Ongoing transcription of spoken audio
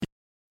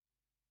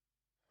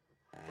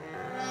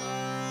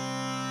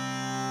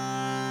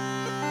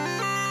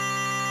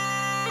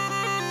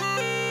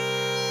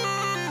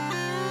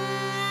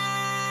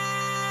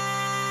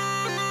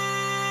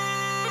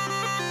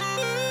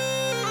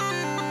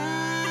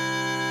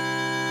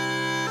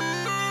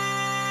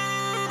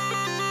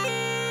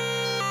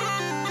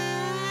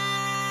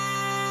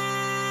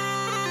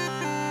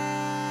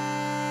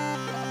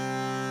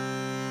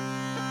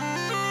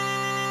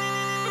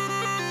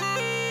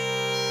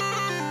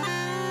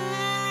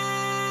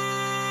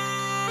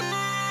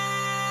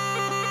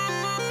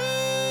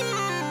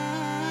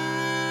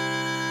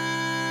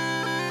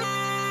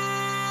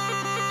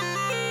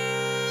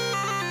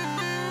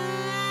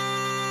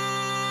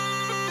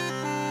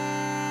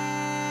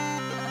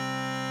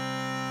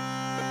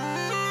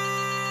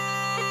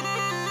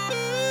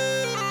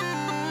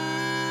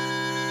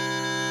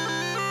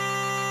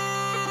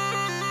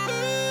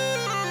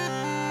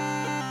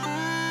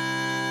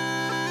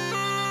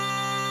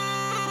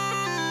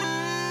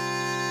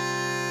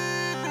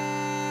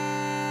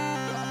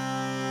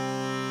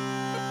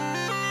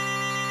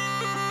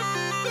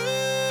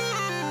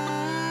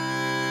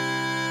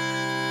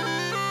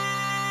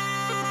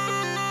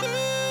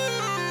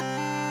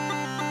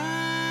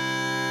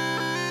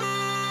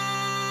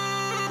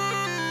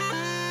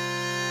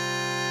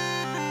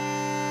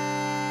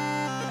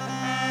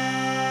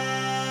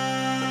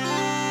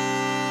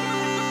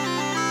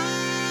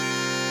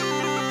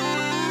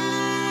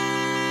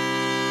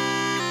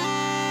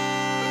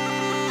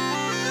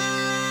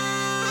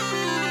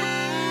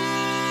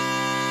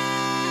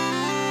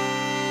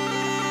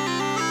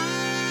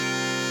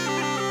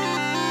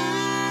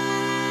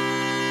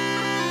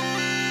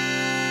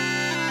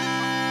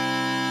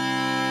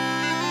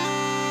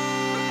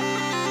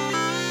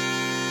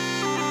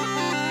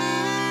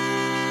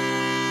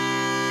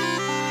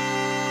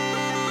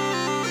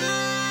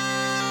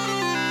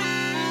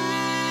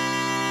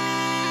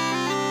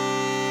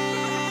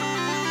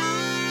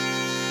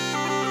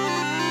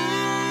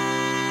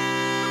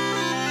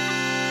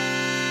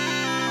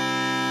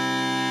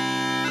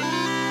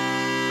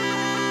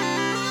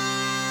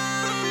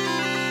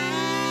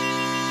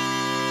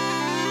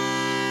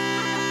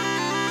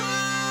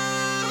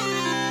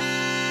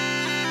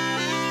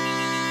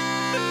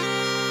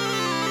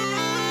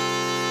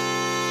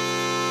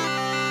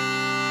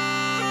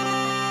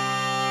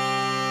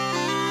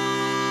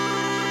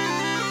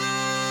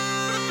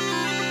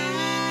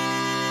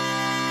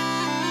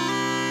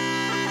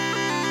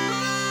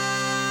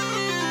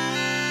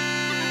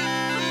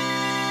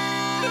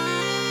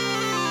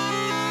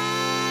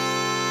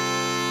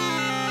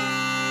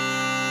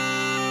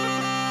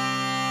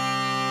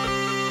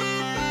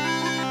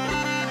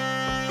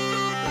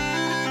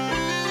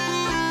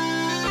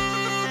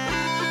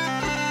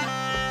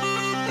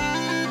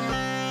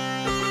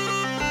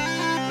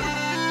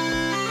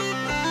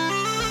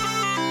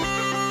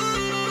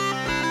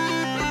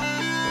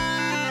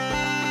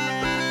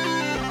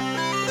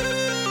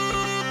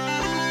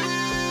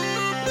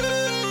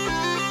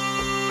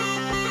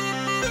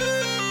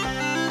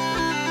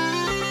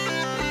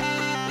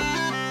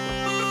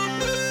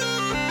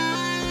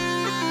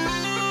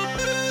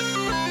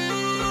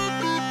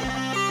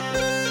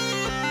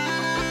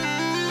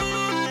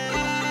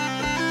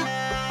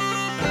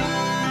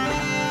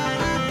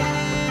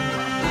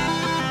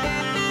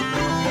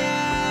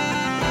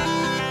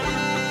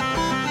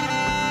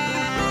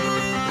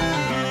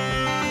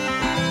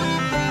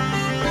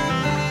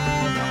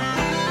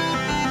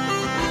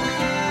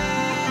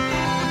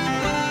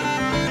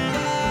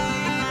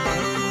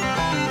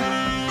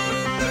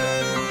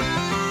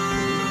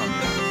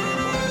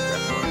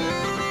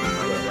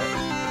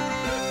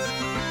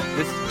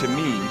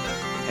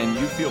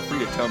feel free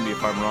to tell me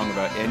if I'm wrong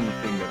about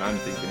anything that I'm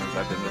thinking as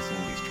I've been listening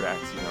to these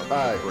tracks, you know.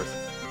 Aye. Of course,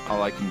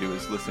 all I can do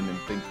is listen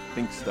and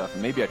think stuff.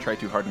 And maybe I try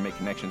too hard to make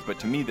connections, but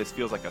to me this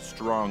feels like a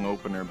strong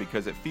opener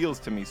because it feels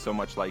to me so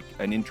much like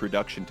an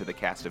introduction to the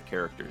cast of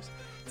characters.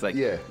 It's like,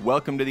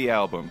 welcome to the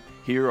album.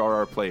 Here are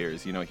our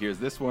players. You know, here's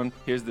this one,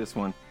 here's this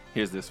one,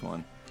 here's this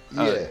one.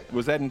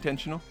 Was that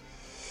intentional?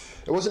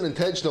 It wasn't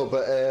intentional,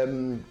 but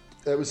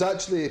it was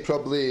actually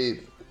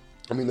probably...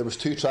 I mean, there was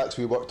 2 tracks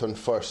we worked on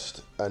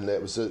first, and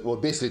it was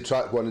basically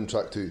track 1 and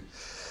track 2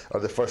 are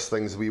the first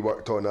things we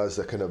worked on as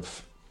a kind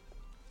of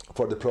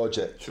for the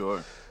project.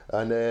 Sure.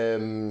 And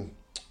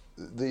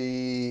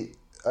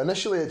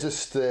initially it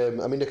just I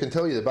mean, I can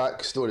tell you the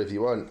backstory if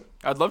you want.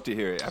 I'd love to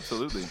hear it.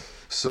 Absolutely.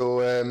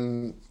 So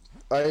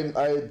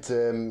I'd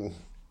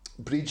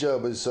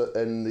Bridja was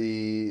in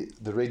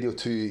the Radio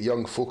 2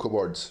 Young Folk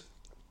Awards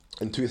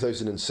in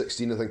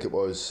 2016, I think it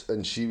was,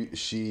 and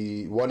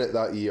she won it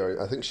that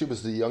year. I think she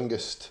was the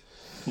youngest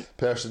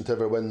person to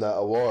ever win that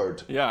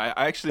award. Yeah,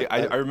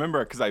 I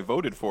remember because I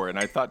voted for it, and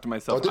I thought to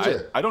myself,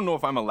 I don't know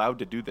if I'm allowed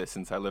to do this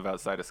since I live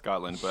outside of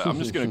Scotland, but I'm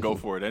just going to go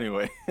for it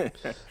anyway.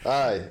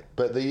 Aye,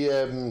 but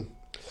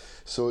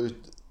so,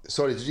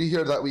 sorry, did you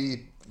hear that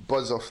wee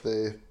buzz off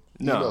the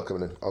email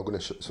coming in? I'm going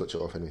to switch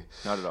it off anyway.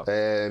 Not at all.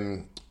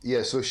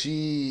 Yeah, so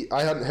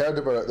I hadn't heard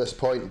of her at this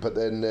point, but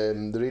then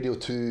the Radio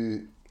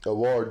 2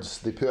 Awards,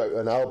 they put out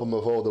an album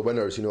of all the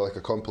winners, you know, like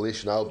a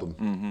compilation album.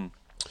 Mm-hmm.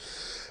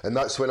 And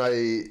that's when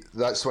I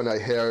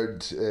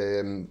heard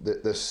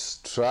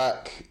this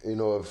track, you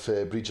know, of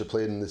Bridja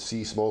playing the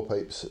C small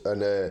pipes,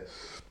 and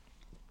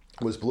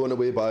was blown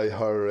away by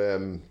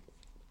her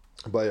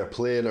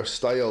playing, her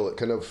style. It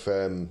kind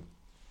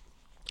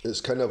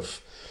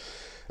of,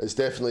 it's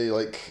definitely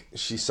like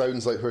she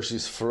sounds like where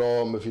she's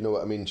from, if you know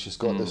what I mean. She's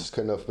got this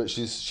kind of, but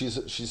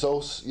she's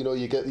also, you know,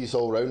 you get these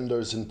all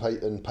rounders in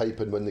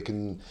piping when they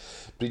can.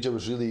 Bridja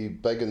was really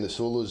big in the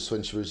solos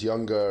when she was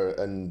younger,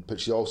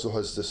 but she also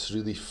has this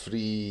really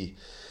free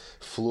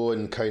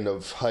flowing kind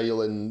of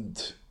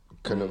Highland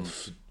kind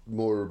of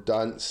more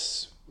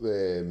dance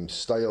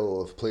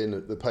style of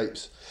playing the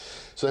pipes.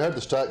 So I heard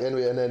this track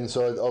anyway, and then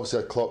obviously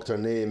I clocked her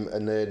name,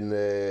 and then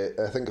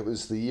I think it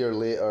was the year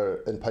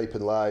later in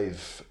Piping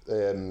Live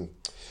that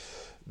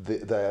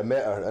I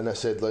met her, and I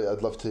said, like,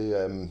 I'd love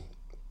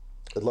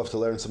to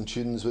learn some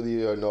tunes with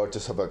you, or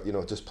just have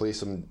just play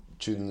some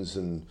tunes,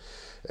 and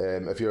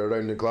if you're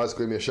around in Glasgow,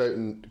 give me a shout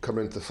and come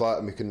into the flat,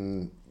 and we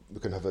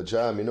can have a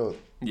jam, you know.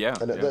 Yeah.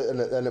 And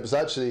it was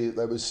actually,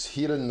 I was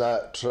hearing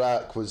that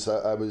track was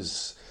that I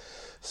was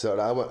sort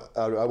of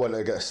I want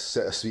to get a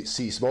set of sweet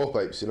C small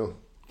pipes, you know.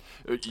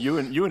 You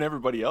and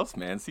everybody else,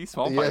 man. See,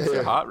 small pipes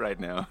are hot right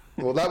now.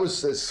 Well,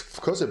 it's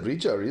because of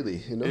Bridja,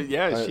 really, you know.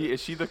 Yeah,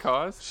 is she the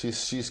cause?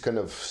 She's kind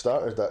of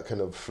started that kind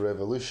of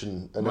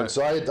revolution, and then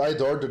so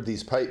I'd ordered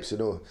these pipes, you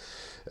know,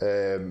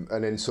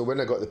 and then so when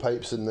I got the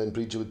pipes, and then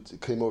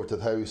Bridja came over to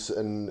the house,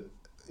 and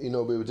you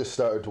know we just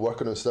started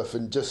working on stuff,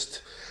 and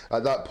just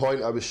at that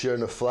point I was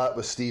sharing a flat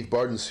with Steve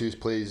Burns, who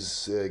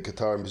plays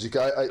guitar and music.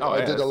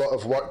 I did a lot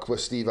of work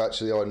with Steve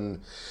actually on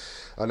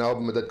an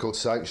album I did called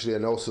Sanctuary,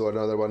 and also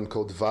another one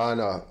called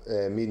Vanna.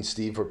 Me and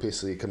Steve were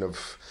basically kind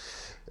of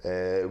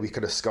we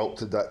kind of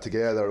sculpted that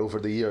together over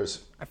the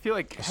years. I feel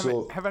like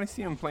have I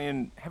seen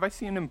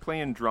him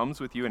playing drums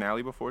with you and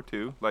Ali before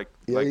too?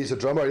 He's a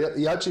drummer.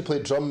 He actually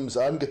played drums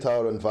and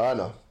guitar on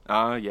Vanna.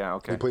 Yeah,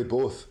 okay. He played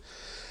both.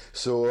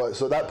 So at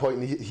that point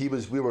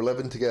we were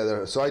living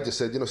together. So I just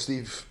said, you know,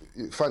 Steve,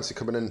 fancy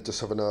coming in,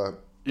 just having a.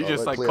 You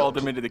just called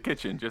him into the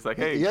kitchen, just like,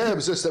 hey. Yeah, it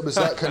was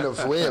that kind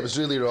of way. It was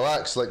really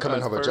relaxed, like come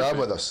and have a jam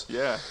with us.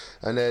 Yeah.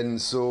 And then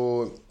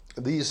so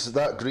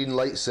that Green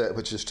Light set,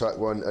 which is track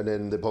 1, and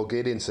then the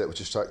Bulgarian set, which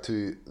is track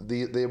 2,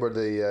 they were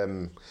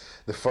the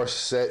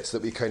first sets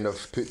that we kind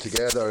of put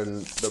together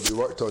and that we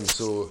worked on.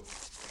 So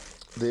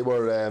they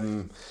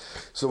were.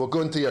 So we'll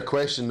go into your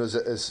question. Was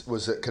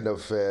it kind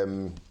of?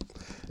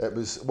 It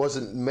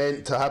wasn't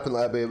meant to happen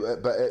like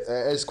that, but it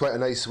is quite a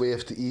nice way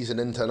of easing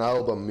into an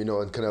album, you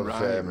know, and kind of.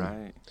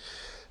 Right.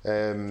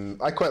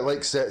 I quite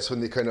like sets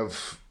when they kind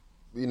of,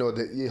 you know,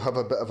 that you have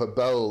a bit of a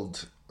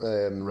build.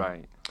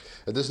 Right.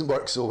 It doesn't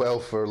work so well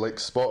for like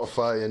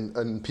Spotify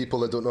and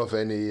people that don't have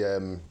any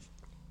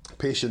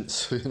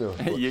patience, you know.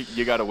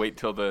 you got to wait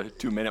till the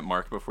 2-minute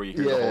mark before you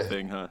hear the whole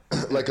thing, huh?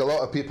 Like a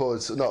lot of people,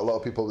 it's not a lot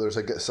of people. There's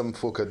some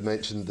folk had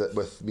mentioned that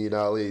with me and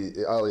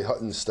Ali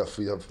Hutton's stuff,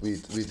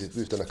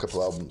 we've done a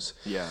couple albums.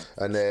 Yeah.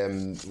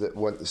 And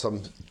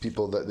some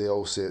people that they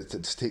all say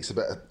it takes a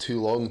bit too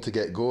long to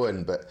get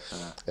going, but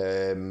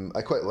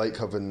I quite like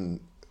having,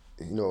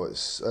 you know,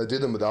 I do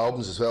them with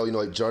albums as well. You know,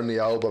 like Journey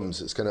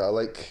albums. It's kind of I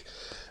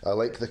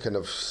like the kind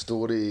of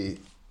story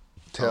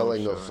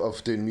telling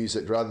of doing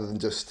music rather than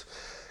just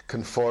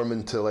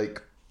conforming to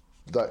like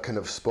that kind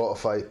of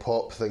Spotify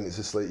pop thing. It's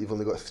just like you've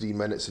only got 3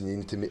 minutes and you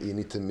need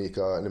to make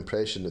an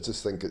impression. I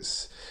just think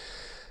it's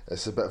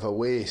a bit of a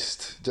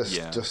waste just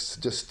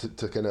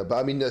to kind of. But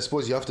I mean, I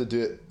suppose you have to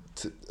do it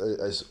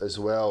as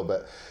well.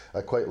 But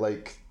I quite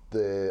like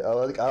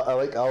I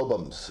like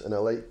albums, and I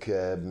like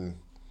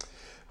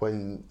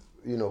when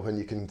you know, when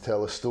you can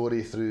tell a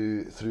story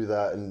through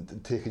that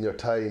and taking your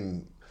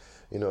time,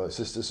 you know, it's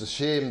a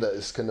shame that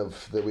it's kind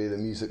of the way the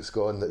music's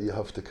gone, that you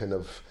have to kind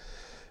of,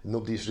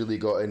 nobody's really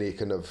got any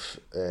kind of,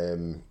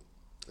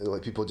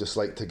 like, people just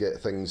like to get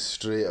things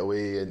straight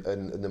away, and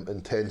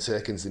in 10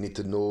 seconds they need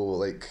to know,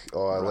 like,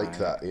 oh, I like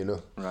that, you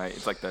know. Right,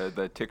 it's like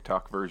the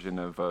TikTok version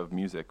of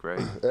music, right?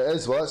 It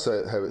is, well, that's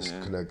how it's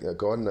kind of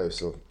gone now,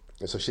 so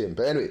it's a shame.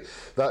 But anyway,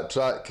 that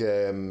track,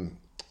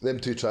 them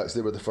two tracks,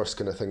 they were the first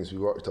kind of things we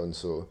worked on.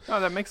 So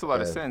that makes a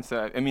lot of sense.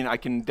 I mean, I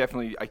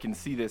can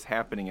see this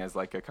happening as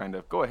like a kind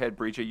of, go ahead,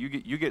 Breacher,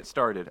 you get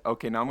started.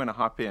 Okay, now I'm gonna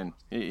hop in.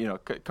 You know,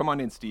 come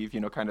on in, Steve. You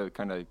know, kind of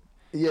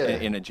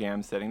in a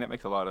jam setting. That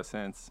makes a lot of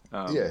sense.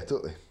 Yeah,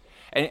 totally.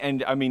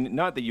 And I mean,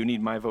 not that you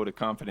need my vote of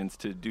confidence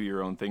to do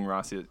your own thing,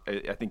 Ross.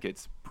 I think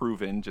it's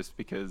proven, just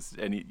because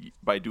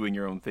by doing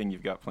your own thing,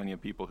 you've got plenty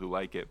of people who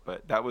like it.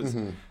 But that was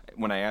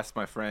when I asked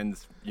my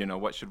friends, you know,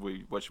 what should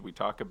we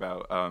talk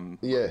about?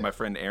 My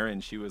friend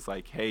Erin, she was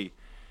like, hey,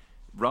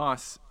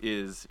 Ross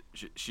is,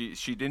 she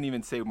didn't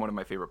even say one of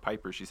my favorite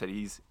pipers. She said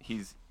he's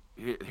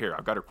here.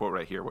 I've got her quote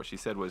right here. What she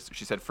said was,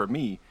 she said, for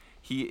me,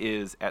 he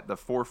is at the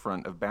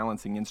forefront of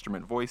balancing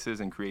instrument voices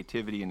and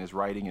creativity in his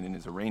writing and in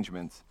his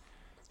arrangements.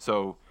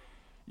 So,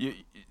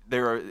 we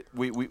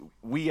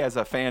as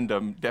a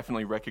fandom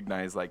definitely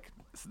recognize, like,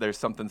 there's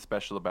something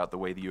special about the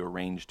way that you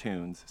arrange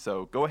tunes.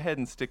 So go ahead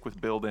and stick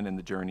with building and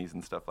the journeys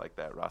and stuff like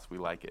that, Ross. We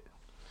like it.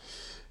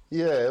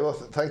 Yeah, well,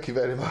 thank you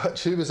very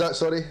much. Who was that?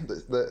 Sorry,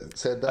 that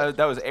said that.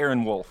 That was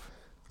Aaron Wolf.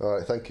 All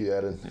right, thank you,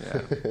 Aaron.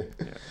 Yeah.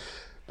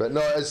 But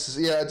no, I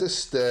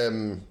just.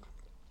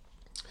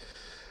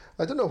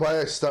 I don't know why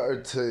I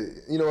started to,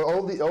 you know,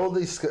 all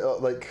these,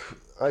 like,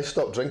 I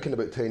stopped drinking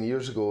about 10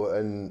 years ago,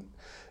 and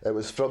it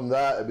was from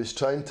that, it was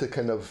trying to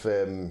kind of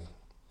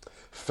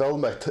fill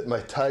my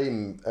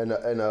time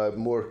in a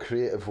more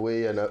creative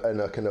way, in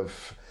a kind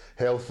of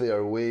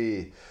healthier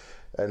way.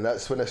 And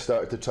that's when I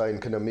started to try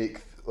and kind of make,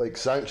 like,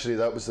 Sanctuary,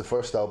 that was the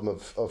first album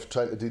of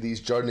trying to do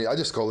these journey, I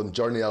just call them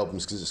journey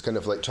albums, because it's kind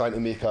of like trying to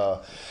make an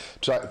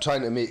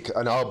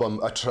album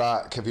a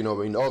track, if you know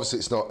what I mean. Obviously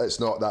it's not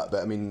that,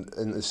 but I mean,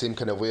 in the same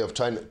kind of way of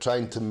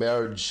trying to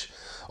merge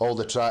all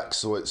the tracks,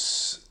 so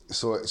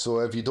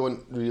if you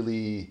don't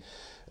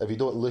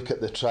look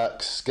at the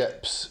track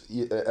skips,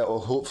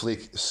 it'll hopefully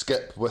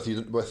skip with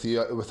you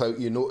without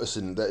you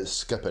noticing that it's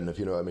skipping, if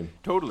you know what I mean.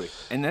 Totally.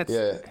 And that's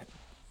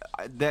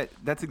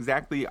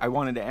exactly, I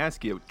wanted to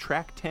ask you,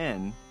 track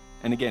 10,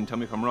 and again, tell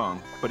me if I'm wrong,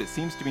 but it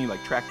seems to me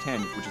like track 10,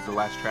 which is the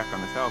last track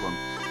on this album,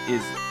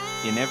 is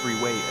in every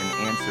way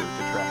an answer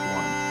to track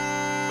 1.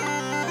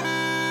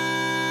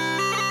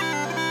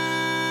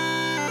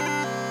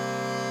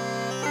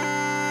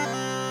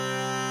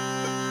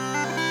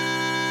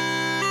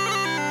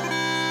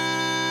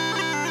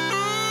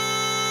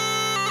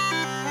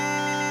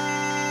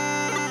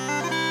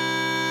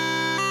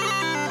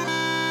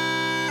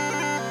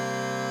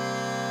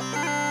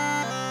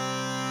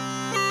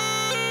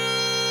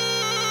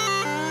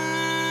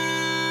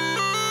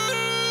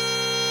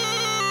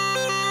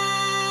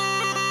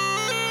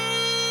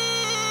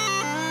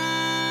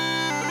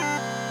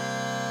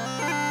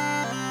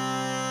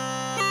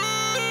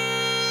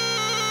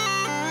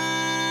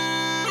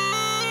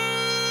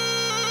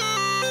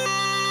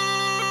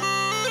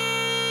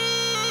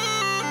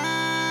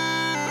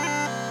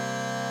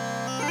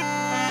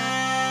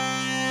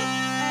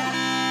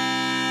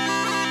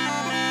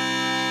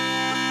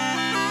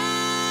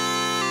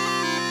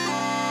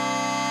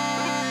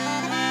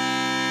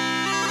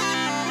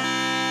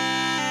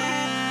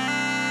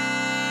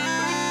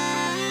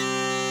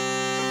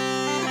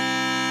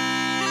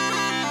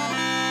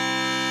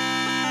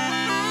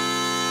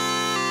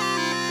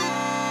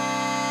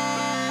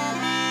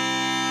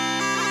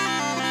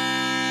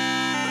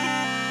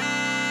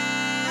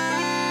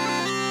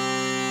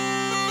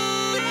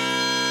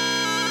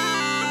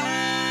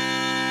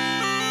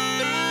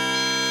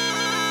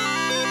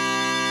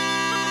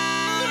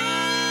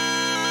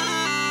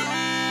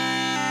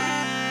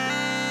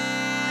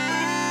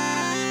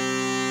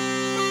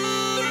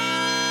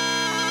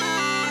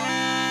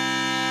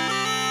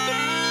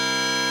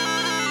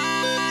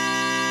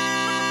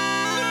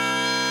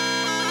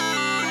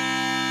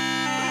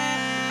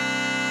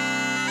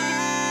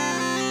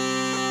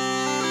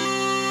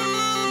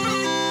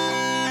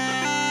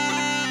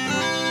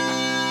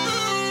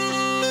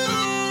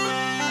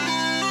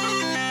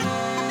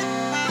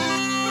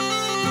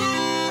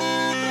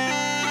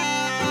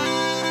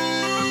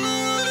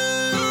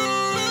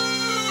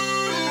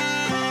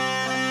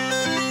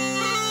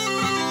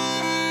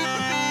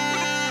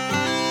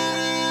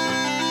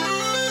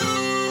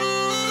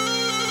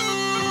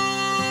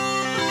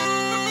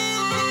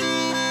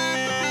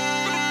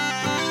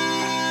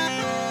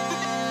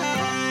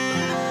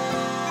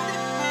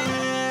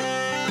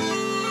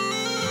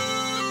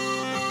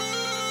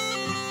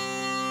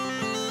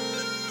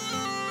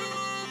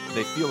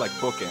 They feel like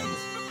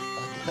bookends.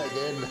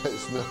 Again,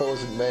 it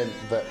wasn't meant,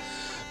 but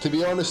to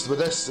be honest,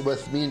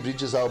 with me and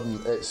Breach's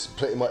album, it's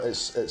pretty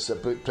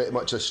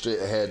much a straight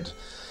ahead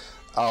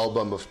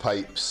album of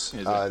pipes,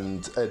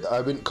 and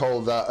I wouldn't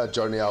call that a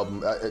Journey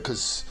album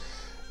because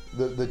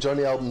the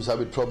Journey albums I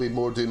would probably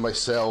more do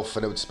myself,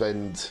 and I would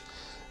spend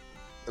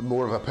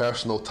more of a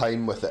personal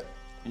time with it.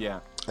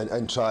 Yeah.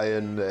 And try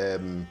and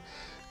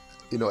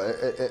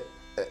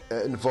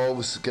it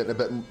involves getting a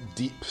bit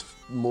deep,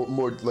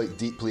 more like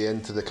deeply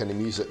into the kind of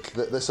music.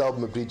 This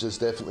album of Bridge is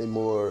definitely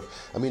more.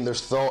 I mean,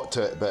 there's thought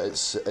to it, but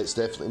it's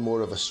definitely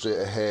more of a straight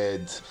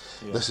ahead.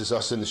 Yeah. This is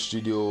us in the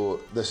studio.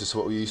 This is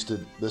what we used to.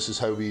 This is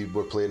how we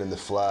were playing in the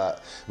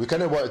flat. We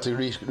kind of wanted to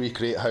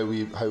recreate how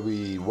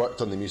we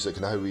worked on the music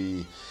and how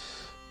we,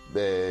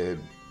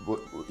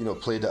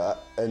 played it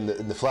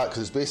in the flat,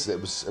 because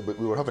basically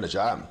we were having a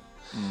jam.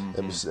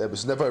 Mm-hmm. It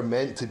was never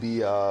meant to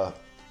be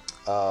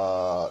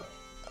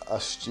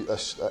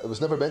it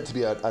was never meant to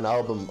be an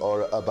album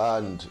or a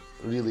band,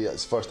 really. At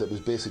first, it was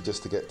basically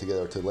just to get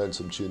together to learn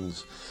some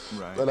tunes,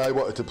 right. And I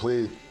wanted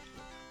to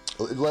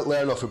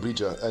learn off of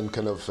Bridge and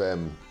kind of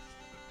and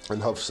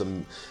have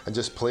some and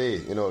just play,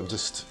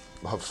 just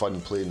have fun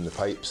playing the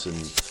pipes and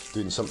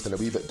doing something a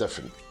wee bit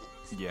different.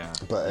 Yeah.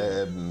 But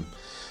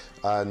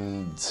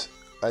and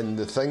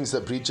the things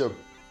that Bridge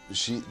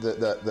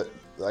that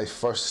I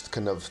first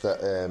kind of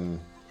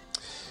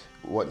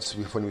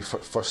when we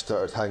first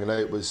started hanging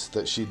out was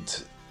that she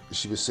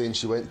was saying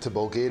she went to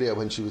Bulgaria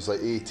when she was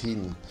like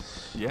 18.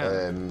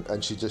 Yeah.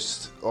 And she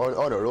just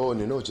on her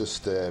own,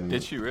 just.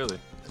 Did she really?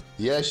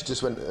 Yeah, she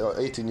just went.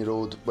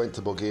 18-year-old went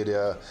to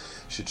Bulgaria.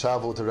 She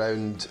travelled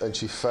around and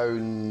she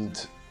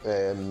found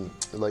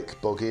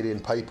like Bulgarian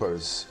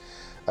pipers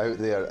out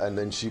there, and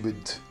then she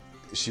would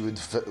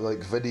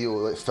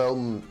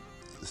film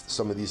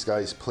some of these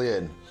guys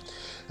playing,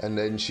 and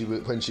then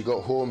when she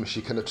got home,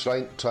 she kind of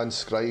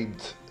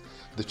transcribed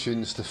the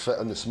tunes to fit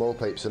on the small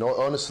pipes. And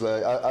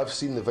honestly, I've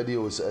seen the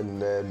videos,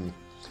 and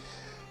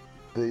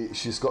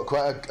she's got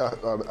quite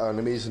an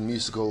amazing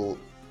musical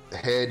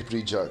head,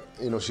 Bridget.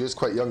 She is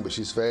quite young, but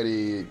she's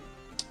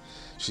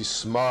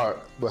smart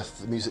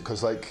with music,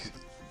 because like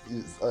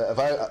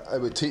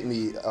it would take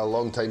me a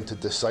long time to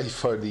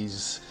decipher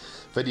these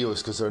videos,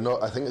 because they're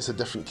not. I think it's a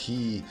different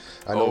key,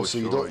 and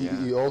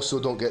you also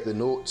don't get the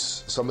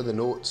notes. Some of the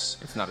notes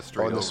it's not a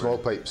straight on the over. Small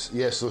pipes.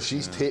 Yeah, so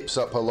she tapes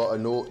up a lot of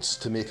notes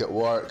to make it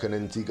work, and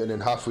then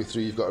halfway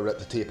through you've got to rip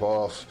the tape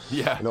off.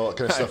 Yeah, and all that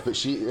kind of stuff. But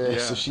she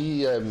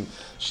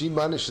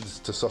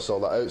managed to suss all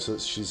that out. So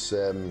she's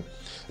and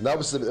that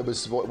was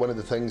one of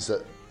the things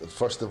that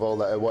first of all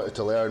that I wanted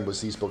to learn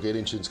was these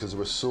Bulgarian tunes, because they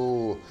were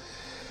so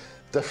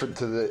different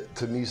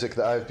to music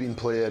that I've been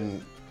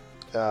playing.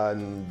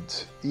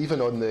 And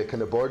even on the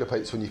kind of border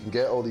pipes, when you can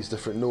get all these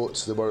different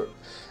notes,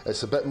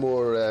 it's a bit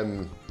more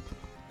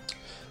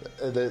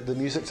the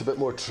music's a bit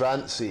more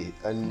trancey,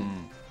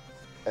 and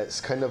it's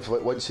kind of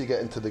like once you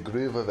get into the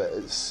groove of it,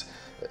 it's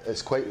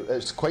quite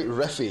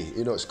riffy,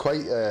 it's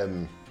quite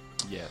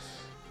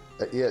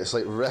it's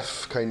like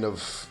riff kind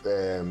of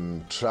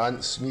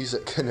trance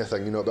music kind of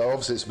thing, but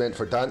obviously it's meant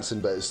for dancing,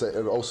 but it's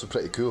also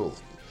pretty cool.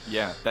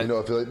 Yeah, I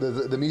feel like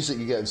the music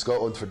you get in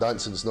Scotland for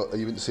dancing is not.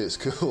 You wouldn't say it's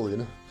cool,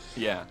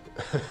 Yeah.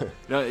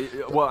 No,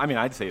 well, I mean,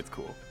 I'd say it's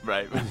cool,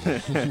 right?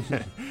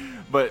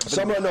 but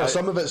some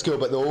of it's cool,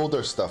 but the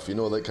older stuff,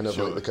 like kind of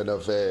like the kind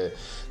of the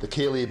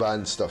Cayley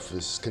band stuff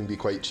can be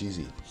quite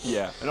cheesy.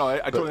 Yeah. No, I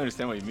totally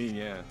understand what you mean.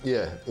 Yeah.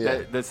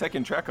 Yeah. The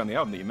second track on the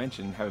album that you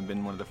mentioned, having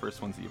been one of the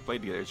first ones that you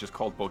played together, is just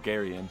called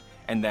Bulgarian.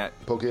 And that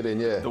Bulgarian,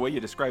 the way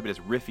you describe it as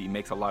riffy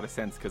makes a lot of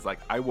sense, because like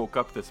I woke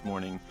up this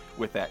morning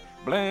with that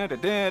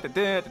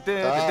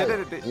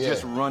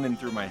just running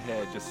through my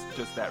head.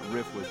 Just that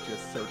riff was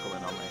just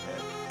circling on my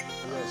head.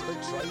 Yeah, it's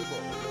quite tribal.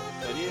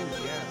 It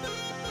is, yeah.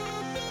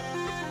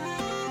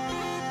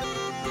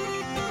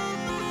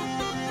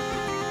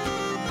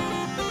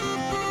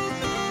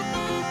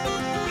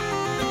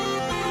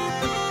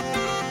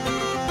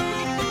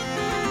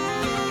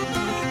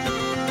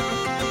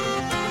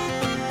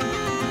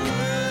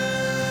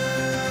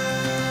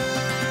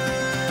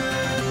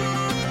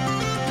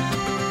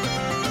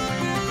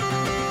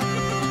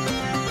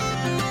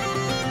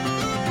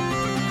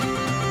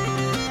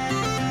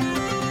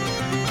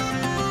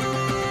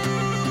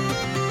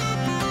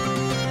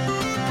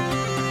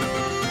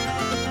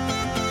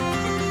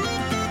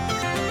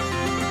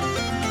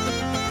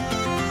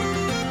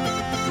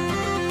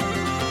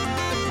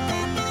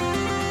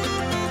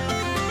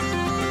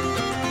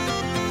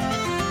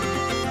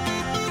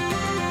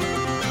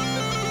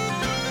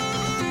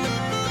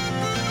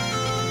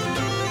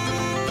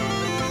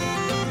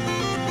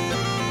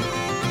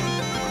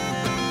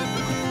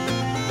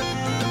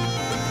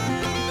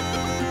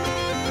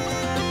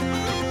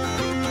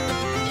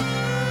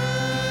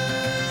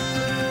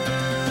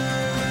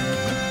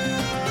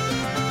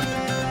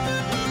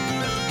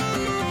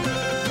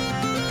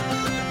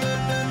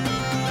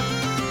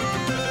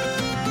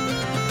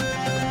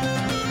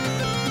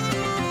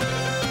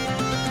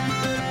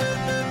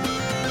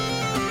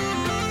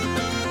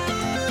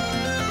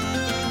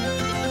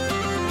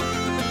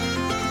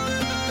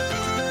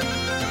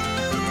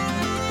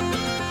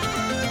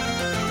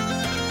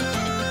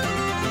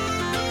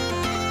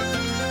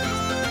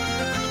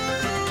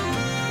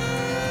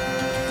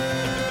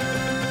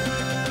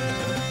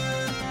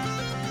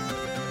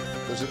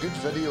 there's a good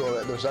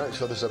video.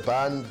 There's a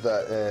band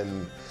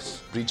that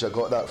Bridger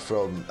got that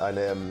from,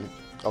 and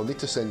I'll need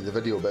to send you the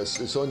video, but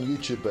it's on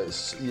YouTube. But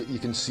you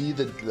can see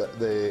the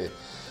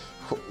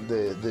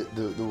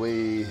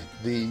way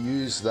they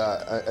use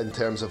that in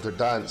terms of their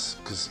dance,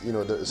 because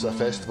there's a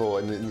festival,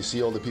 and you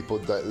see all the people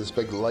that this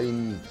big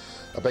line,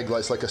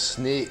 it's like a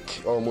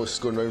snake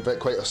almost going around, but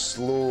quite a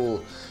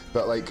slow.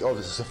 But like,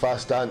 obviously it's a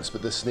fast dance,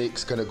 but the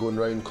snake's kind of going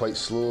round quite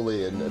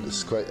slowly, and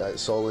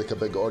it's all like a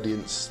big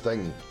audience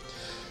thing.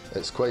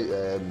 It's quite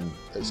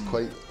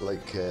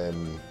like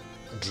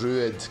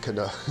druid kind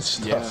of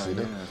stuff,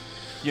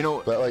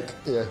 But like,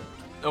 yeah.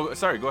 Oh,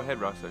 sorry. Go ahead,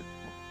 Ross.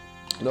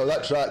 No,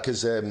 that track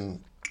is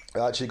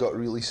actually got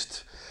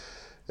released.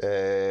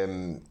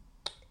 Well,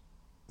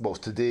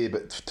 today,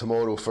 but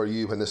tomorrow for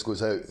you when this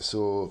goes out.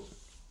 So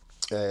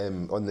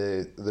on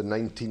the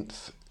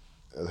 19th.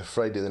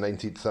 Friday the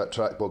 19th, that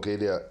track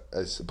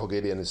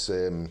Bulgarian is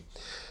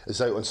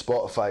out on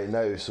Spotify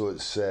now, so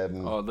it's a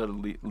little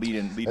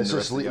leading it's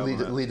just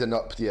leading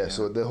up, yeah.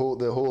 So the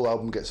whole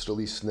album gets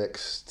released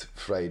next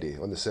Friday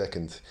on the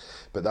 2nd,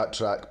 but that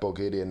track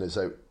Bulgarian is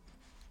out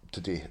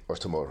today or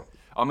tomorrow.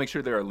 I'll make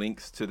sure there are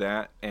links to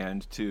that,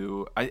 and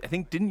to I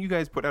think, didn't you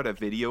guys put out a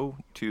video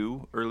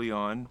too early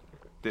on?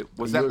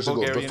 Was that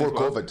Bulgarian before as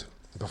well? COVID?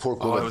 Before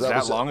COVID. Oh, it was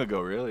that long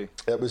ago, really?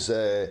 It was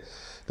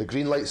the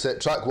Green Light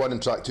set, track 1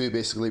 and track 2.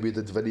 Basically, we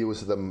did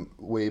videos of them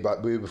way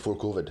before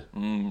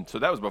COVID. So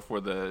that was before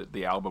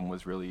the album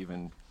was really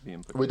even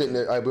being put. We didn't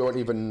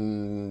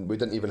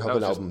even have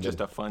an album.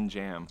 Just a fun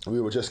jam. We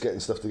were just getting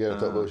stuff together.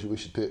 Thought, well, we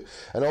should put.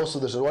 And also,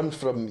 there's one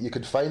from, you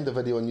could find the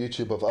video on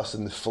YouTube of us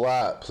in the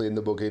flat playing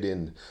the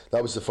Bulgarian.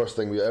 That was the first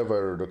thing we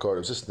ever recorded.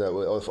 It was just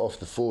off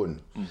the phone.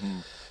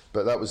 Mm-hmm.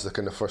 But that was the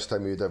kind of first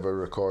time we'd ever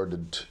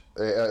recorded,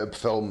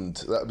 filmed.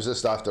 That was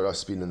just after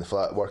us being in the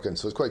flat working,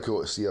 so it's quite cool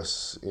to see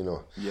us,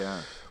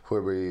 Yeah.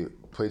 Where we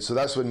played. So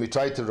that's when we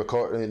tried to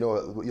record.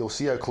 You'll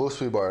see how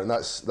close we were, and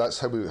that's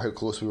how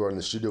close we were in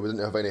the studio. We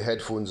didn't have any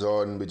headphones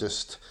on. We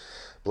just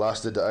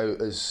blasted it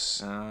out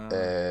as,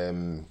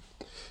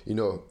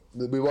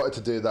 we wanted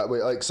to do it that way.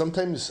 Like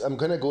sometimes I'm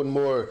kind of going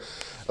more,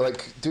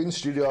 like doing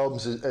studio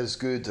albums is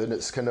good, and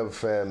it's kind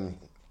of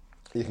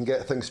you can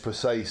get things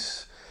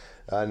precise.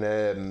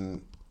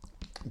 And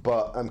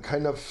but I'm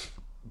kind of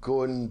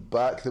going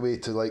back the way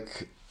to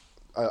like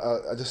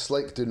I just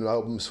like doing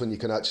albums when you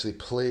can actually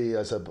play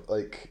as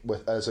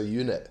a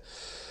unit,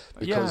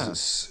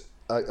 because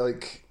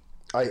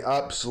I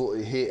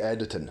absolutely hate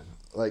editing.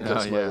 Like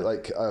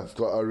I've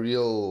got a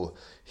real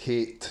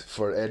hate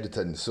for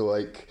editing. So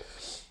like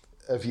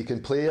if you can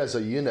play as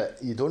a unit,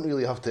 you don't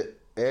really have to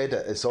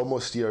edit. It's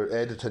almost you're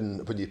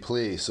editing when you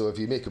play. So if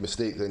you make a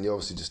mistake, then you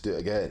obviously just do it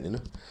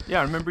again,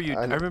 Yeah, I remember you.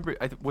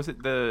 Was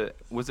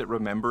it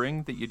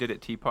Remembering that you did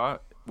at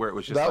Teapot, where it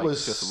was just that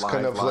was just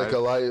kind of like a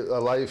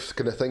live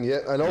kind of thing, yeah.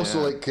 And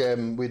also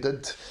we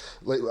did,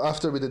 like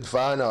after we did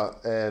Vanna,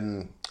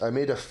 I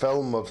made a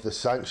film of the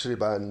Sanctuary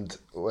Band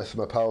with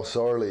my pal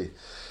Sorley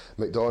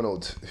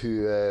McDonald,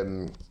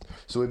 who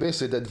so we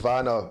basically did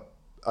Vanna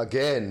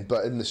again,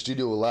 but in the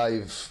studio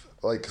live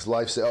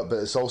set up, but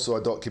it's also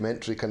a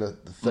documentary kind of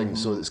thing. Mm-hmm.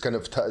 So it's kind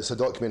of it's a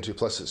documentary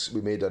plus we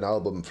made an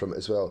album from it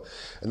as well,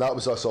 and that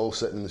was us all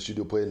sitting in the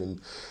studio playing. And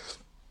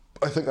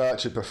I think I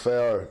actually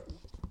prefer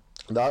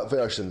that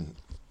version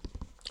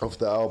of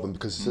the album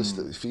because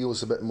it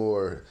feels a bit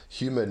more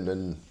human.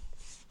 And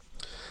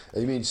I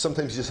mean,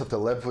 sometimes you just have to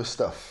live with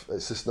stuff.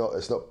 It's not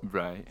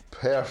right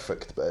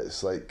perfect, but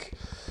it's like.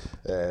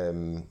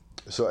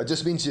 So it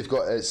just means you've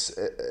got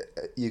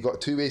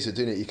two ways of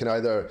doing it. You can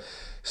either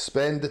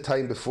spend the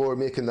time before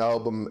making the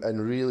album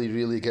and really,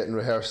 really getting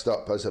rehearsed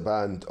up as a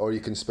band, or you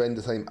can spend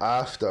the time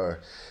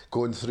after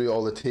going through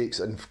all the takes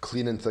and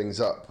cleaning things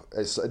up.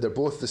 They're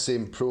both the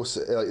same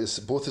process. It's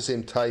both the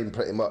same time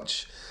pretty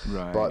much.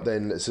 Right. But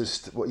then it's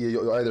just what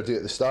you either do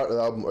at the start of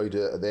the album or you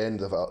do it at the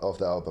end of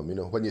the album.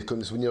 When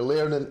you're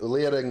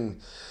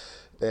layering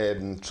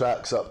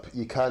tracks up,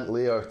 you can't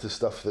layer to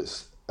stuff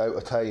that's out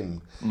of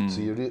time.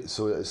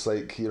 So it's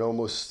like you're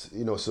almost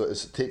so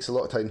it takes a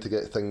lot of time to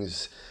get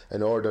things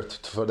in order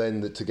for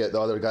then to get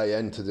the other guy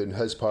in to do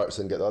his parts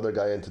and get the other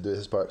guy in to do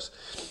his parts.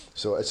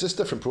 So it's just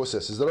different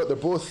processes. They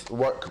both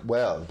work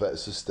well, but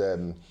it's just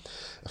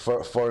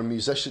for a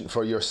musician,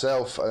 for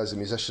yourself as a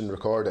musician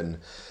recording,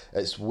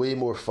 it's way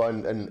more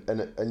fun,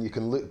 and you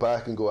can look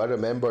back and go, I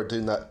remember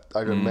doing that.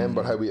 I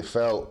remember how we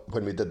felt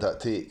when we did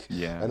that take.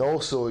 Yeah. And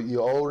also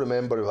you all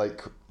remember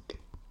like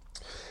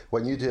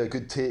when you do a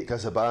good take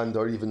as a band,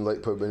 or even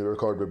like when we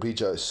record with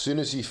Bridger, as soon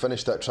as you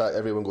finish that track,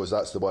 everyone goes,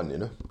 that's the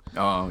one,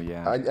 Oh,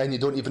 yeah. And you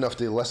don't even have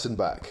to listen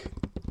back.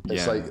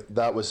 It's like,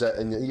 that was it.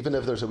 And even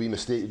if there's a wee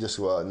mistake, you just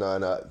go, no,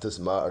 it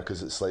doesn't matter,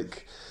 because it's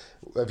like,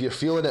 if you're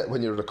feeling it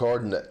when you're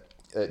recording it,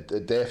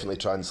 it definitely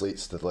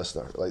translates to the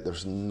listener. Like,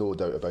 there's no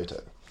doubt about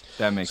it.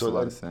 That makes a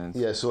lot of sense.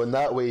 Yeah, so in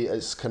that way,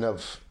 it's kind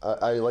of,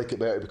 I like it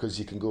better because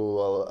you can go,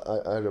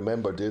 well, I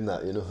remember doing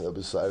that,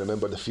 I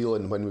remember the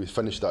feeling when we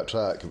finished that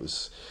track. It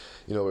was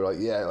you know, we're like,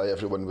 yeah, like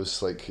everyone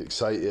was like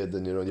excited,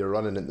 and you know, you're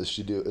running into the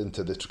studio,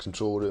 into the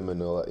control room,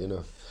 and all that, you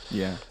know.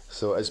 Yeah.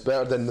 So it's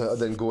better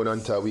than going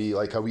onto a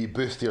wee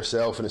booth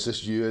yourself, and it's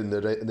just you and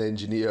the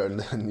engineer, and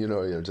then, you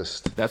know, you're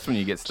just. That's when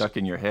you get stuck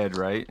in your head,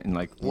 right? And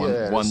like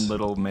one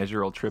little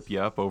measure will trip you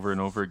up over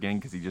and over again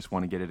because you just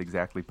want to get it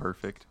exactly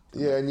perfect.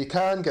 Yeah, and you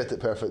can get it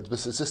perfect,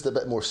 but it's just a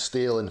bit more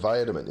stale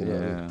environment, you know.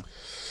 What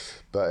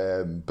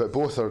I mean? But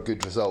both are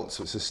good results.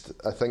 It's just,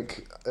 I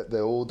think the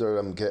older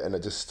I'm getting, I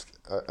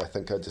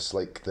think I just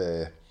like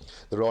the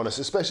rawness.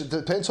 Especially, it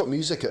depends what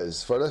music it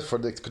is for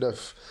the kind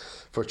of.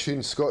 For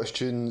tunes, Scottish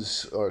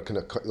tunes, or kind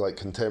of like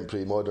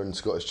contemporary modern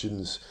Scottish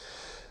tunes,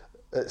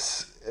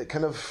 it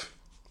kind of,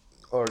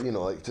 or you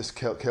know, like just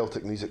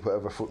Celtic music,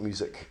 whatever, folk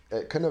music,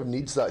 it kind of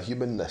needs that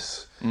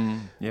humanness.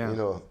 Yeah. You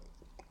know,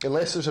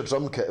 unless there's a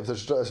drum kit. If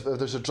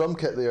there's a drum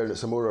kit there and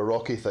it's a more a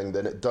rocky thing,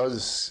 then it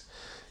does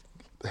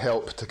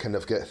help to kind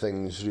of get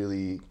things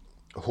really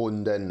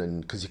honed in,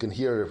 and because you can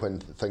hear when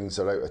things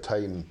are out of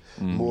time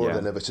more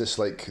than if it's just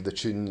like the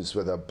tunes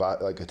with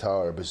a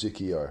guitar or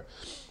bouzouki or.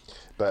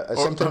 But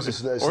sometimes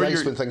it's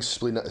nice when things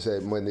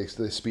when they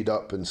speed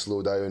up and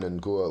slow down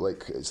and go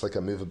like it's like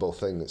a movable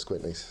thing. It's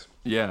quite nice.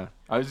 Yeah,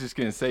 I was just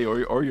gonna say,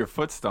 or you're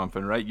foot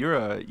stomping, right?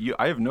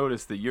 I have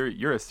noticed that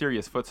you're a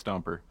serious foot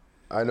stomper.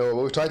 I know.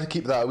 Well, we tried to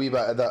keep that a wee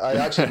bit. I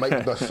actually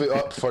mic'd my foot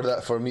up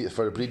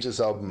for Bridget's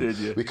album. Did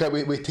you?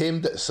 We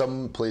tamed it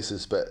some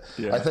places, but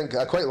I think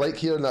I quite like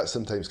hearing that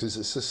sometimes because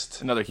it's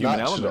just another human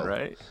element,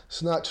 right?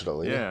 It's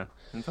natural. Yeah,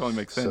 that totally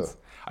makes sense. So,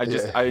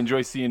 I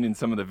enjoy seeing in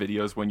some of the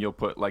videos when you'll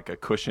put like a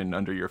cushion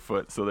under your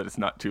foot so that it's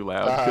not too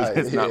loud because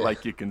it's not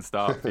like you can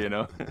stop, you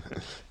know.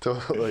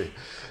 Totally.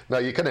 No,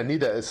 you kind of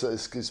need it.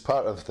 It's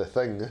part of the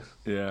thing.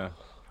 Yeah.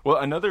 Well,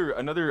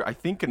 another I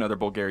think another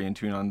Bulgarian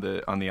tune on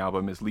the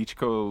album is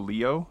Lichko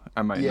Leo.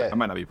 I might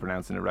not be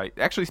pronouncing it right.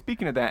 Actually,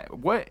 speaking of that,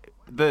 what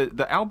the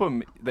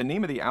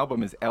name of the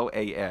album is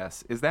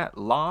LAS. Is that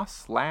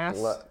LAS?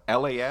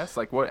 LAS?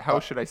 Like what? How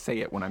should I say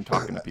it when I'm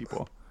talking to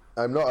people?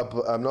 I'm not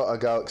a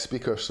Gaelic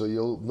speaker, so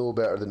you'll know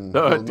better than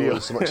know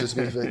as much as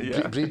me.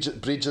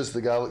 Bridget's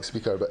the Gaelic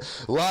speaker, but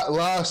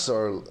Lass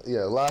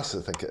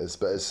I think it is,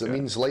 but it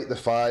means light the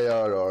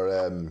fire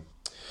or.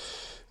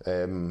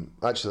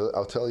 Actually,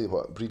 I'll tell you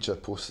what.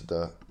 Bridget posted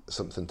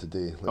something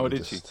today.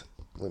 Did she?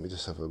 Let me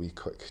just have a wee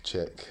quick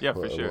check. Yeah,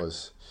 what for sure. It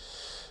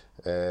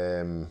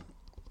was.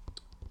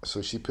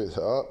 So she put it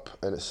up,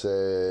 and it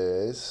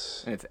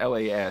says. And it's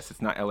LAS.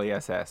 It's not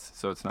LASS,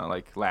 so it's not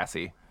like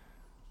Lassie.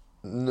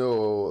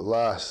 No,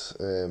 Lass.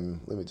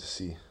 Let me just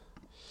see.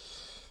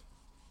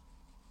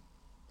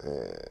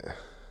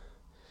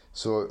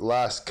 So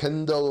Lass,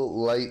 kindle,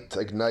 light,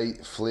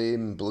 ignite,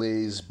 flame,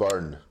 blaze,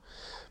 burn.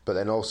 But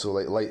then also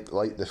like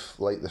light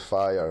the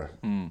fire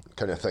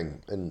kind of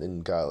thing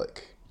in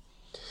Gaelic.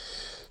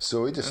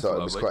 So we just thought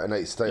it was quite a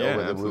nice title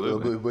with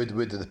the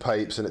wood of the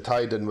pipes, and it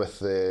tied in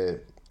with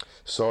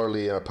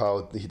Sorley, our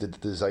pal. He did the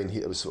design.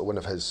 It was one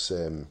of his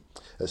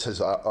it's his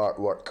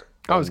artwork.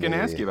 I was going to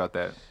ask you about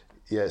that.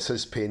 Yeah, it's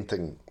his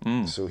painting.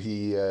 So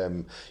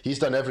he's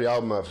done every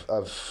album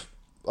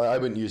I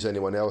wouldn't use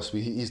anyone else.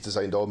 He's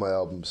designed all my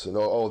albums and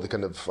all the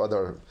kind of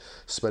other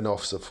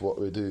spin-offs of what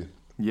we do.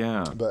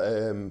 Yeah.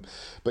 But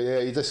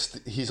yeah,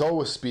 he's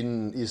always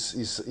been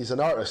he's an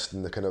artist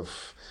in the kind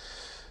of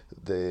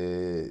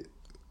the,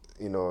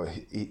 you know,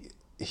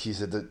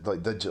 he's a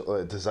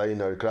digital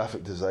designer,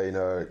 graphic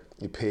designer.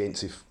 He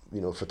paints,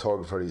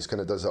 photographer. He's kind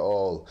of does it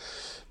all.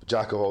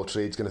 Jack of all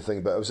trades kind of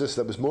thing, but it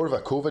was more of a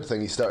COVID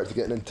thing. He started to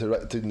get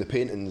into doing the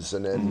paintings,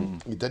 and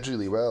then he did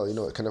really well. You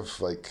know, it kind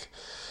of like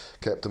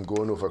kept him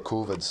going over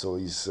COVID. So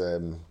he's,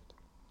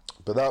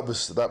 but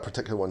that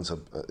particular one's I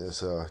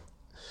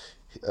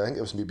think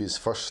it was maybe his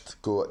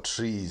first go at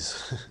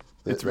trees.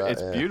 It's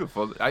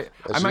beautiful. I'm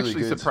really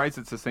actually surprised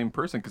it's the same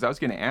person, because I was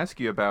going to ask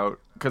you about,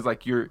 because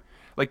like your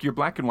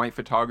black and white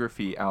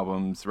photography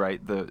albums,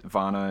 right? The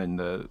Vana and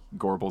the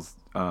Gorbals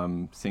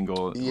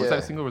single. Yeah. Was that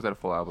a single or was that a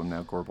full album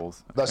now,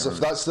 Gorbals? That's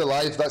the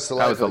live. That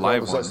was the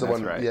live one. That's the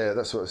one. Right. Yeah,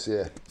 that's what it's.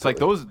 Yeah. It's like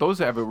those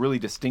have a really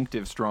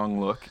distinctive, strong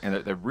look, and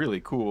they're really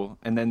cool.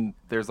 And then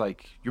there's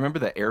like, you remember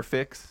the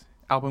Airfix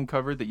album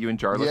cover that you and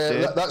Jarlath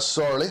did? Yeah, that's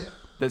Sorley.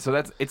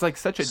 So it's like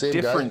such a Same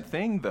different guy.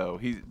 thing, though.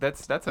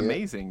 That's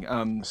amazing.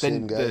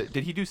 Same guy.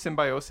 Did he do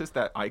Symbiosis?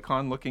 That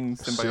icon-looking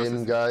Symbiosis?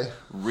 Same guy.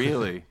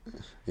 Really?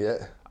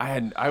 Yeah.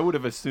 I would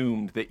have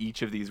assumed that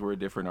each of these were a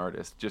different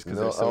artist, just because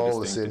they're so all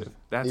distinctive. The same.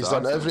 That's he's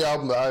awesome. done every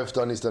album that I've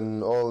done. He's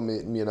done all me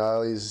and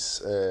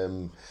Ali's,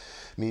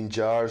 me and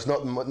Jars.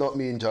 Not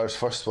me and Jars'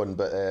 first one,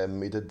 but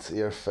he did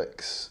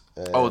Airfix.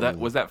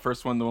 Was that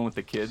first one the one with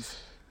the kids?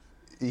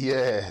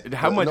 Yeah.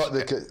 How much?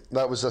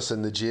 That was us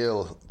in the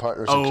jail.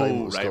 Partners in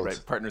Crime.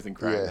 Right. Partners in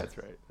Crime. Yeah. That's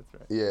right.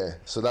 Yeah.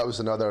 So that was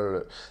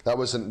another. That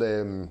wasn't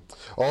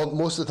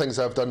most of the things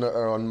I've done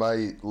are on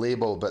my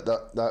label, but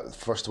that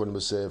first one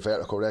was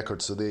Vertical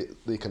Records, so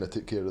they kind of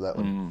took care of that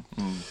one.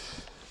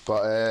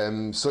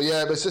 But so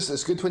yeah, but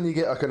it's good when you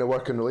get a kind of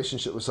working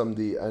relationship with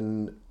somebody,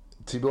 and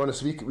to be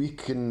honest, we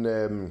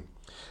can.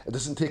 it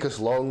doesn't take us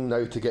long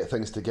now to get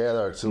things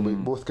together. So we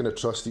both kind of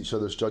trust each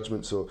other's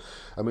judgment. So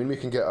I mean, we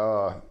can get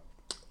an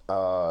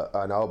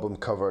album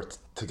cover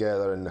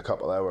together in a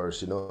couple of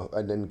hours, you know,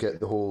 and then get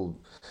the whole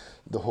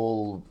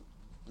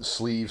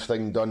sleeve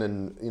thing done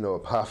in, you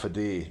know, half a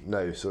day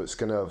now. So it's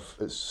kind of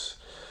it's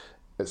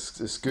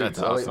good. That's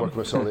I awesome. like working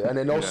with Solly. And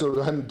then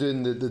also him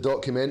doing the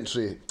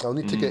documentary. I'll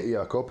need to get you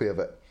a copy of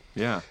it.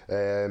 Yeah.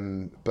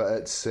 But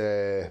it's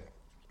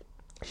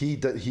he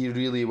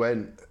really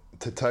went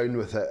to town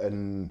with it,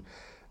 and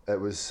it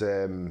was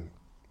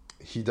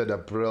he did a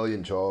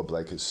brilliant job.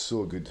 Like, it's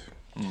so good.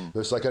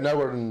 There's like an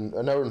hour and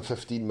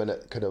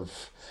 15-minute kind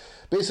of.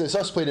 Basically, it's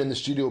us playing in the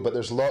studio, but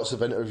there's lots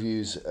of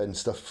interviews and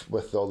stuff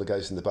with all the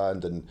guys in the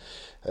band, and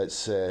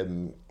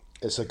it'll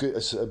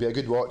be a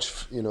good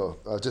watch. You know,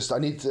 I'm just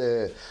trying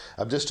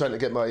to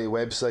get my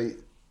website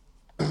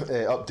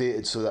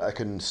updated so that I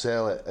can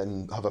sell it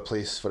and have a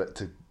place for it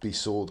to be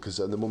sold, because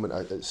at the moment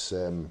it's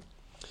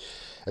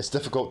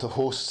difficult to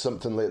host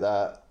something like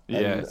that.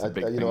 Yeah, it's a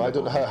big thing. I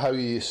don't know how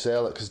you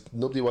sell it, because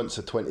nobody wants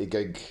a 20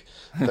 gig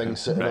thing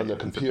sitting on their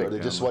computer. They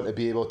just want to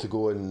be able to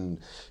go and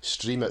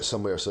stream it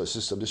somewhere. So it's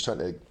just, I'm just trying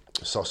to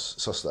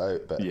suss that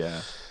out. But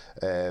yeah,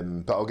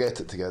 but I'll get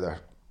it together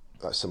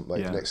at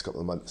the next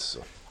couple of months.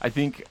 So. I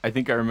think I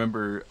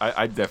remember.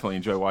 I definitely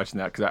enjoy watching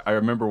that, because I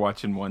remember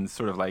watching one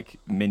sort of like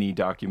mini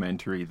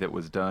documentary that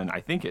was done, I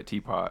think, at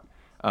Teapot.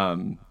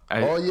 I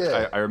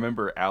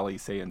remember Ali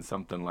saying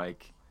something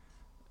like,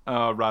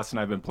 Ross and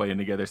I have been playing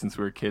together since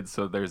we were kids,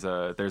 so there's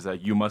a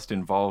you must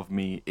involve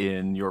me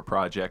in your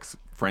project's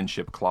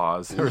friendship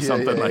clause or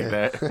something like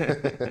that.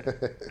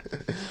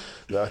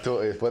 No,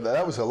 totally. But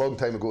that was a long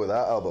time ago,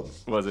 that album.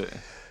 Was it?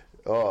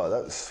 Oh,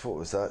 what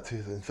was that?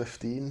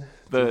 2015.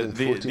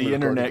 The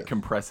internet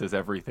compresses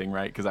everything,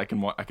 right? Because I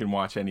can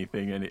watch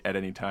anything at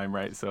any time,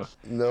 right? So.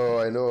 No,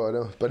 I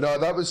know. But no,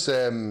 that was.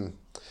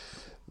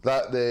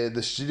 That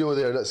the studio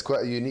there, that's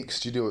quite a unique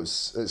studio.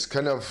 It's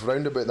kind of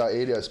round about that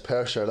area. It's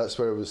Perthshire. That's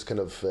where I was kind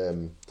of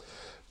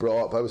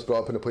brought up. I was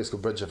brought up in a place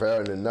called Bridge of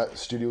Erin, and that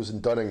studio's in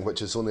Dunning,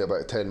 which is only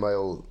about a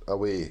 10-mile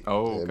away.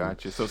 Oh,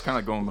 gotcha. So it's kind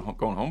of going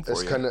home for you.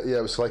 It's kind of, yeah.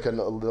 It was like the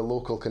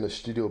local kind of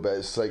studio, but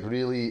it's like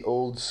really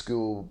old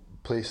school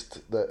place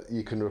that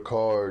you can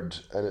record,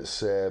 and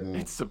it's.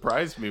 It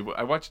surprised me.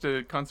 I watched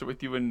a concert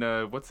with you, and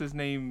what's his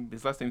name?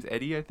 His last name's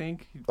Eddie, I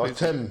think.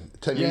 Tim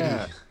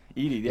yeah.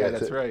 Eady. Edie, yeah,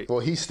 that's right.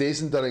 Well, he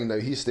stays in Dunning now.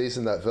 He stays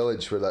in that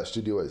village where that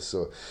studio is.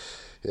 So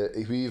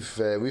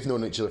we've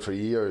known each other for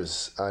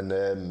years,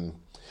 and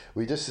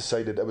we just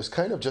decided, it was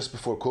kind of just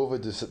before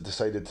COVID,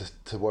 decided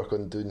to work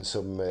on doing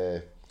some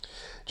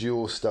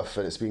duo stuff,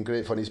 and it's been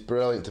great fun. He's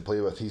brilliant to play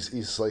with.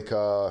 He's like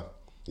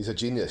he's a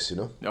genius, you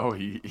know. Oh,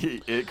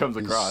 it comes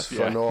across. He's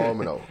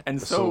phenomenal,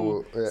 and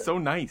so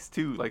nice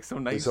too. Like, so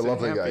nice. He's a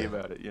lovely guy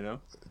about it, you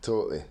know.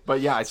 Totally. But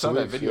yeah, I saw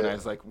that video and I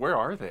was like, where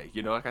are they?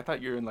 You know, like, I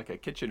thought you were in like a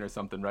kitchen or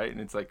something, right?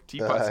 And it's like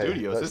Teapot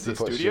Studios. Is this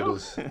the studio?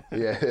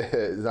 Yeah,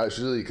 that's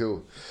really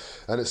cool.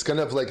 And it's kind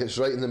of like, it's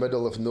right in the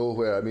middle of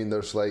nowhere. I mean,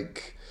 there's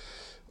like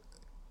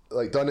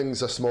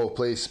Dunning's a small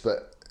place,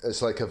 but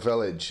it's like a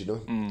village, you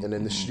know. And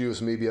then the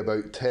studio's maybe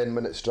about 10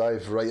 minutes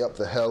drive right up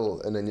the hill,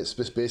 and then it's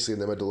just basically in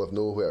the middle of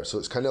nowhere. So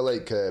it's kind of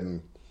like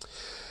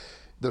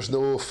there's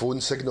no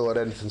phone signal or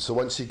anything, so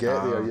once you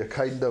get there,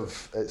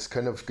 it's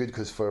kind of good,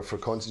 because for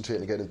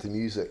concentrating and getting into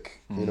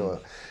music, you know,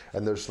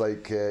 and there's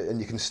like and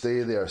you can stay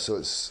there, so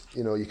it's,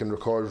 you know, you can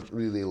record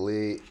really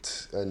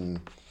late.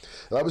 And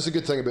that was a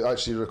good thing about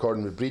actually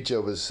recording with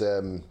Bridja, was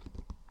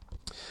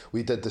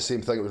we did the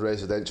same thing with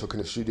residential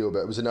kind of studio, but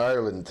it was in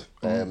Ireland.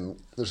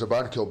 There's a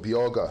band called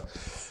Bioga,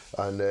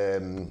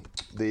 and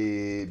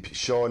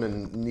Sean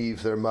and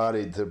Neve, they're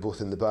married, they're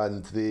both in the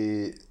band.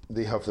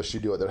 They have their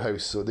studio at their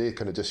house, so they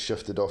kind of just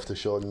shifted off to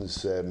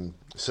Sean's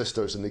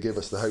sisters, and they gave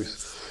us the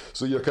house.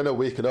 So you're kind of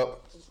waking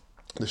up,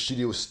 the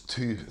studio's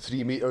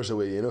 2-3 meters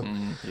away, you know.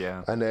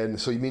 Yeah. And then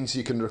so it means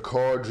you can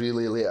record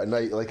really late at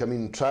night. Like, I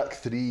mean, track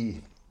 3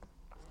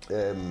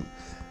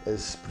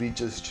 is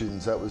Bridja's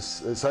tunes.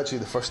 It's actually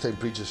the first time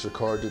Bridja's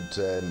recorded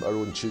our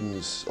own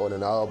tunes on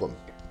an album.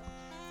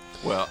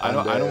 Well, I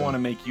don't want to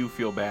make you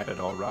feel bad at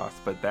all, Ross,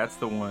 but that's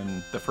the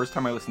one. The first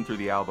time I listened through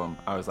the album,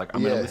 I was like,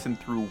 I'm going to listen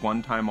through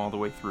one time all the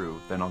way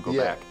through, then I'll go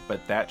back.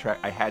 But that track,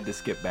 I had to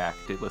skip back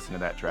to listen to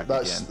that track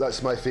again.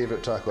 That's my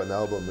favourite track on the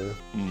album, you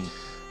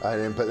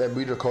know? But then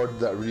we recorded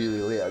that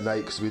really late at night,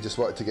 because we just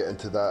wanted to get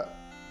into that,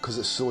 because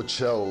it's so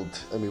chilled,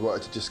 and we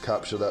wanted to just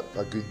capture that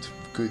a good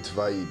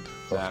vibe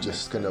of that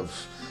just kind of.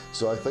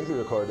 So I think we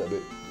recorded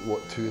it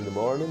about 2 in the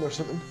morning or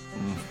something.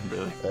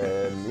 Really?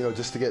 You know,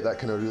 just to get that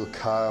kind of real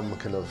calm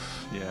kind of.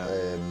 Yeah.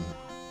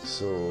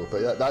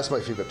 But yeah, that's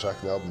my favourite track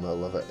on the album. I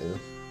love it. You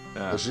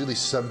know, it's really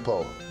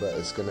simple, but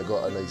it's kind of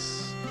got a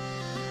nice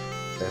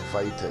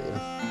vibe to it. You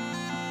know.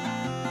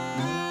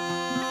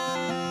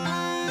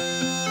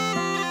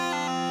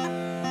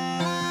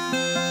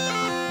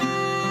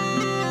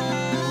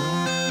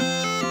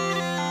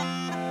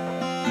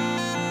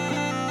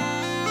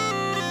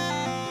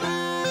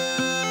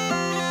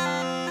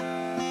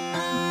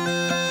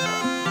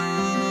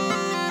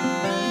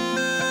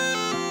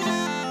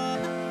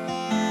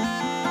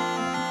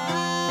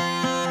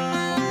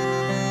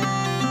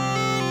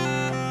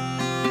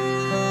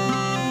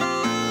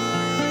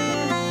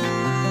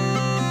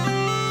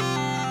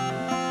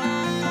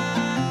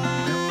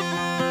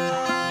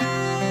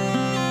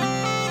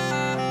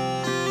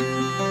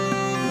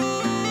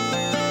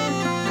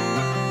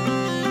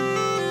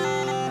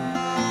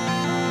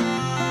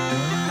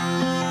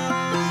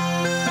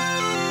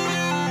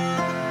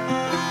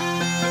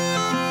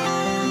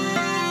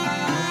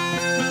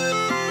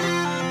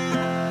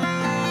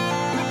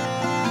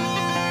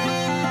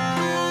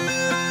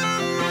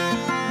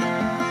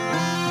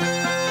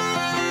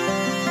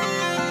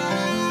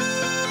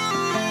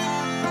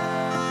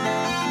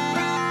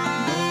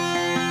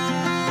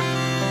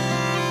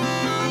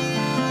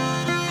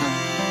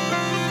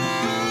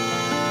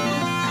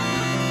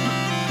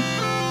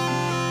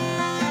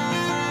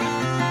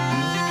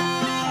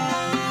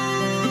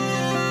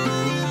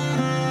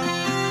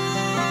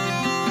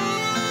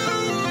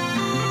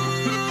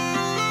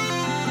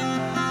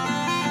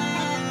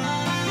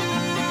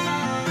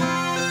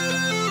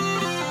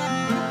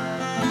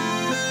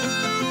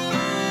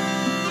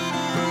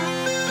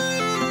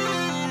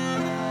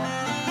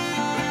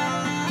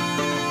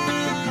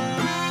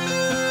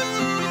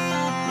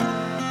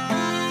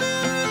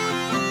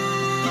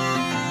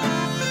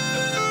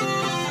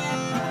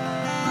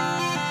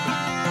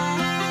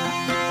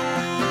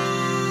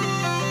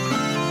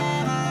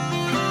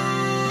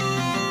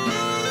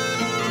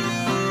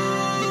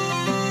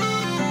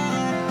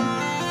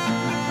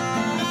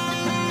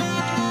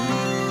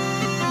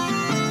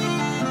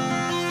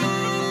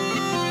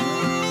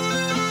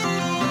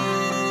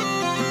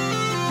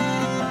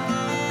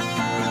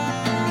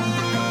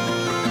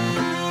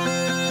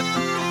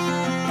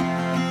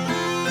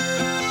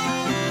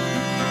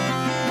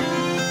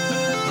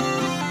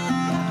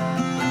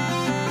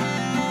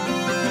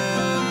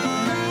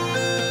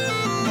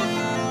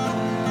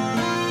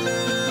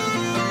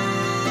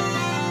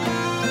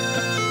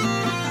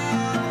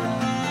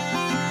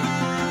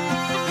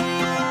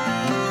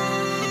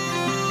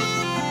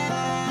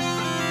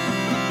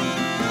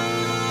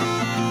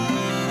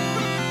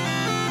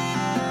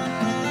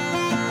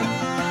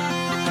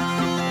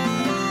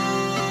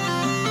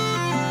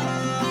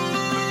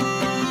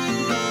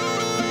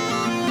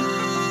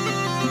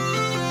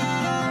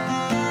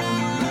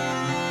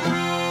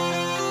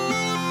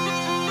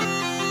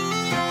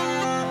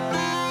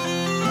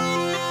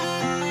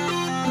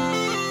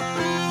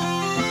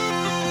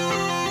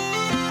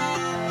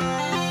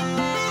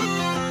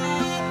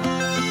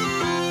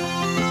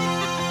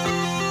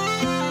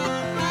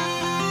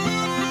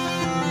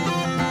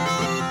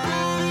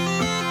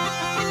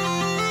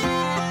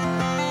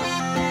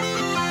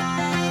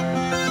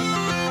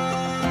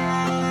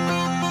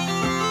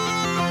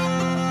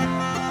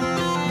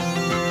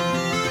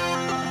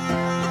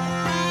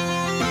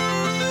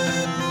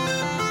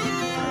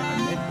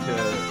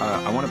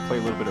 I want to play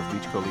a little bit of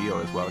Lichko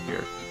Leo as well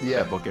here. Yeah.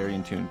 That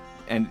Bulgarian tune.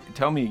 And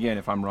tell me again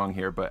if I'm wrong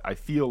here, but I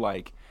feel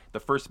like the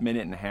first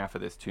minute and a half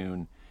of this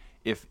tune,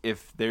 if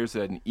there's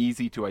an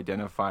easy to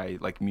identify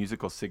like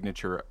musical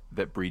signature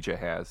that Brija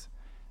has,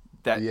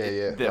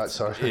 that's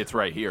her. It's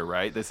right here,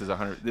 right? This is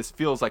 100. This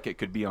feels like it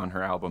could be on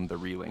her album, The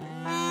Reeling.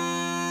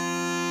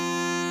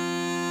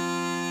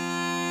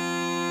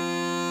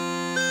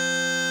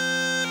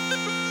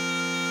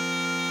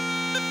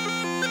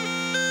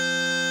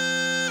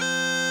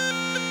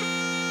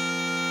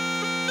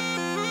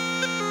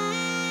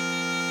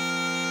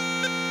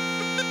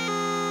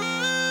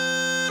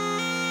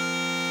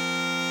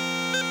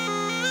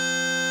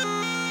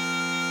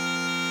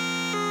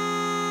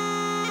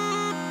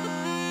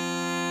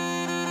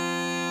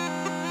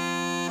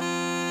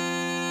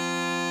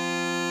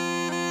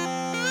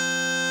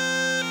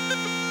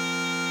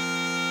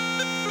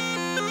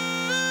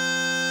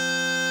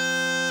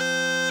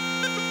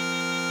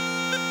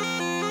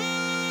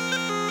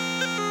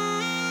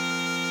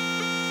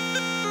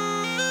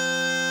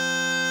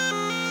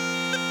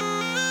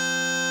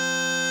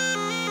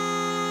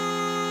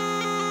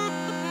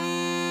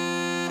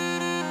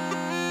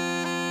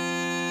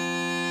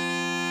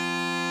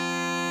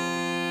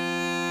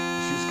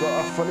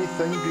 Got a funny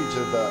thing,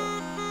 Brija, that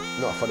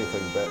not a funny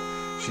thing, but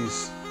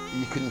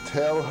you can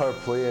tell her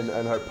playing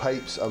and her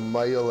pipes a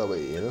mile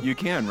away. You know, you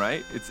can,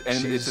 right? It's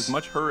as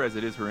much her as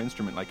it is her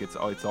instrument. Like it's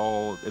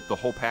the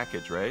whole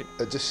package, right?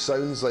 It just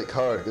sounds like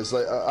her. It's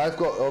like I've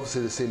got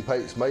obviously the same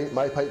pipes.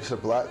 My pipes are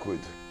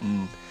Blackwood,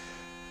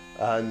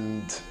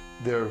 and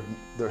they're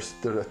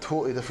a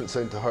totally different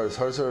sound to hers.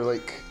 Hers are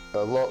like a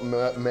lot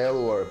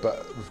mellower,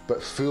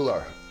 but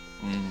fuller.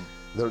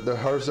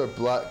 Hers are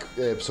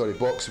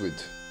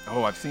boxwood.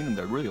 Oh, I've seen them.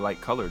 They're really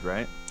light colored,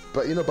 right?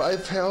 But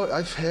I've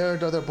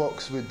heard other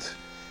boxwood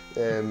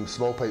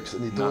small pipes,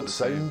 and they don't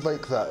sound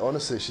like that.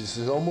 Honestly,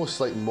 she's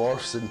almost like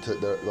morphs into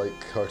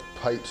like her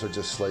pipes are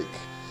just like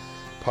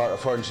part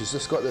of her, and she's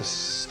just got this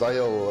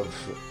style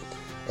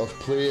of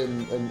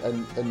playing,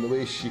 and the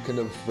way she kind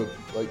of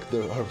like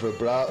her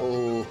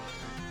vibrato.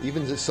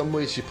 Even in some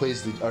ways she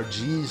plays her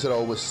G's are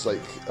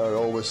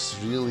always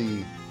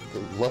really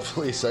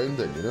lovely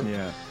sounding. You know?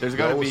 Yeah. There's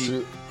got to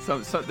be. So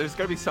there's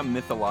got to be some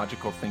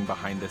mythological thing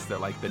behind this,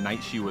 that like the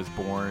night she was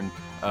born,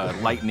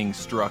 lightning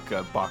struck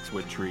a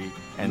boxwood tree,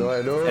 and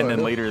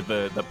then later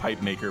the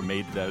pipe maker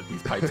made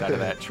these pipes out of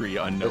that tree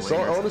unknowingly.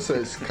 Honestly,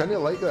 it's kind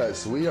of like that.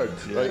 It's weird.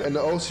 Yeah. Like, and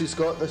also she's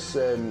got this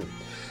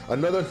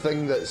another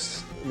thing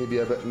that's maybe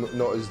a bit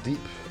not as deep,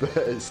 but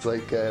it's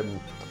like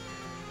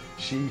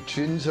she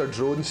tunes her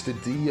drones to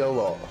D a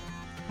lot.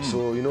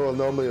 So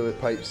normally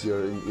with pipes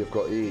you've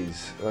got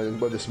A's,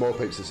 and with the small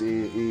pipes it's A,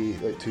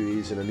 like two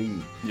A's and an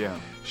E. Yeah.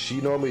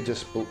 She normally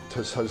just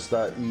has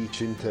that E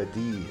tuned to a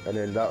D, and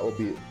then that'll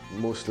be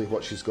mostly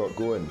what she's got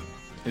going.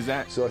 Is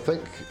that? So I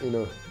think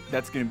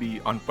that's going to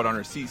be on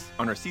her C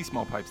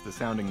small pipes. The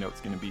sounding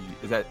note's going to be.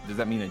 Does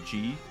that mean a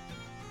G?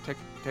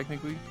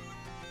 Technically.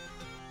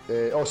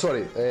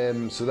 Sorry.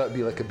 So that'd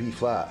be like a B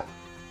flat.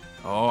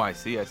 Oh, I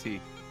see.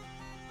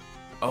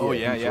 Oh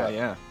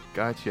yeah.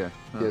 Gotcha.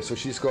 Huh. Yeah, so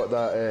she's got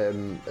that.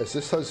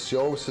 She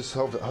always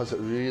has it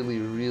really,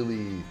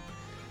 really.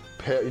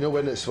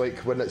 When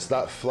it's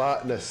that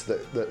flatness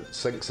that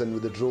sinks in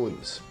with the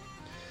drones.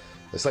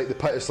 It's like the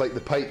pipe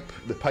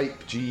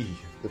G,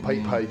 the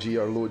pipe high G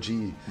or low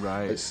G.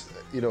 Right. It's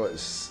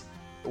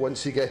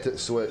once you get it,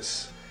 so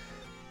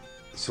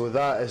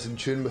that is in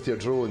tune with your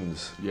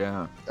drones.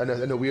 Yeah.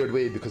 In a weird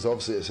way, because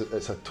obviously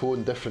it's a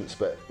tone difference,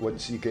 but when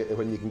you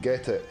can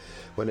get it,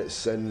 when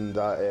it's in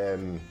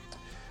that.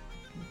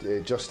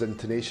 Just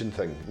intonation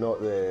thing,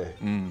 not the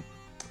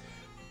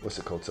what's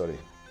it called? Sorry,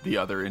 the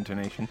other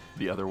intonation,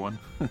 the other one.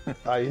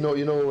 You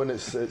know when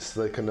it's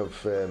the kind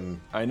of.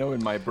 I know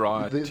in my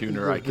bra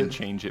tuner I can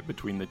change it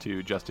between the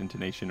two, just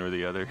intonation or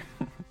the other.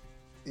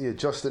 Yeah,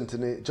 just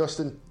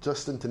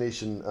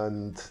intonation,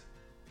 and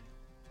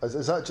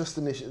is that just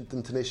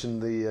intonation?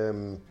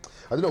 The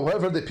I don't know,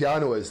 whatever the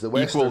piano is, the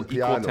Western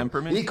piano.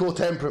 Equal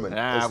temperament.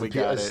 We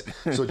got it.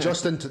 So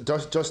just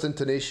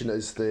intonation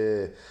is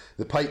the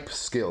pipe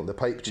scale, the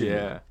pipe tuning.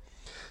 Yeah.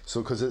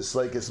 So because it's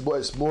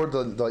more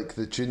than like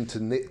the tune to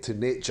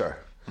nature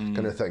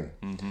kind of thing.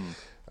 Mm-hmm.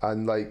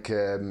 And like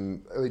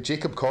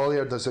Jacob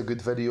Collier does a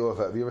good video of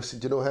it. Have you ever seen?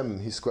 Do you know him?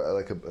 He's quite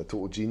a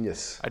total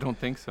genius. I don't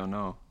think so.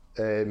 No.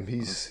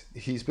 He's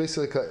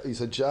basically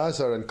he's a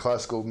jazzer and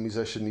classical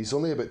musician. He's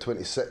only about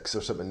 26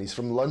 or something. He's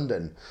from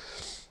London.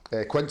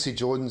 Quincy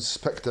Jones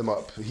picked him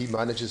up. He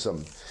manages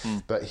him,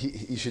 but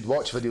he should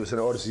watch videos. And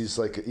honestly,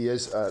 he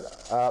is an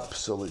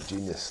absolute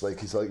genius. Like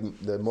he's like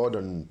the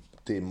modern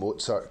day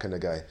Mozart kind of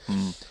guy.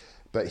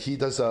 But he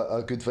does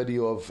a good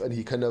video of, and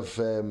he kind of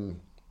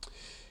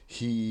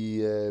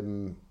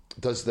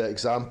does the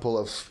example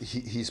of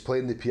he's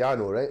playing the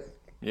piano, right?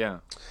 Yeah.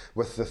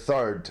 With the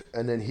third,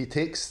 and then he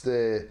takes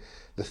the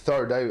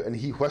third out and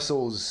he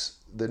whistles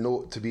the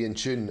note to be in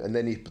tune, and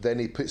then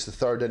he puts the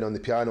third in on the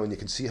piano, and you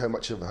can see how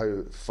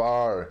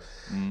far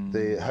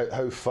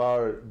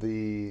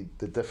the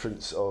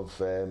difference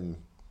of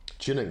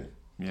tuning.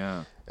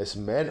 Yeah. It's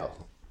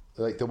mental.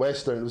 Like the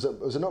Western, was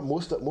it not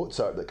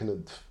Mozart that kind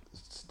of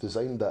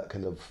designed that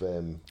kind of...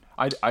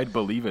 I'd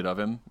believe it of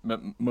him.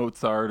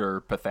 Mozart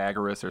or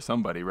Pythagoras or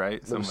somebody,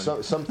 right?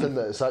 Something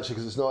that it's actually,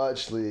 because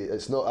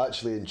it's not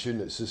actually in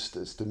tune.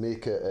 It's to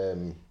make it.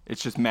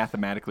 It's just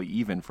mathematically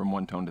even from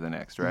one tone to the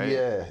next,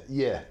 right?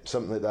 Yeah,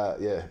 something like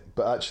that. Yeah,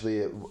 but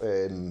actually,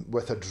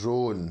 with a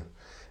drone,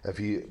 if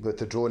you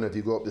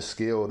go up the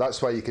scale,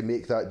 that's why you can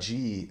make that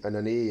G and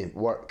an A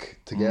work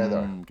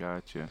together.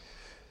 Gotcha.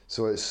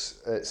 So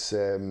it's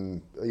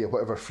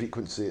whatever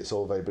frequency it's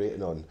all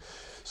vibrating on.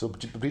 So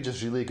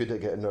Bridget's really good at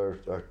getting our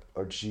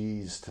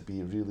G's to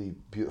be really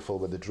beautiful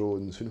with the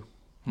drones, you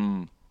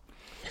know.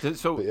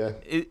 So yeah.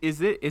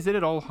 Is it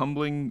at all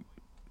humbling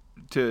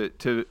to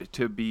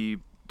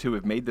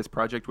have made this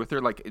project with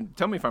her? Like,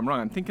 tell me if I'm wrong.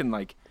 I'm thinking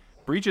like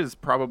Bridget's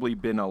probably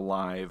been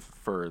alive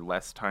for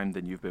less time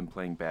than you've been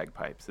playing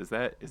bagpipes. Is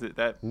it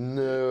that?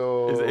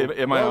 No.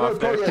 Am I off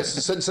there?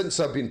 Yes, since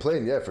I've been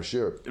playing, yeah, for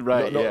sure.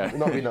 Right.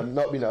 Not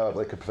being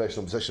like a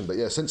professional musician, but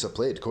yeah, since I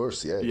played, of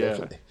course,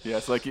 definitely. Yeah,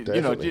 it's like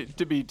definitely.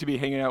 To be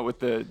hanging out with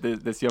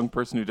this young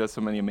person who does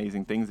so many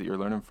amazing things that you're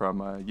learning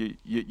from.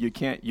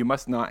 You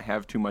must not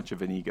have too much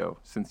of an ego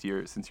since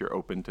you're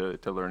open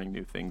to learning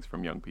new things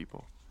from young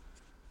people.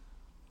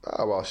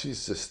 Ah, well,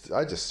 she's just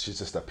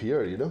a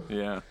peer, you know.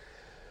 Yeah.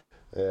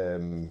 I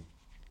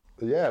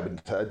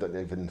don't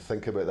even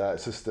think about that.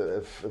 It's just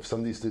that if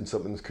somebody's doing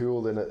something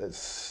cool, then it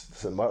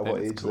doesn't matter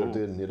what age they're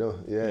doing, you know.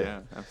 Yeah,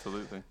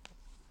 absolutely.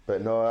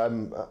 But no,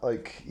 I'm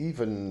like I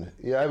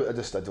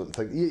don't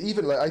think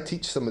even like I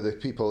teach some of the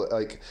people,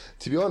 like,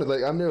 to be honest,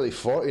 like I'm nearly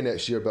 40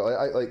 next year, but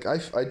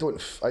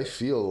I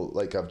feel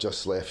like I've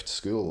just left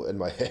school in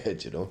my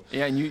head, you know.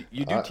 Yeah, and you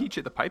do teach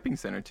at the Piping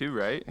Center too,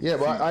 right? Yeah,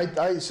 well,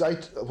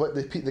 what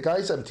the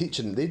guys I'm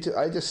teaching, they do.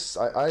 I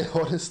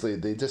honestly,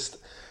 they just,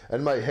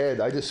 in my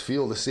head, I just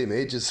feel the same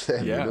age as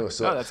them, you know.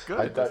 So that's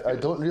good. I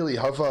don't really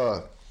have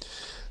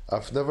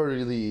I've never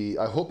really.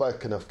 I hope I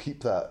kind of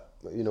keep that.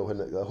 You know,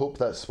 I hope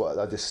that's what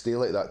I just stay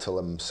like that till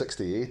I'm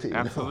 60, 80.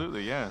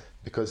 Absolutely, yeah.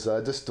 Because I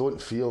just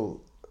don't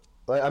feel.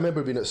 Like, I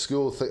remember being at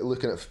school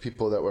looking at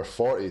people that were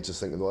 40,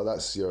 just thinking, well,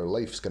 that's your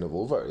life's kind of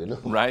over, you know.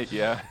 Right.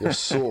 Yeah. You're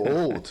so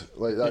old.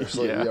 Like that's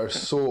like you're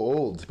so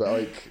old. But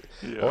like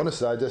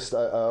honestly, I just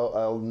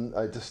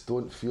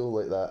don't feel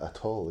like that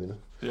at all, you know.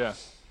 Yeah.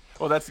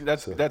 Well, that's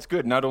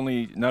good. Not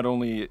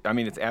only. I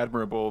mean, it's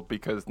admirable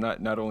because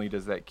not only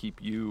does that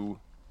keep you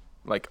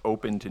like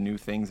open to new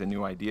things and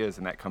new ideas,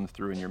 and that comes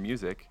through in your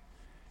music.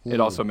 It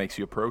also makes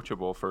you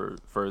approachable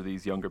for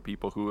these younger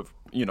people who have,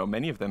 you know,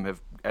 many of them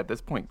have at this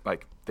point,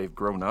 like, they've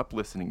grown up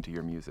listening to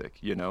your music,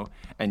 you know,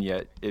 and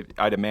yet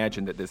I'd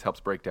imagine that this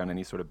helps break down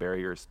any sort of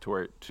barriers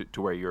to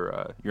where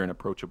you're an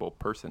approachable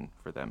person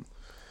for them.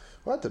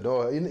 Well, I don't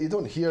know. You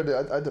don't hear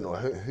that. I don't know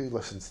who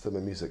listens to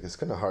my music. It's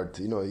kind of hard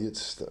to, you know,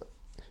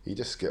 you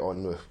just get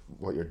on with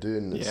what you're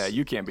doing. Yeah,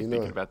 you can't be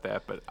thinking about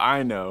that, but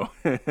I know.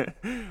 I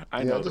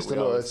know. I just don't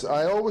know.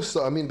 I always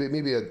thought. I mean,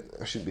 maybe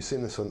I shouldn't be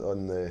saying this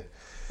on the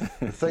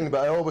thing,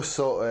 but I always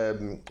thought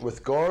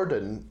with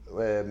Gordon,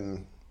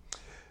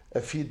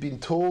 if he'd been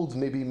told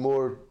maybe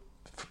more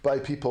by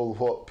people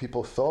what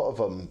people thought of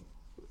him,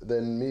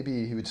 then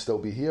maybe he would still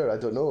be here. I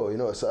don't know. You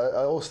know, so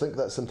I always think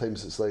that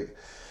sometimes it's like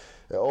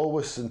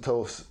always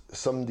until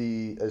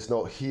somebody is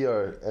not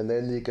here, and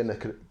then they're gonna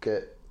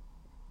get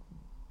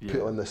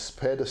put on this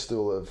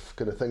pedestal of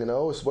kind of thing. And I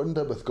always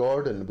wonder with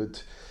Gordon,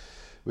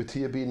 would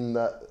he have been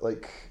that,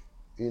 like,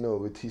 you know,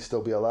 would he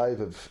still be alive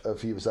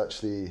if he was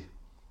actually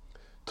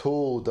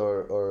told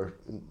or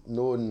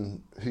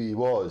known who he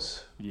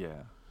was?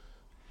 Yeah.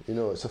 You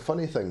know, it's a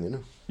funny thing, you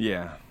know.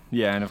 Yeah,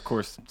 and of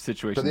course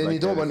situations. But then like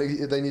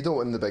you don't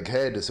want the big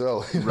head as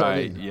well. You know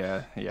right. What I mean?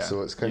 Yeah.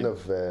 So it's kind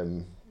of.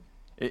 And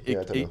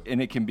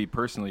it can be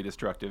personally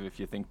destructive if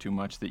you think too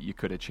much that you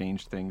could have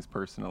changed things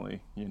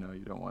personally. You know,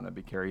 you don't want to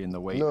be carrying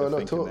the weight of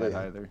thinking totally.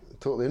 that either.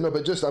 Totally. No,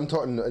 but just I'm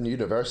talking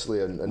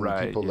universally and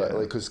right, people that,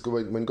 like, because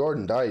when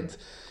Gordon died,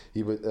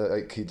 he was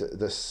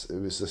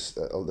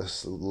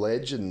this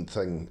legend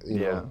thing, you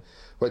know,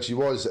 which he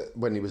was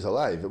when he was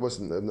alive. It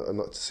wasn't. I'm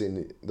not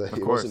saying that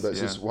he wasn't, but it's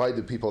just why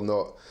do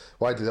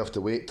they have to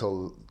wait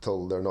till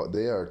they're not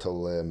there,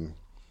 till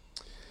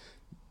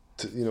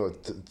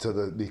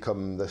to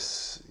become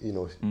this, you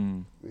know.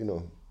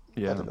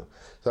 Yeah. I don't know.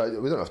 So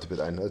we don't have to put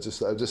that in. I was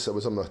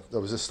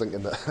just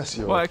thinking that. As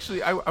you well,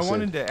 actually, I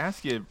wanted to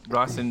ask you,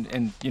 Ross,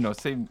 and you know,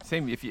 same.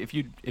 If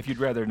you'd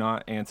rather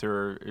not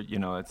answer, you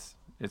know, it's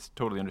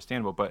totally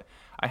understandable. But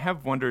I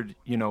have wondered,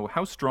 you know,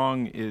 how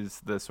strong is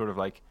the sort of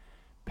like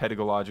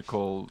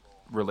pedagogical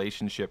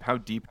relationship? How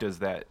deep does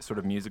that sort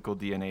of musical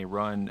DNA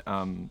run?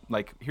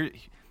 Like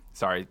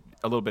a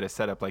little bit of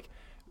setup. Like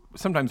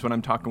sometimes when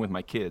I'm talking with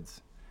my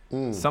kids.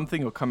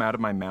 Something will come out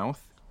of my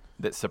mouth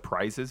that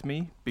surprises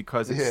me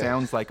because it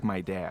sounds like my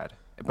dad,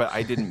 but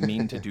I didn't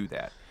mean to do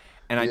that.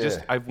 And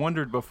I've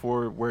wondered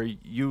before where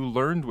you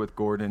learned with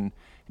Gordon,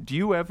 do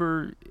you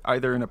ever,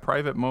 either in a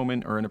private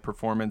moment or in a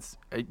performance,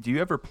 do you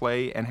ever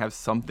play and have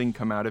something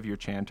come out of your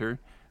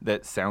chanter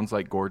that sounds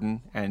like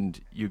Gordon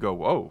and you go,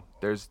 whoa,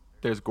 there's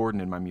there's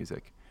Gordon in my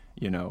music.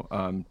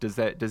 Does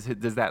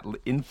that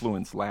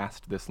influence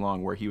last this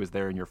long, where he was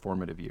there in your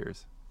formative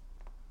years?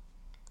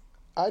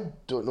 I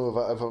don't know if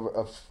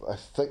I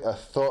think I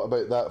thought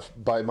about that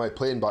by my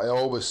playing, but I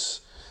always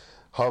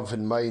have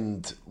in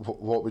mind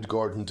what would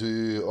Gordon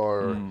do,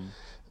 or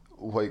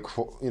like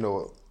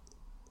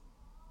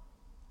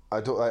I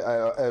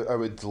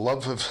would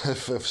love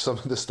if some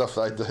of the stuff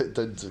I did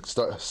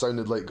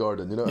sounded like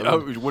Gordon, what I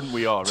mean? Wouldn't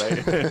we all,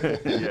 right?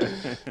 Yeah.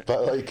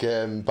 But I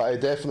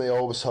definitely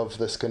always have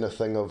this kind of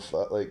thing of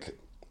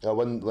I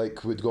wouldn't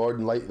would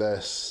Gordon like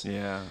this?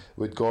 Yeah.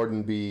 Would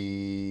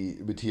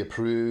he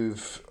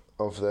approve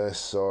of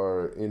this,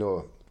 or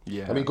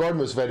Yeah. I mean, Gordon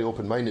was very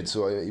open-minded,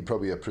 so he'd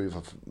probably approve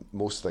of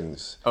most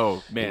things.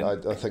 Oh man,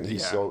 I think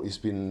he's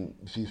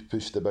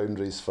pushed the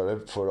boundaries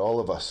for all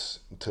of us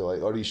to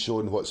or he's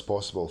shown what's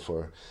possible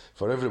for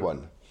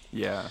everyone.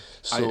 Yeah.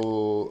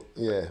 So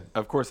yeah.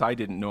 Of course, I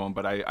didn't know him,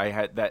 but I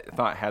had that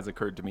thought has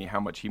occurred to me how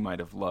much he might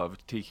have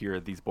loved to hear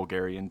these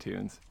Bulgarian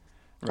tunes.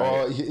 Right.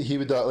 Oh, he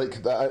would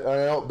like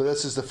that. But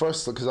this is the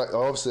first, because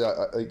obviously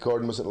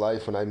Gordon wasn't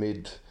live when I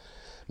made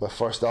my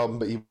first album,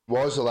 but he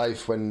was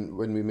alive when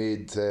we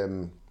made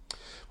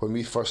when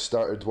we first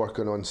started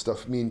working on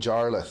stuff. Me and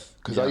Jarlath,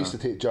 because I used to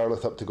take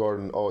Jarlath up to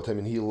Gordon all the time,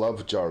 and he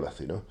loved Jarlath.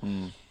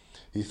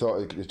 He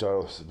thought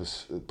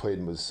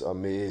Jarlath was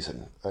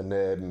amazing,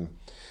 and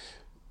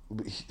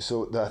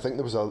so I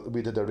think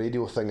we did a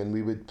radio thing, and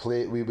we would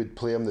play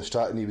him this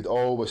track, and he would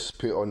always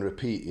put it on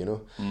repeat.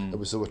 It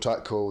was a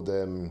track called.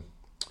 It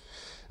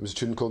was a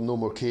tune called No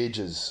More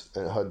Cages,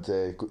 and it had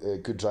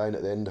Good Ryan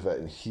at the end of it,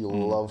 and he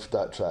loved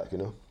that track,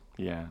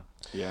 Yeah,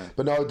 yeah.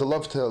 But no, I'd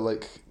love to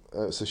let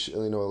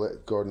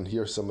Gordon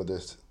hear some of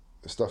this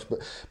stuff.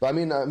 But I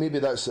mean, maybe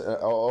that's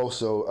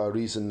also a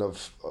reason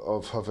of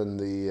having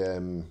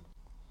the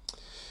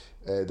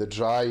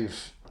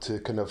drive to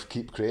kind of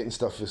keep creating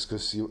stuff, is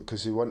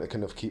because you want to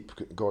kind of keep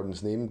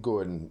Gordon's name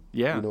going.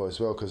 Yeah. As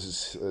well,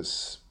 because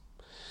it's.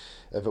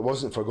 If it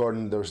wasn't for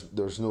Gordon,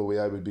 there's no way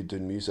I would be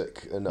doing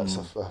music, and that's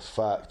a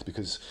fact.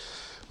 Because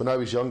when I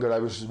was younger, I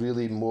was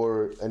really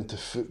more into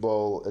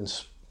football, and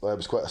I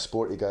was quite a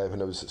sporty guy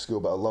when I was at school.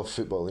 But I loved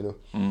football,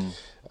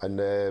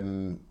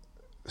 And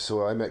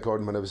so I met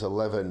Gordon when I was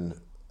 11,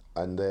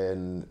 and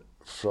then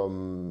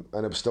and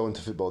I was still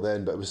into football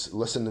then. But I was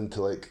listening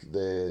to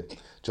the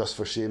Just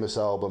for Seamus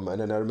album,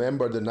 and then I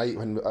remember the night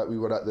when we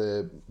were at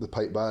the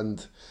pipe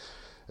band.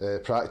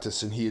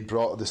 Practice, and he had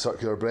brought the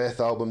Circular Breath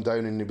album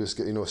down, and he was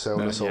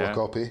selling us all a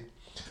copy.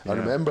 I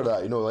remember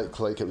that,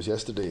 like it was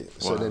yesterday.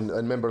 So then I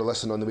remember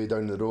listening on the way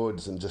down the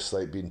roads, and just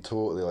being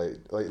totally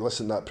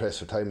listening to that Press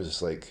for Time is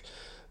just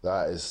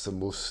that is the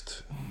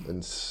most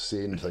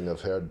insane thing I've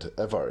heard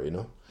ever,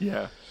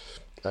 Yeah.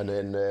 And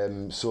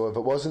then so if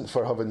it wasn't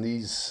for having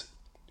these,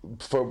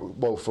 for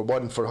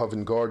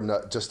having Gordon,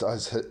 that just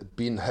as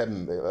being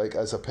him,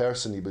 as a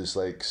person, he was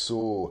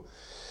so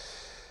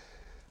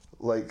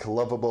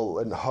lovable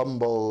and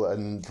humble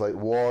and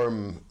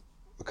warm,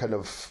 kind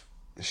of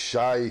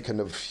shy,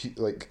 kind of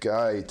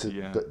guy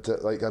but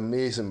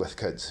amazing with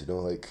kids, he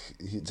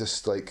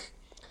just we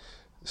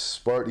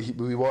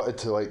wanted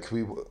to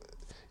he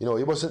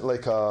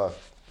wasn't a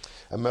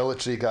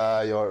military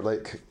guy, or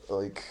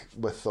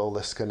with all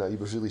this kind of, he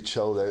was really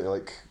chilled out,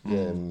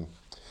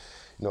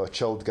 a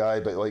chilled guy,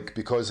 but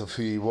because of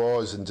who he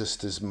was and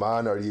just his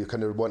manner, you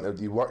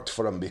worked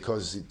for him,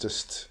 because he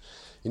just,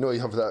 you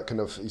have that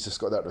kind of, he's just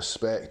got that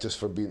respect just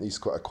for being, he's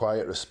got a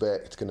quiet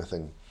respect kind of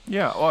thing.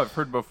 Yeah, I've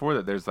heard before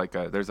that there's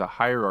a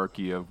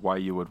hierarchy of why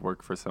you would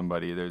work for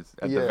somebody. There's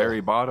at the very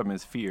bottom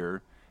is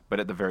fear, but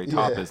at the very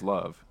top is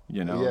love.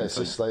 Yeah, it's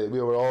just we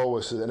were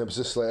always, and it was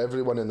just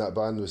everyone in that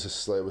band was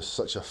just it was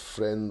such a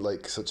friend,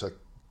 such a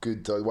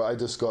good. I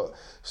just got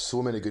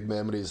so many good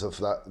memories of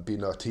that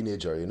being a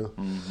teenager,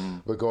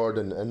 with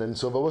Gordon, and then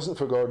so if it wasn't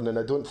for Gordon, and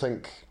I don't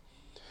think.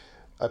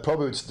 I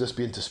probably would just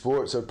be into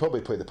sports. I'd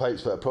probably play the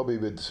pipes, but I probably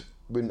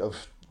wouldn't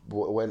have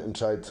went and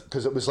tried,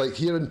 because it was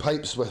hearing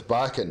pipes with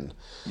backing.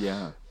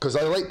 Yeah. Because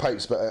I like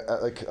pipes, but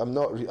I'm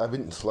not. I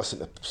wouldn't listen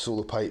to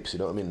solo pipes. You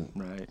know what I mean?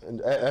 Right.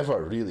 And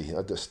ever really,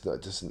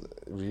 that doesn't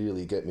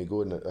really get me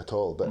going at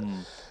all. But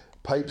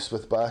pipes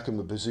with backing,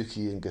 with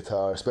bouzouki and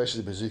guitar,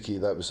 especially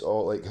bouzouki, that was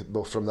all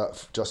from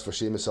that Just for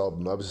Seamus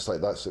album. I was just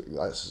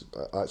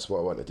that's what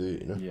I want to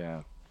do.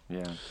 Yeah.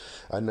 Yeah.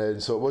 And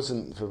then, so if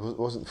it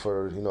wasn't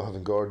for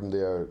having Gordon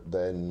there,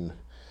 then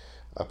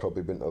I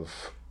probably wouldn't have.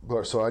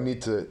 So I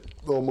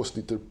almost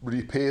need to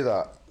repay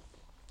that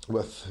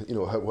with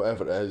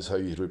whatever it is, how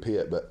you repay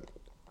it. But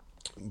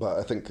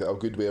I think a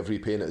good way of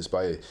repaying it is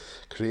by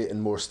creating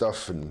more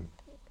stuff and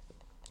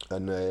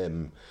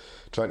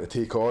trying to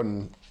take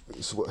on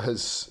his what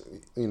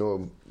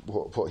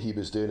he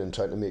was doing, and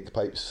trying to make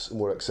pipes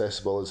more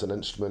accessible as an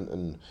instrument,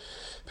 and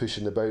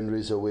pushing the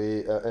boundaries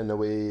away in a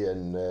way,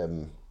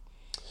 and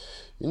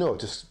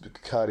just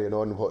carrying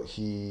on what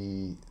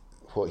he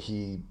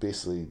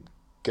basically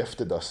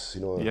gifted us,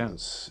 Yeah.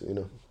 It's,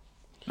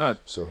 No,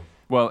 so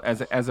Well,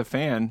 as a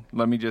fan,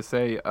 let me just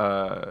say,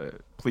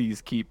 please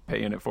keep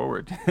paying it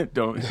forward.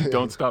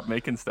 don't stop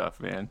making stuff,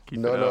 man. Keep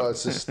it up.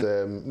 It's just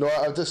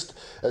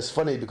it's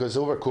funny because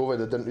over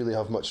COVID I didn't really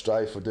have much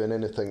drive for doing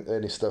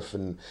any stuff,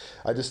 and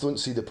I just don't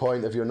see the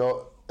point if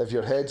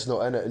your head's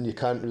not in it and you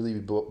can't really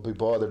be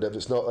bothered if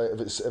it's not like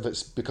if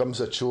it becomes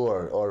a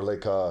chore or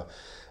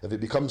if it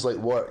becomes like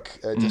work.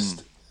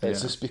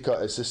 It's just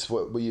because it's just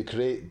what you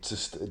create.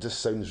 It just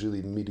sounds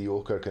really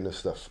mediocre kind of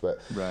stuff.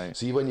 But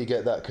see when you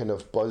get that kind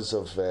of buzz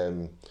of,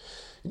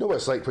 you know what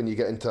it's like when you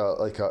get into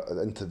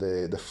into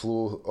the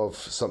flow of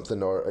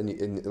something, or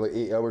and like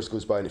 8 hours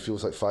goes by and it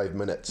feels like 5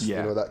 minutes.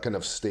 Yeah. You know, that kind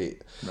of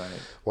state. Right.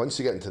 Once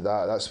you get into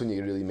that, that's when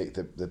you really make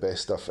the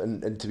best stuff.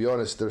 And to be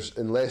honest,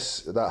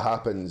 unless that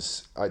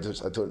happens, I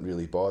don't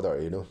really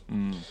bother. You know,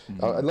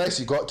 unless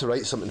you got to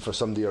write something for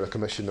somebody or a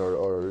commission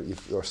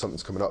or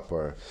something's coming up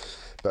or.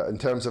 But in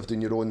terms of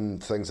doing your own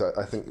things,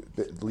 I think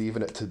that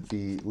leaving it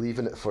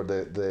for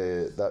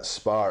that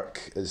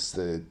spark is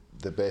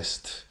the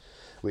best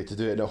way to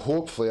do it. Now,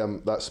 hopefully,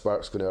 that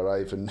spark's going to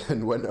arrive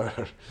in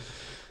winter.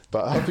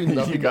 But I've been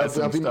coming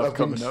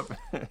up.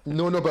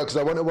 No, but because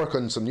I want to work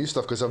on some new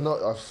stuff because I've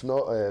not.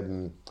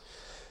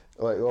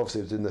 Like obviously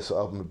I was doing this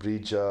album with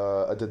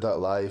Bridja, I did that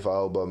live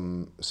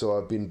album, so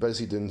I've been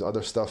busy doing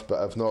other stuff,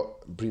 but I've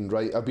not been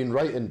I've been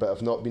writing, but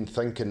I've not been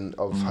thinking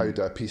of how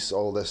do I piece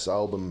all this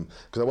album,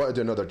 because I want to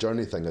do another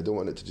journey thing. I don't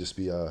want it to just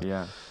be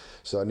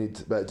so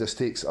but it just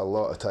takes a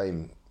lot of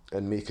time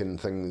and making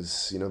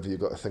things, you know,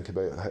 you've got to think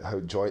about how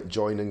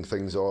joining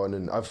things on,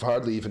 and I've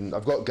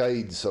got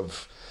guides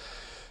of,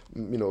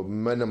 you know,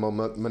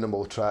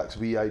 minimal tracks,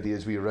 wee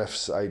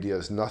riffs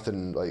ideas,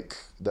 nothing like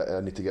that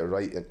I need to get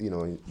right, you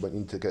know, I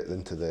need to get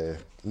into the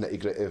nitty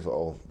gritty of it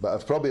all. But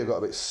I've probably got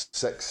about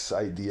 6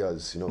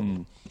 ideas, you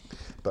know.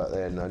 But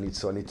then I need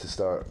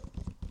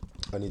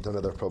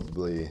another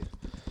probably,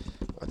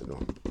 I don't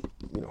know,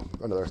 you know,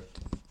 another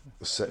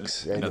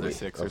 6 anyway, another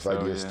 6 of or so,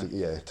 ideas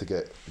to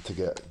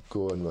get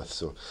going with.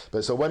 So, but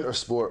it's a winter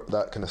sport,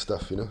 that kind of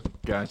stuff, you know.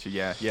 Gotcha.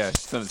 Yeah.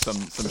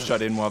 Some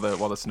shut in while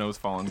the snow's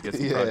falling, get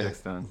some projects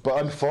done.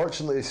 But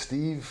unfortunately,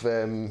 Steve,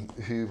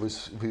 who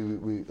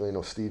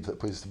Steve that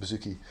plays the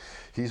bouzouki,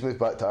 he's moved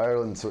back to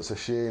Ireland, so it's a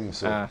shame.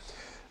 So.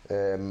 I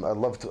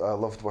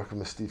loved working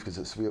with Steve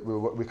because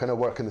we kind of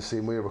work in the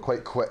same way. We're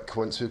quite quick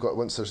once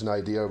there's an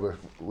idea.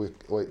 We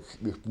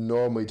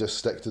normally just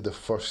stick to the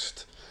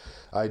first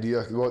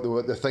idea.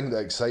 The thing that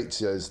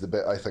excites you is the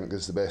bit I think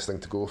is the best thing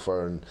to go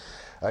for, and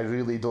I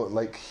really don't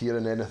like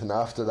hearing anything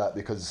after that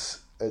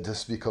because it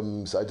just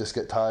becomes, I just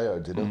get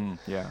tired, you know.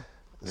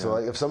 So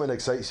like if something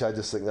excites you, I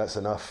just think that's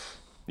enough.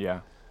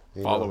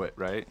 Follow it,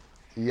 right?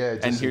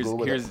 And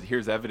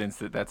here's evidence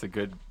that that's a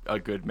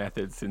good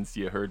method, since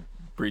you heard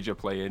Bridja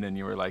play in and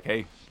you were like,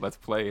 hey, let's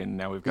play, and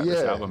now we've got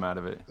this album out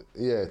of it.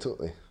 Yeah,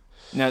 totally.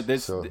 Now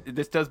this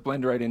does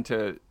blend right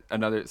into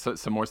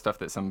some more stuff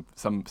that some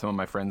of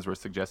my friends were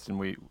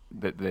suggesting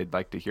that they'd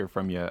like to hear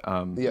from you.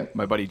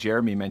 My buddy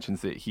Jeremy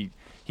mentions that he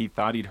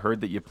thought he'd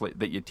heard that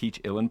you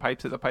teach uilleann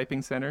pipes at the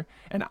Piping Center,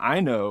 and I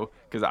know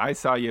because I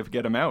saw you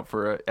get him out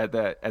at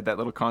that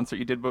little concert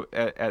you did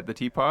at the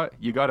Teapot.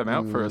 You got him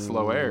out for a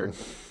slow air.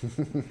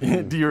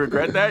 Do you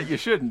regret that? You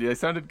shouldn't. They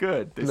sounded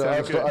good.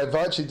 I've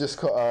actually just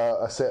got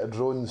a set of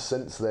drones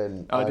since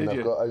then. Oh, did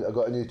you? I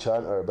got a new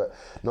chanter, but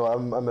no,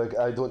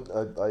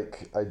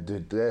 I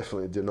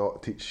definitely do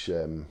not teach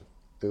uilleann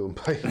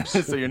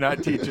pipes. So you're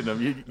not teaching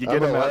them. You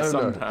get them out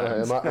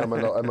sometimes. I'm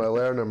a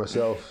learner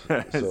myself.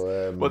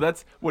 So, well,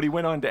 that's what he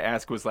went on to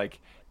ask was like,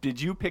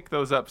 did you pick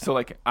those up? So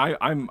like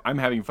I'm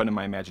having fun in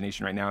my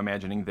imagination right now,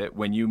 imagining that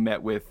when you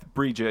met with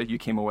Bridja, you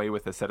came away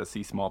with a set of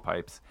C small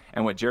pipes.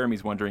 And what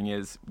Jeremy's wondering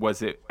is,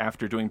 was it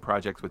after doing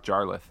projects with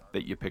Jarlath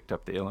that you picked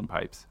up the uilleann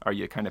pipes? Are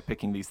you kind of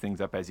picking these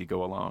things up as you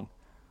go along?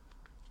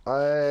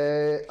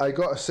 I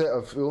got a set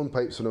of uilleann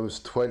pipes when I was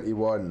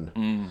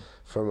 21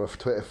 for my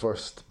 21st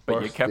birthday.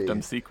 But you kept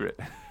them secret.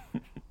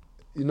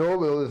 You know,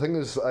 well, the thing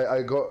is,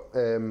 I got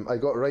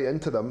right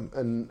into them,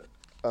 and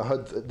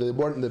they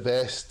weren't the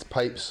best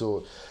pipes.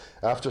 So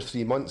after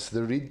 3 months,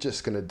 the reed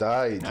just kind of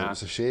died. It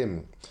was a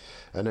shame,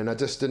 and then I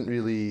just didn't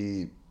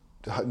really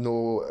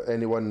know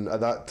anyone at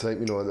that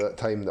time. You know, at that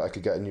time that I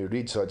could get a new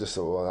reed. So I just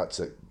thought, well, that's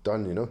it,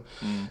 done. You know,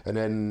 and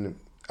then.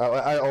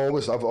 I've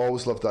always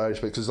loved the Irish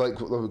pipe because like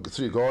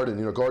through Gordon,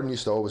 you know, Gordon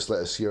used to always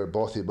let us hear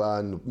Bothy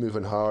Band,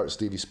 Moving Hearts,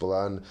 Davy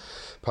Spillane,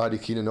 Paddy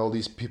Keenan, all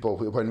these people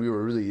when we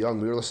were really young.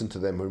 We were listening to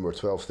them when we were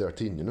 12,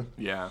 13, you know.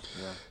 Yeah.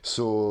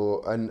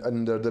 So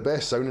and they're the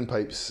best sounding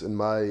pipes in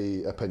my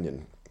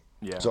opinion.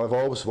 Yeah. So I've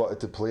always wanted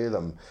to play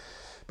them,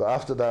 but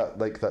after that,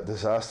 like that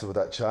disaster with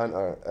that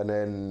chanter, and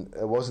then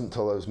it wasn't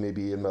until I was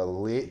maybe in my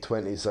late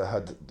 20s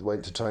I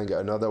went to try and get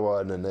another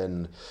one, and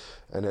then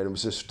it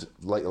was just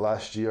like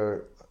last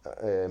year.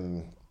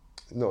 2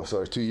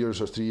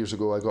 years or 3 years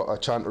ago, I got a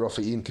chanter off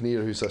of Ian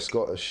Kinnear, who's a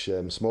Scottish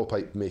small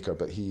pipe maker,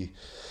 but he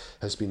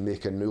has been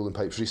making uilleann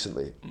pipes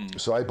recently.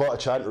 So I bought a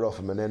chanter off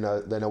him, and then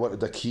I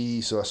wanted a key,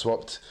 so I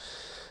swapped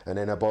and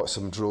then I bought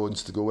some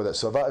drones to go with it.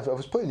 So I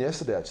was playing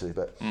yesterday actually,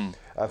 but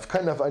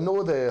I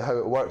know how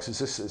it works. It's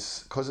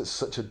just because it's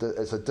such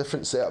it's a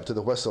different setup to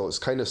the whistle. It's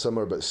kind of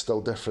similar, but it's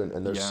still different.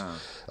 And there's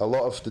a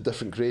lot of the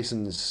different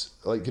gracings,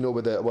 like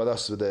with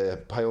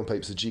the Highland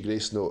pipes, the G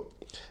grace note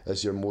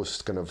is your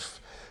most kind of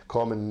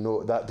common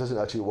note. That doesn't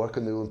actually work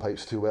on the Uilleann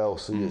pipes too well.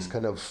 So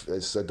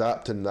it's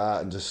adapting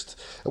that, and it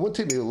won't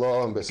take me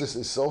long, but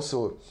it's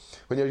also.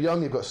 When you're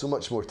young, you've got so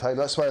much more time.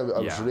 That's why I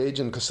was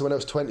raging, because when I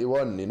was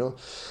 21,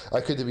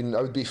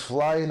 I would be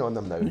flying on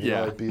them now.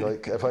 I'd be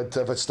like, if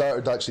I'd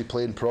started actually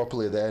playing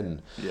properly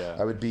then,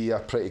 I would be a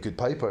pretty good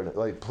piper,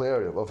 like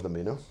player of them,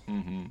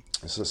 Mm-hmm.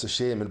 So it's a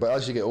shame. But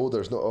as you get older,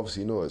 it's not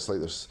obviously, it's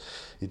like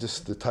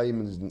the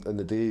time and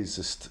the days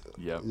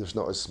there's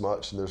not as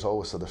much, and there's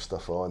always other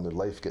stuff on, and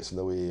life gets in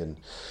the way, and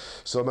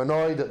so I'm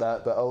annoyed at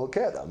that. But I'll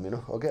get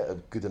them, I'll get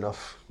it good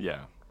enough. Yeah.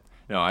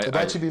 No, I've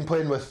actually been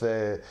playing with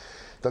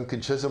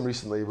Duncan Chisholm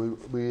recently. We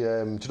do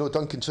you know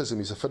Duncan Chisholm?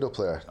 He's a fiddle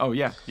player. Oh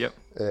yeah, yep.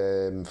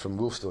 From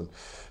Wolfstone.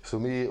 So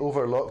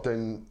over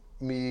lockdown,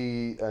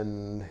 me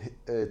and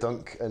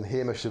Dunk and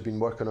Hamish have been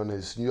working on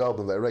his new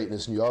album, writing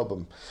his new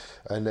album,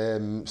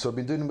 and so I've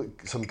been doing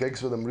some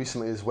gigs with him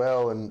recently as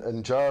well.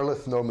 And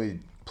Jarlath normally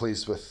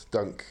plays with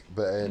Dunk,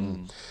 but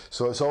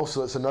so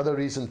it's another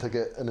reason to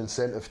get an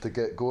incentive to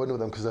get going with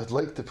them, because I'd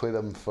like to play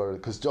them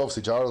because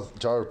obviously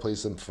Jar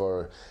plays them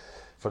for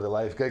the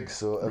live gigs,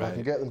 so if I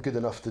can get them good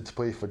enough to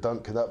play for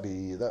Dunk,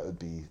 that would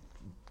be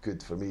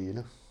good for me,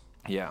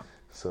 Yeah.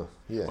 So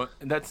yeah. Well,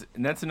 that's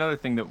another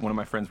thing that one of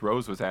my friends,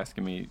 Rose, was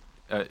asking me.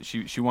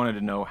 She wanted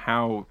to know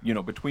how,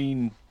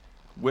 between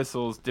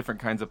whistles,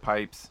 different kinds of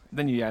pipes,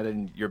 then you add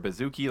in your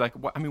bouzouki. Like,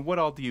 what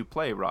all do you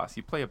play, Ross?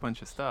 You play a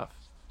bunch of stuff.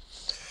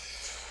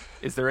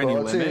 Is there any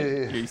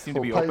limit? You seem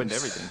to be open to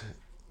everything.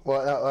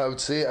 Well, I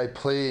would say I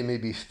play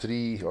maybe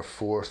 3 or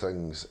 4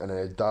 things, and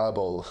I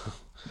dabble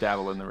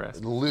in the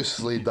rest.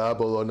 Loosely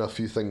dabble on a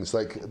few things,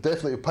 like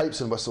definitely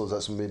pipes and whistles.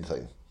 That's the main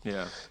thing.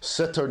 Yeah.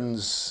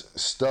 Citterns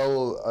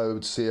still, I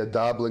would say, a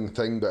dabbling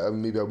thing, but I'm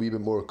maybe a wee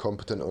bit more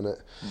competent on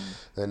it.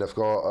 And I've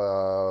got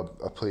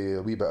I play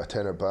a wee bit of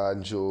tenor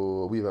banjo,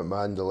 a wee bit of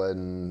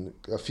mandolin,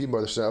 a few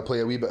more. I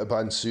play a wee bit of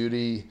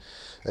bansuri,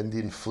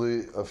 Indian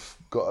flute. I've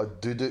got a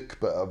duduk,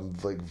 but I'm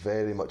like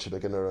very much a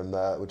beginner on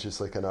that, which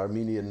is like an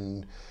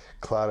Armenian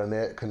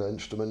clarinet kind of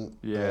instrument.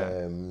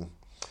 Yeah.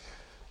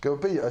 Go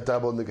a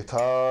dabble in the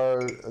guitar,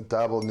 a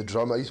dabble in the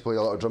drum. I used to play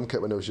a lot of drum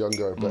kit when I was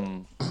younger, but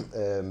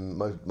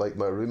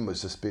my room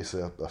was just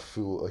basically a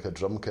full a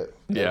drum kit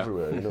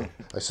everywhere.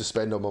 I used to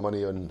spend all my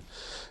money on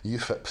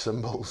UFIP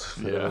cymbals.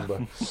 I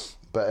remember.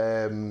 But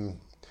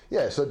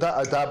so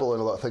I dabble in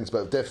a lot of things,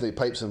 but definitely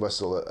pipes and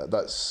whistle.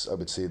 I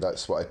would say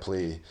that's what I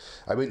play.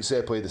 I wouldn't say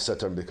I play the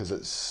cittern,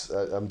 because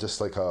I'm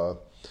just like a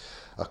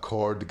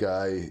chord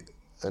guy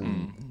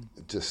and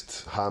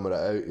just hammer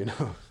it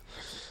out.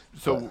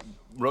 So.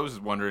 Rose is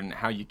wondering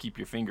how you keep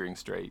your fingering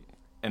straight,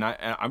 and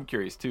I'm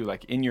curious too.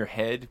 Like in your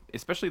head,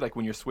 especially like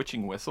when you're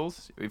switching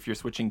whistles, if you're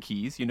switching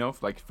keys,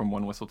 like from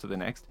one whistle to the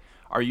next,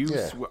 are you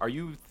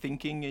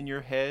thinking in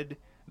your head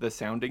the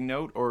sounding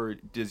note, or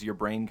does your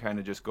brain kind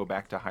of just go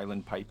back to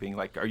Highland piping?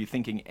 Like, are you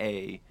thinking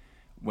A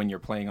when you're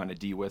playing on a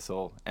D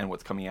whistle and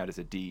what's coming out is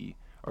a D?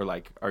 Or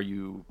like, are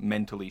you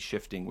mentally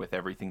shifting with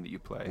everything that you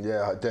play?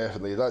 Yeah,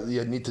 definitely. That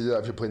you need to do that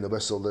if you're playing the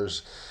whistle.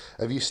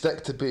 If you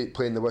stick to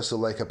playing the whistle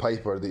like a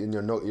piper, then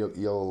you're not.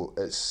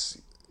 It's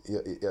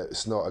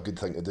not a good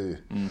thing to do.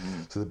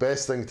 Mm-hmm. So the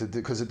best thing to do,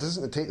 because it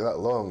doesn't take that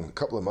long, a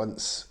couple of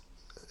months.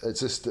 It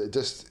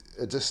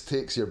just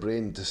takes your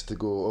brain just to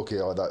go, okay,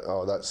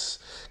 that's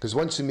because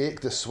once you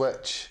make the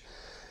switch.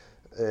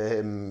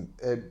 You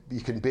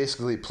can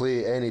basically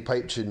play any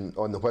pipe tune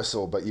on the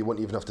whistle, but you won't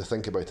even have to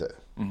think about it.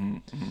 Mm-hmm,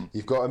 mm-hmm.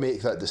 You've got to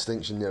make that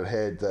distinction in your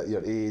head that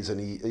your A is an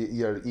E,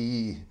 your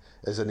E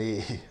is an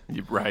A.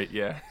 Right,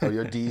 yeah. Or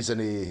your D is an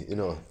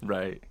A,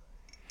 Right.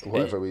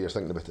 Whatever way you're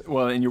thinking about it.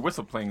 Well, and your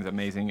whistle playing is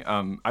amazing.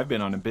 I've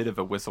been on a bit of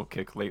a whistle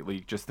kick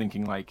lately, just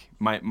thinking like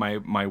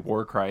my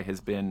war cry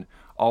has been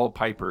all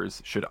pipers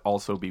should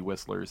also be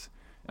whistlers.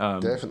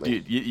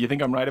 Definitely. You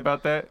think I'm right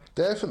about that?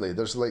 Definitely.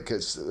 There's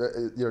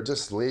you're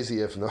just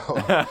lazy if not.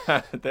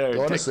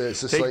 Honestly,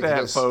 it's just like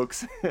that,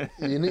 folks.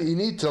 you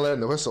need to learn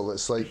the whistle.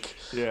 It's like,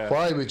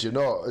 why would you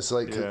not? It's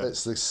like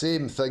it's the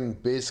same thing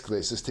basically.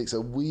 It just takes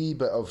a wee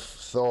bit of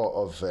thought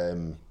of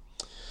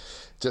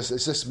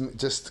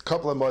just a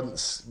couple of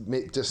months.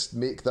 Make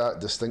that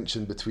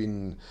distinction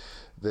between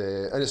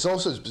and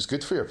it's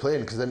good for your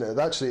playing, because then it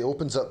actually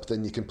opens up.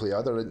 Then you can play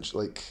other it's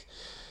like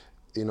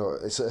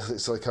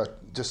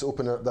just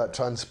open up that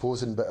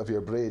transposing bit of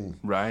your brain.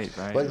 Right.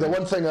 Like the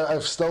one thing I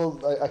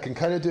can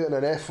kind of do it in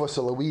an F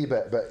whistle a wee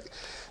bit, but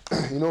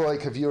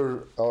like if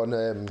you're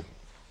on,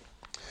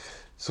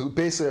 so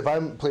basically if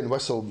I'm playing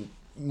whistle,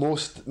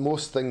 most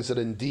things are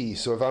in D.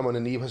 So if I'm on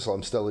an E whistle,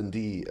 I'm still in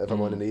D. If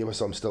I'm on an A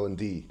whistle, I'm still in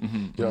D. Mm-hmm,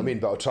 you know what I mean?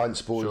 But I'll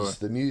transpose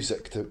the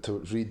music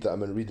to read that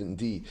I'm reading in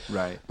D.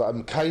 Right. But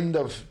I'm kind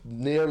of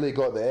nearly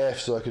got the F,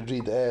 so I could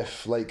read the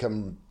F like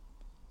I'm.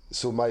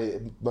 So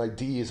my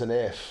D is an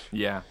F.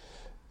 Yeah.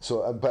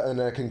 So,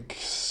 and I can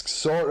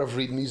sort of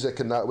read music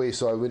in that way,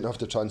 so I wouldn't have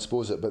to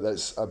transpose it. But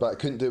I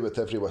couldn't do it with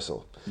every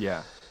whistle.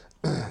 Yeah.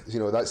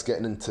 That's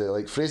getting into,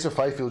 like, Fraser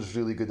Fifield's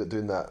really good at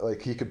doing that.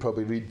 Like, he could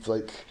probably read,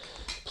 like,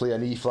 play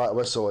an E flat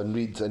whistle and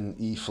read an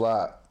E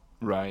flat.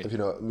 Right. If you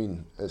know what I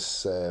mean.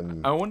 It's.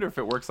 I wonder if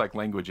it works like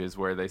languages,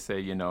 where they say,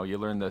 you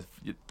learn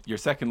your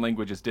second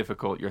language is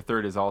difficult, your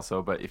third is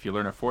also, but if you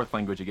learn a fourth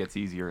language, it gets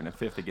easier, and a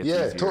fifth, it gets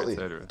easier,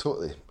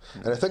 totally.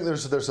 And I think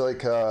there's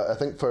like I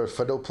think for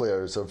fiddle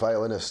players or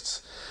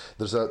violinists,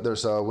 there's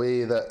a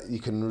way that you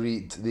can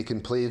read. They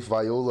can play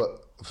viola,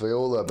 but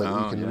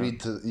you can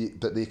read.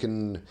 But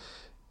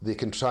they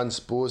can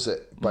transpose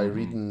it by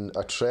reading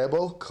a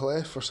treble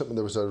clef or something.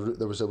 There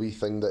was a wee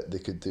thing that they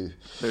could do.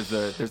 There's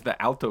the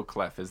alto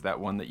clef. Is that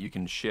one that you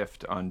can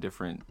shift on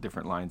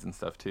different lines and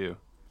stuff too?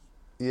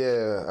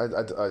 Yeah,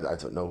 I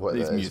don't know what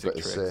these that is, music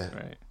but tricks, it's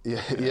right?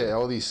 Yeah,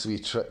 all these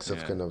sweet tricks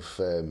of kind of.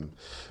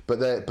 But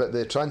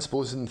the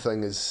transposing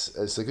thing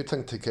is a good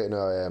thing to kind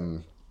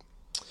of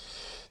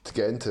to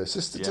get into. It's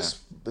just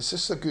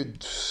a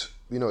good,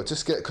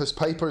 because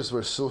pipers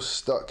were so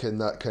stuck in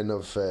that kind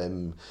of.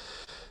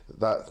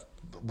 That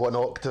one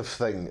octave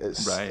thing,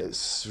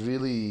 it's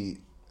really,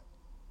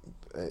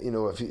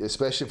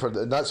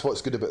 especially and that's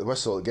what's good about the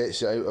whistle. It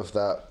gets you out of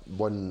that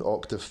one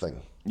octave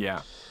thing.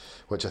 Yeah,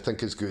 which I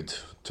think is good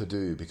to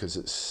do, because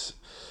it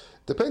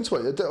depends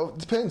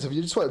if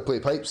you just want to play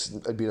pipes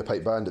and be in a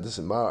pipe band. It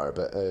doesn't matter,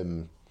 but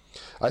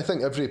I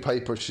think every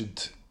piper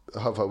should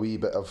have a wee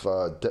bit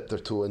of dip their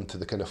toe into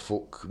the kind of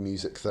folk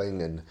music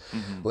thing and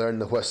learn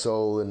the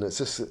whistle. And it's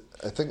just,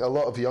 I think a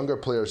lot of younger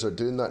players are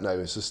doing that now.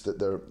 It's just that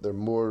they're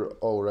more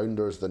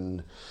all-rounders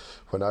than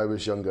when I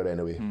was younger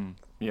anyway.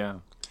 Yeah.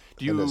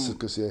 Do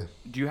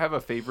you have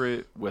a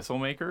favorite whistle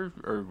maker,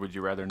 or would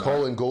you rather not?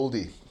 Colin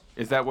Goldie.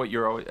 Is that what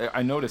you're always...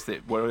 I noticed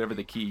that whatever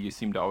the key, you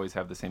seem to always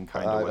have the same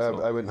kind of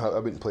whistle. I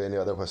wouldn't play any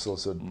other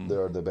whistles, so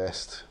they're the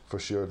best for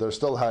sure. They're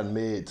still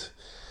handmade,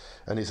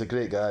 and he's a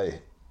great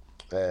guy.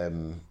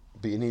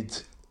 But you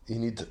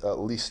need at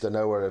least an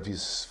hour if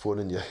he's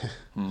phoning you.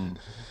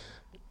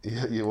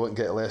 You won't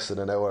get less than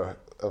an hour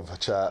of a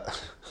chat.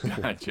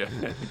 Gotcha.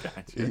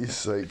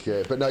 He's like,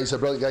 but no, he's a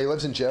brilliant guy. He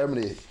lives in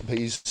Germany. But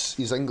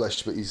he's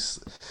English, but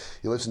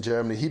he lives in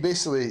Germany. He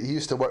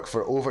used to work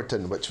for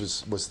Overton, which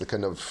was the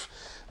kind of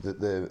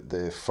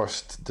the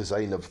first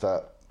design of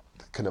that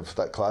kind of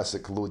that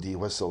classic low D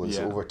whistle is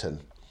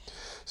Overton.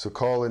 So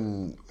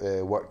Colin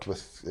worked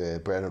with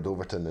Bernard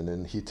Overton, and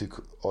then he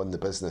took on the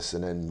business,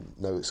 and then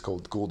now it's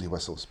called Goldie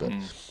Whistles. But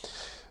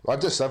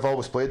I've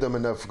always played them,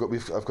 and I've got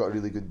a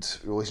really good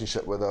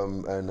relationship with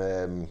him,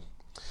 and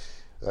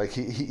like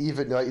he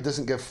even he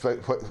doesn't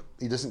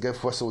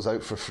give whistles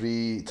out for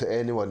free to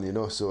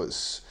anyone, So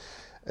it's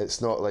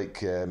not like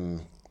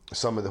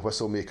some of the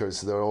whistle makers.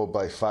 They're all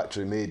by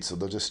factory made, so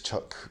they'll just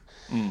chuck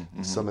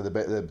some of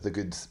the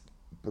good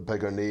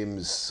bigger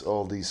names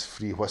all these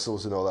free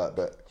whistles and all that,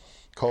 but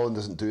Colin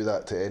doesn't do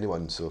that to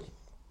anyone, so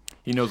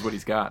he knows what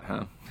he's got,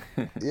 huh?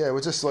 Yeah,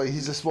 we're just like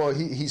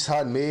he's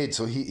handmade,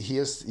 so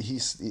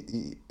he's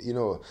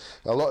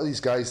a lot of these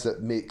guys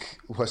that make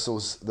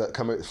whistles that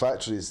come out of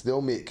factories,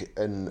 they'll make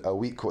in a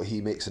week what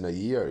he makes in a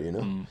year,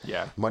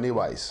 money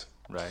wise.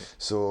 Right.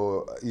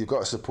 So you've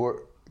got to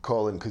support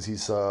Colin, because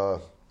he's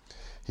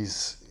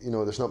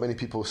there's not many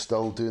people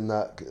still doing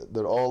that.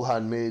 They're all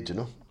handmade,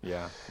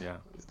 Yeah.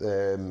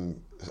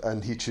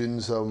 And he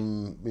tunes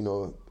them,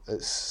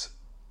 it's.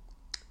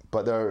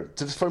 But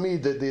for me,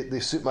 they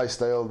suit my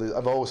style.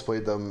 I've always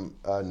played them,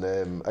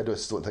 and I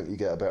just don't think you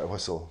get a better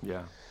whistle.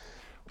 Yeah.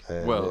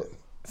 Well,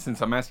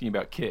 since I'm asking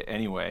about kit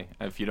anyway,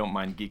 if you don't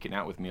mind geeking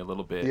out with me a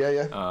little bit.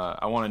 Yeah.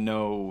 I want to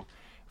know,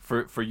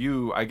 for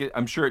you,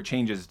 I'm sure it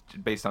changes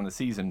based on the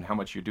season, how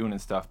much you're doing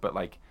and stuff, but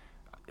like,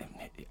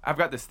 I've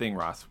got this thing,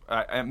 Ross.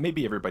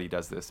 Maybe everybody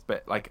does this,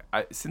 but like,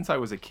 since I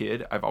was a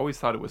kid, I've always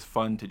thought it was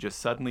fun to just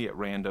suddenly at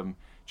random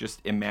just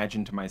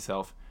imagine to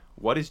myself,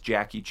 what is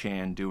Jackie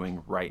Chan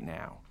doing right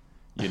now?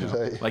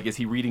 Right. Like, is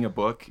he reading a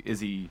book?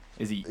 Is he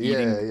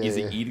eating? Is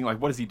he eating? Like,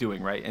 what is he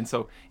doing, right? And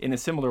so, in a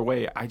similar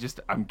way,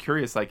 I'm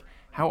curious, like,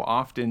 how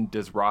often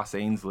does Ross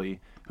Ainslie,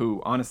 who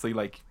honestly,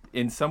 like,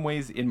 in some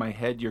ways, in my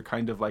head, you're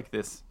kind of like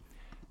this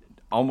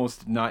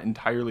almost not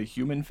entirely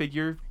human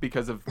figure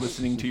because of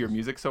listening to your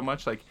music so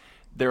much. Like,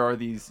 there are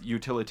these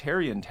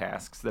utilitarian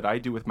tasks that I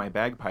do with my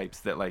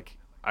bagpipes that, like,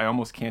 I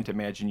almost can't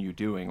imagine you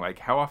doing. Like,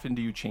 how often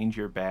do you change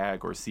your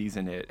bag or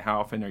season it? How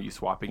often are you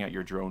swapping out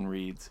your drone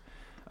reeds?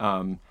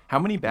 How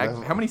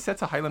many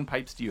sets of Highland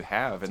pipes do you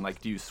have? And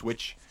like, do you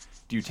switch?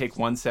 Do you take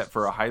one set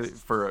for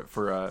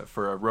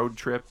a road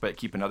trip, but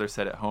keep another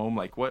set at home?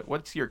 Like,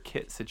 what's your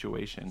kit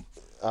situation?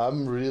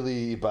 I'm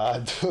really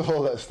bad with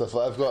all that stuff.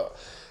 I've got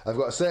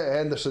a set of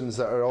Hendersons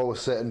that are always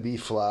set in B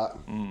flat.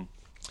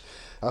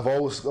 I've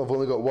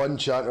only got one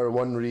chanter,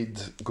 one reed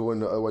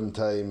going at one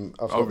time.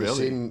 I've got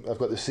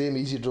the same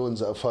easy drones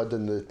that I've had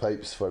in the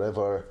pipes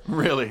forever.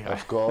 Really?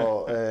 I've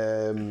got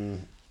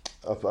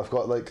I've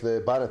got like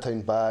the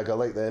Bannatyne bag. I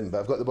like them, but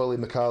I've got the Willie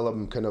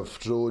McCallum kind of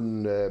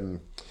drone.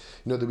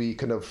 The wee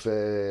kind of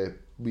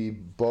we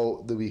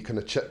bought the wee kind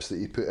of chips that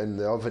you put in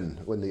the oven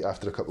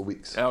after a couple of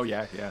weeks. Oh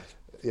yeah.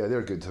 Yeah,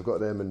 they're good. I've got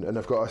them, and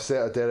I've got a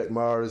set of Derek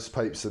Mars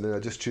pipes, and then I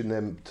just tune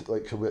them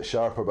a bit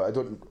sharper. But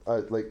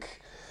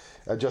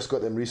I just got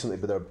them recently,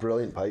 but they're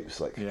brilliant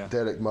pipes,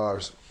 Derek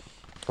Mars.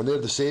 And they're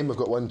the same. I've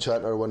got one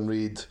chanter, one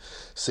reed,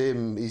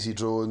 same easy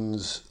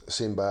drones,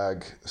 same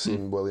bag,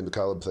 same William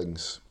McCallum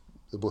things.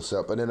 They're both set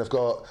up. And then I've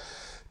got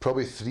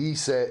probably two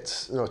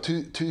sets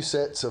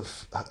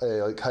of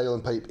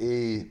Highland pipe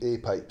A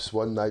pipes,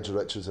 one Nigel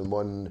Richards and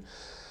one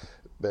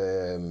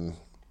Burgess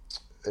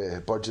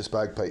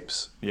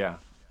bagpipes. Yeah.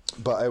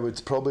 But I would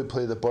probably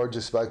play the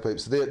Burgess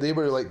bagpipes. They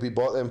were we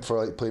bought them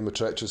for playing with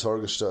Treacherous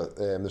Orchestra.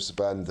 There's a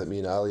band that me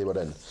and Ali were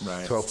in,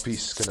 right.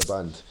 12-piece kind of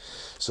band.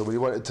 So we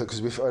wanted to, because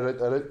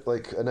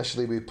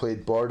initially we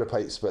played border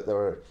pipes, but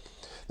they're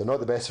not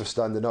the best for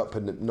standing up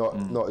and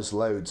not as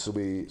loud. So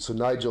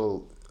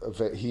Nigel,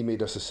 he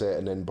made us a set,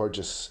 and then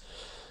Burgess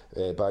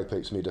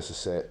bagpipes made us a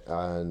set,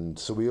 and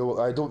so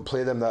I don't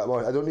play them that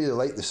much. I don't really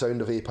like the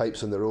sound of A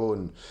pipes on their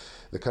own.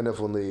 They kind of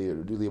only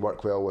really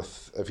work well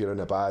if you're in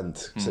a band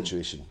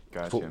situation,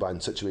 gotcha. Folk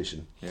band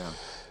situation. Yeah.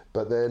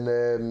 But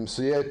then,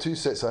 2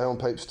 sets of Highland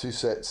pipes, 2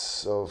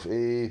 sets of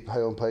A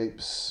Highland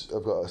pipes.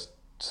 I've got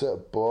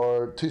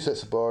two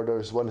sets of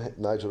borders, one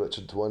Nigel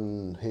Richard,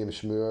 one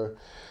Hamish Moore.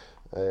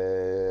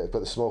 I've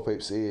got the small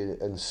pipes A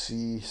and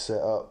C set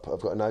up.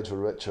 I've got a Nigel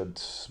Richard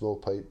small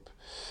pipe.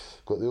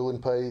 Got the Olin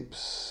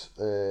pipes.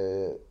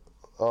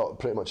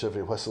 Pretty much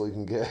every whistle you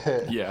can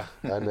get. Yeah.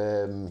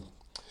 And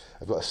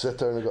I've got a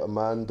sitar, and I've got a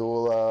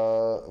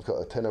mandola, I've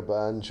got a tenor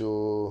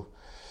banjo.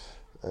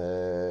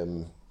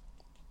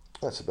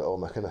 That's about all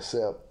my kind of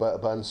setup.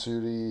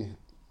 Bansuri,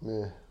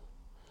 yeah.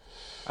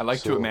 I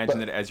like to imagine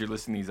that as you're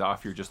listening these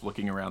off, you're just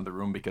looking around the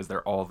room because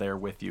they're all there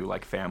with you,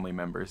 like family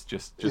members,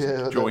 just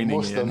joining in.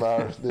 Most of them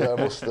are. Yeah,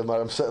 most of them are.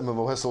 I'm sitting with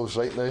my whistles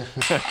right now.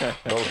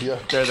 All here.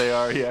 There they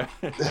are. Yeah.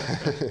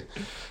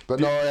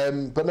 But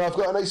I've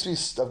got a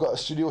I've got a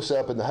studio set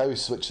up in the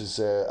house, which is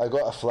I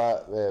got a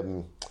flat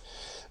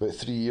about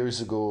 3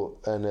 years ago,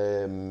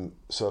 and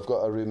so I've got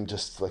a room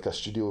just like a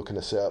studio kind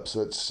of set up.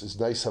 So it's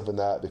nice having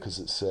that because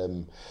it's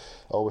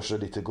always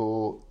ready to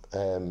go.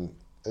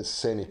 It's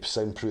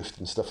soundproofed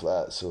and stuff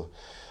like that.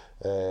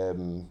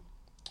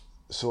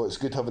 So it's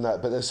good having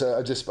that. But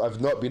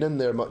I've not been in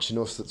there much,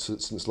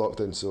 since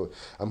lockdown. So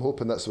I'm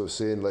hoping that's what I was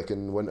saying. Like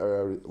in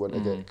winter, when I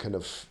get kind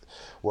of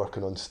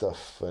working on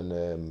stuff,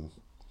 and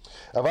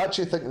I'm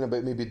actually thinking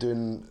about maybe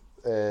doing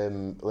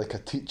like a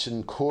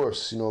teaching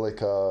course.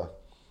 Like a.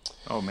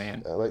 Oh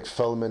man! Like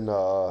filming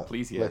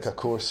Please, yes. like a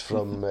course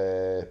from,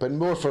 but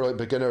more for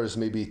beginners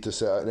maybe to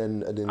set,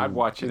 and then I'd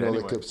watch it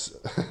anyway.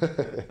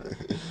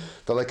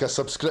 But like a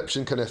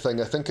subscription kind of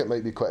thing. I think it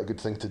might be quite a good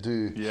thing to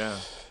do. Yeah.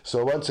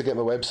 So once I get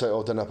my website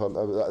all done up,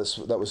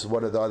 that was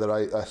one of the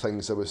other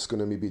things I was going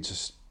to maybe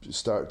just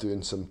start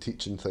doing some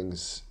teaching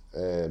things,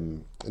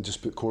 and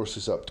just put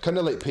courses up, kind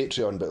of like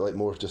Patreon, but like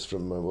more just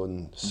from my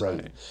own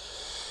site. Right.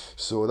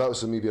 So that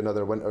was maybe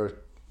another winter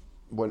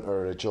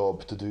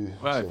job to do.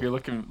 Well, if you're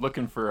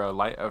looking for a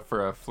light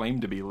for a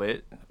flame to be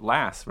lit,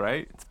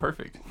 right? It's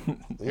perfect.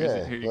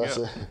 Here you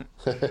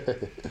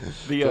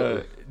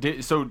go.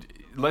 So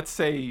let's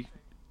say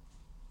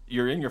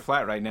you're in your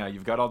flat right now.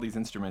 You've got all these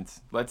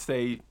instruments. Let's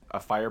say a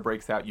fire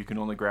breaks out. You can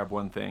only grab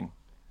one thing.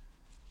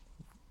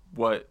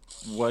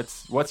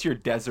 What's your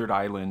desert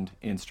island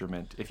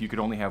instrument? If you could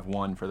only have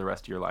one for the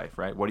rest of your life,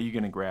 right? What are you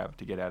gonna grab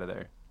to get out of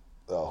there?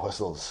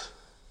 Whistles.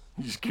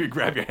 You just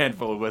grab your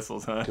handful of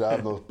whistles, huh?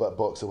 Grab a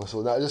box of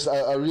whistles. No,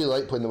 I really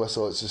like playing the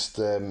whistle. It's just,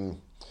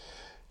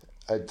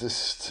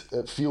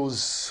 it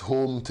feels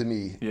home to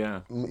me.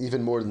 Yeah.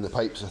 Even more than the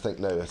pipes, I think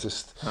now. I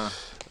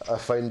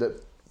find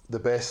it the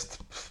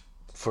best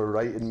for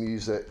writing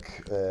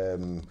music.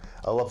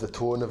 I love the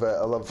tone of it.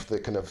 I love the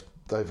kind of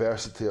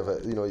diversity of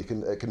it.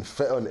 It can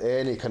fit on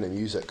any kind of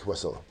music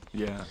whistle.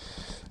 Yeah.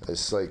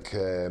 It's like,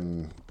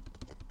 I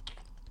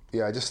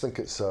just think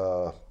it's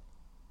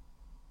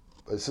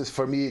just,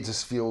 for me, it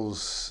just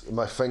feels,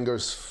 my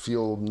fingers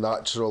feel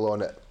natural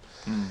on it.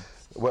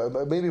 Well,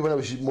 maybe when I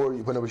was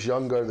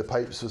younger, the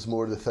pipes was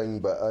more the thing,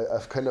 but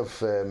I've kind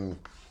of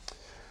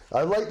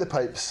I like the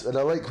pipes, and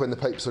I like when the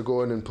pipes are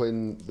going and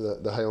playing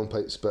the Highland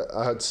pipes, but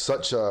I had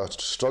such a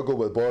struggle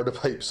with border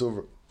pipes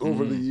over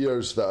the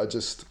years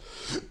that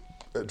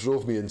it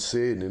drove me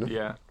insane,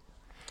 Yeah.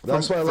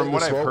 That's why I like the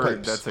small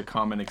pipes. That's a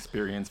common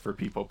experience for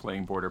people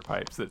playing border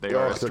pipes, that they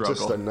are a struggle. They're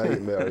just a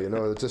nightmare,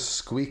 They're just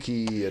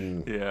squeaky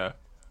and... Yeah.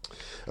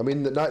 I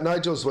mean,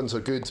 Nigel's ones are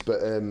good,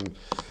 but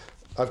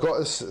I've got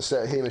a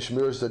set of Hamish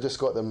Moores. I just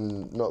got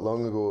them not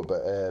long ago,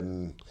 but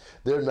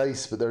they're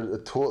nice, but they're a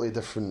totally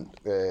different...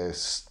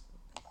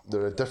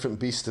 they're a different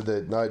beast to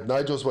the...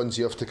 Nigel's ones,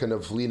 you have to kind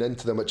of lean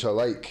into them, which I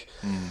like.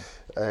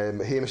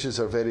 Hamish's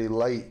are very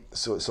light,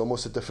 so it's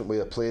almost a different way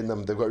of playing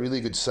them. They've got really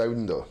good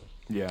sound, though.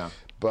 Yeah.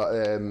 But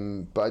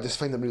I just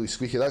find them really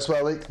squeaky. That's why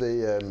I like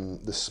the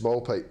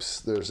small pipes.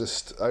 They're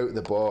just out of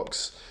the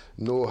box,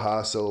 no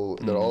hassle.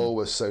 They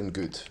always sound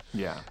good.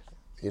 Yeah.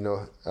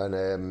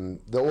 And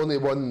the only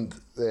one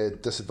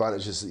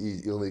disadvantage is that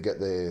you only get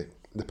the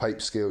the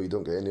pipe scale, you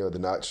don't get any of the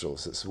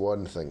naturals. It's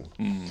one thing,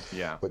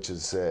 which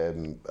is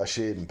a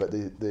shame. But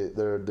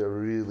they're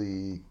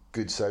really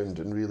good sound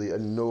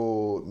and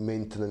no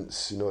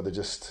maintenance. They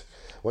just,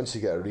 once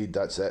you get a reed,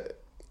 that's it.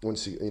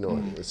 Once you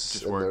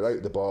it's and they're out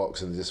of the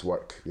box and they just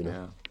work.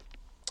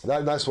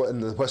 That's what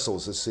in the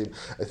whistles the same.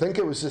 I think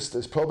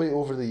it's probably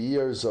over the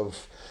years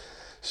of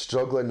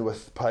struggling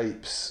with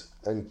pipes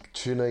and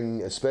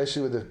tuning,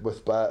 especially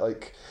with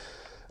like,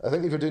 I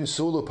think if you're doing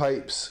solo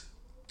pipes,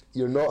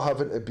 you're not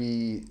having to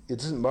be. It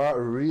doesn't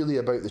matter really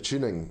about the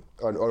tuning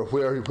or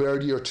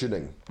where you're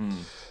tuning.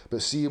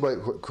 But see,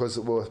 like, because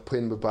we're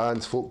playing with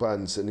bands, folk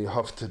bands, and you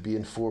have to be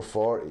in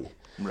 440.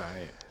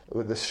 Right.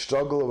 With the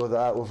struggle with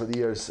that over the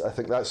years, I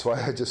think that's why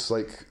I just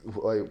like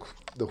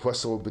the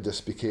whistle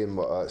just became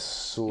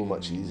so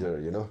much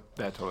easier,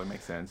 That totally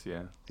makes sense,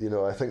 yeah.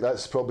 I think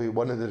that's probably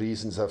one of the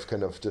reasons I've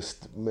kind of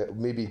just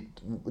maybe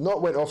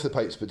not went off the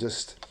pipes, but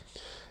just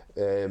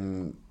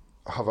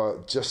have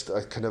a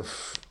kind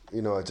of,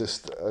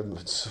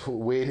 I'm so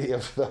wary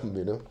of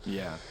them,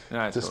 Yeah.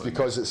 Just totally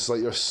because it's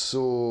like you're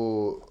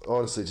so,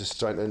 honestly, just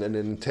trying, and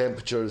in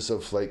temperatures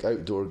of like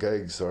outdoor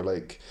gigs or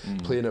like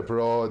playing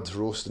abroad,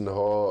 roasting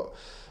hot,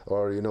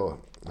 or,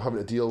 having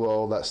to deal with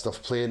all that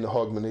stuff, playing the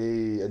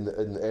Hogmanay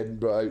in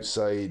Edinburgh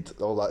outside,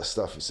 all that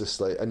stuff. It's just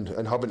like, and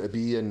having to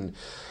be in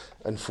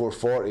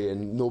 440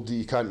 and nobody,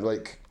 you can't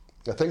like,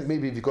 I think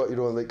maybe if you've got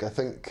your own, like, I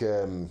think,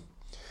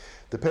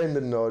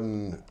 depending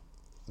on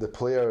the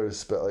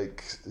players, but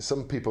like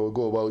some people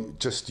go, well,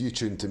 just you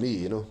tune to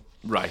me,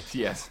 Right,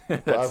 yes.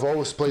 But I've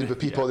always played with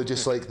people that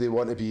just like, they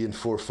want to be in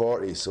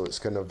 440, so it's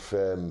kind of,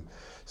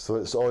 so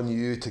it's on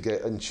you to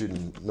get in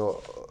tune, not,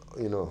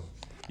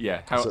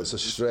 Yeah, so it's a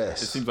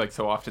stress. It seems like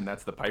so often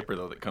that's the piper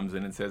though that comes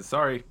in and says,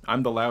 "Sorry,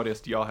 I'm the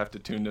loudest. Y'all have to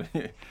tune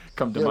to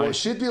come to my." Well, it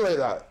should be like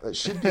that. It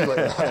should be like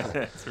that.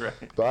 That's right.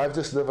 But I've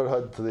just never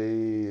had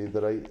the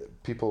right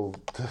people.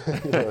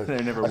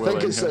 They're never willing.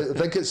 I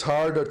think it's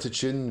harder to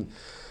tune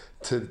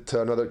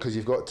to another, because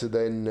you've got to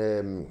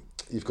then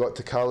you've got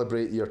to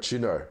calibrate your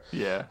tuner.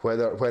 Yeah.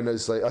 When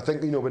it's like, I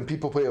think, when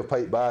people play with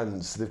pipe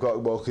bands, they've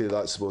got, well, okay,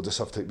 we'll just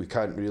have to, we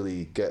can't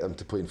really get them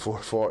to play in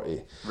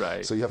 440.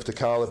 Right. So you have to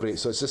calibrate.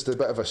 So it's just a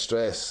bit of a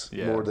stress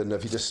more than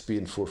if you just be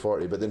in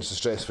 440, but then it's a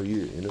stress for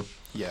you,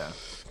 Yeah.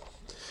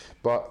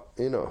 But,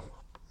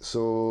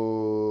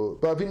 so,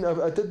 but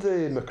I did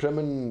the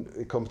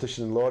McCrimmon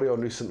competition in Lorient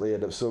recently,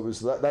 and so it was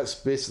that's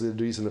basically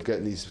the reason of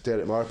getting these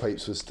Derek Marr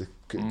pipes, was to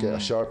get a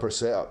sharper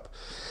setup.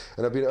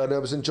 And I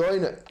was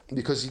enjoying it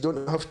because you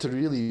don't have to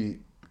really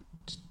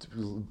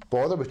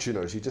bother with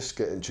tuners. You just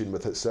get in tune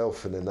with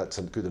itself, and then that's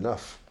good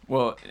enough.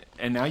 Well,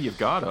 and now you've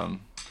got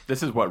them.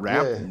 This is what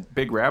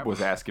Big Rab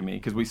was asking me,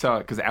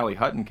 because Ali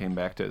Hutton came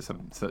back to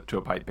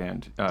a pipe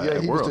band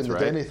at he Worlds, was doing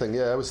right? anything.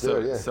 Yeah, I was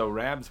there. Yeah. So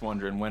Rab's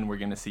wondering when we're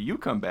going to see you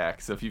come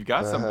back. So if you've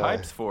got some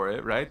pipes for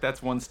it, right?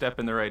 That's one step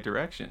in the right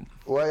direction.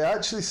 Well, I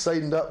actually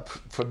signed up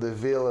for the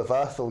Vale of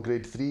Atholl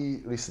Grade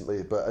 3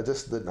 recently, but I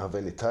just didn't have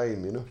any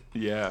time,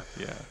 Yeah.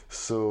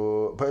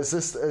 So, but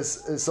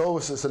it's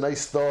always a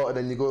nice thought, and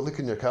then you go look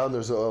in your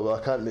calendars. Oh, well,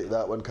 I can't make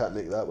that one, can't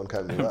make that one,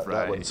 can't make that,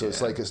 that one. So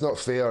it's like, it's not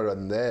fair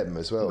on them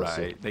as well. Right.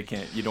 So. They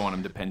can't. You don't want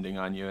them depending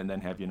on you and then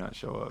have you not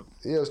show up.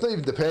 Yeah, it's not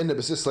even dependent.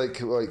 It's just like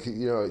you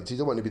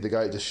don't want to be the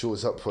guy that just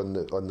shows up on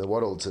the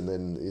Worlds and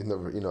then you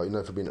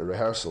never been to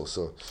rehearsal.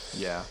 So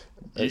yeah,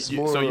 it's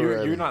so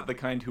you're not the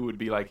kind who would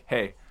be like,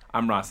 hey,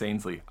 I'm Ross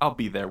Ainslie, I'll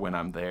be there when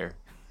I'm there.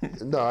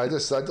 No, I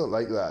don't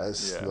like that.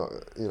 It's not,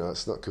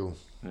 it's not cool.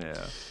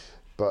 Yeah.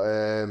 But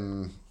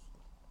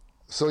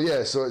so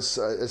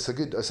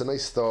it's a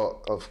nice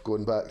thought of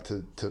going back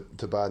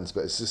to bands,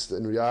 but it's just,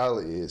 in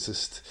reality, it's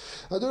just,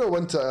 I don't know,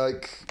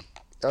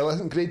 I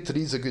think grade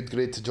 3 is a good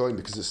grade to join,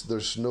 because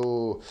there's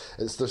still,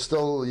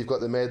 you've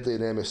got the medley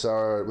and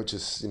MSR, which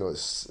is,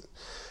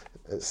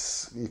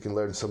 it's you can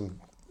learn some,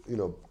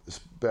 it's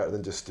better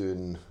than just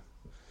doing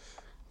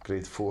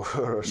grade 4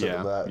 or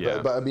something like that.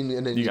 Yeah. But I mean,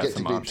 and then you get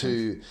to grade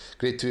options. 2.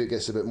 Grade 2 it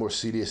gets a bit more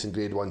serious, and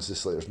grade 1's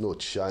just like, there's no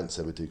chance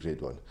I would do grade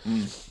 1.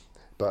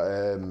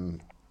 But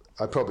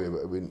I probably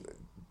wouldn't.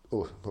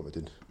 Oh, what am I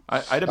doing?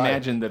 I'd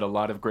imagine that a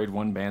lot of grade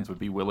 1 bands would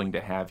be willing to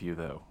have you,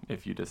 though,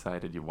 if you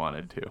decided you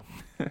wanted to.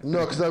 No,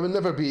 because I would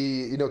never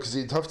be, because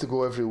you'd have to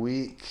go every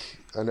week,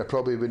 and I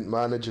probably wouldn't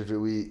manage every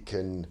week,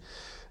 and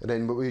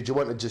then would you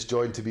want to just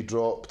join to be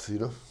dropped,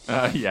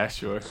 Yeah,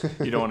 sure.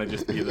 You don't want to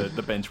just be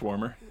the bench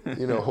warmer.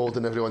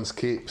 Holding everyone's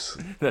capes.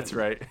 That's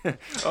right.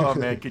 Oh,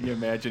 man, can you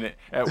imagine it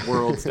at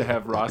Worlds to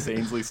have Ross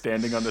Ainslie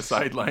standing on the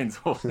sidelines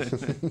holding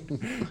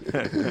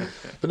it?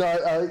 But no,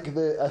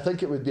 I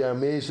think it would be an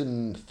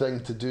amazing thing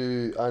to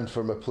do, and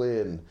for my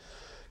playing,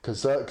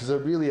 because I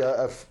really,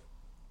 I've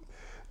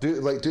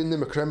doing the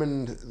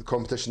McCrimmon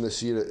competition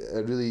this year.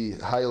 It really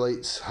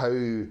highlights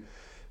how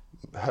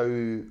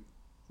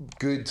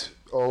good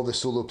all the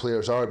solo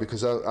players are,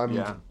 because I'm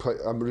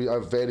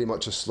very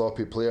much a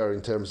sloppy player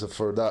in terms of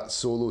for that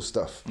solo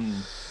stuff.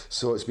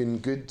 So it's been a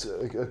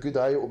good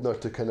eye opener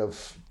to kind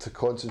of to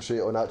concentrate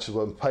on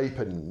actual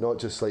piping, not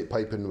just like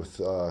piping with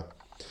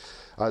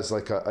as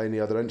like any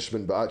other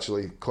instrument, but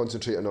actually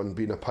concentrating on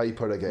being a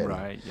piper again.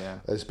 Right. Yeah.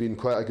 Has been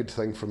quite a good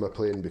thing for my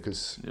playing,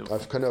 because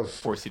I've kind of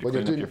force you to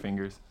clean up your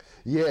fingers.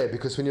 Yeah,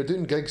 because when you're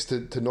doing gigs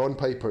to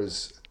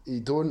non-pipers,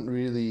 you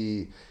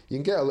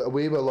can get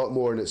away with a lot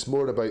more, and it's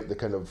more about the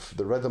kind of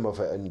the rhythm of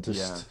it and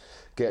just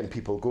getting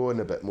people going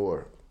a bit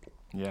more.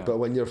 Yeah. But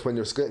when you're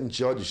getting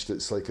judged,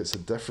 it's like it's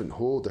a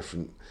whole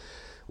different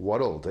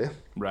world, eh?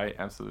 Right,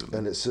 absolutely.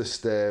 And it's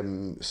just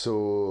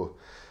so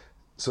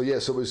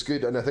it was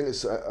good, and I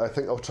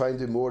think I'll try and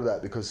do more of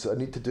that, because I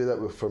need to do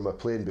that for my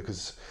playing,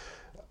 because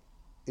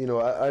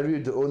I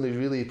would only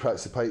really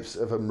practice the pipes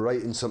if I'm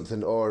writing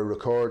something or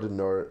recording,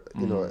 or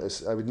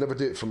I would never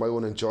do it for my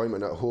own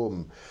enjoyment at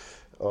home,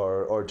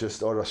 or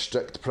a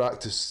strict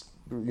practice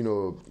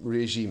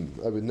regime.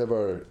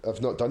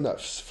 I've not done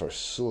that for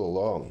so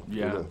long.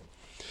 Yeah.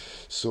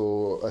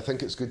 So I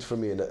think it's good for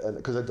me, and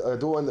because I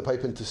don't want the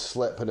piping to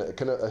slip, and I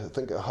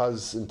think it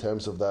has, in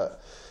terms of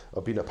that,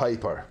 of being a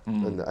piper,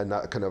 and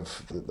that kind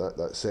of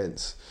that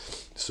sense.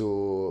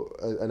 So,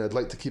 and I'd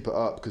like to keep it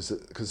up,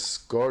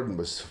 because Gordon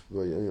was,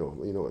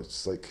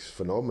 it's like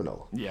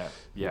phenomenal. Yeah.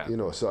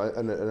 So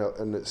and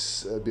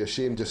it'd be a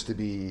shame just to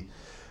be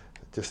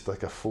just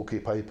like a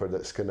folky piper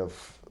that's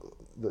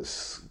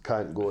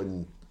can't go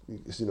and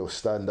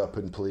stand up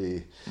and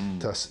play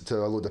to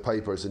a load of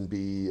pipers and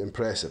be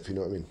impressive. You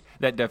know what I mean?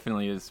 That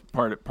definitely is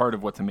part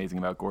of what's amazing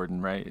about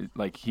Gordon, right?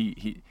 Like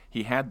he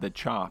had the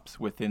chops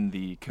within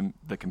the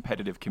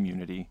competitive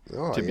community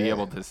to be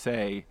able to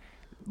say,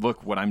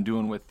 look, what I'm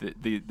doing with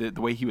the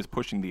way he was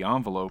pushing the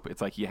envelope.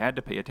 It's like you had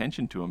to pay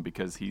attention to him,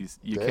 because you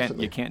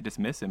can't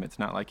dismiss him. It's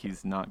not like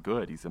he's not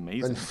good. He's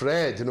amazing. And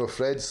Fred's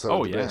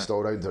the best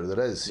all rounder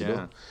there is. You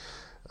know?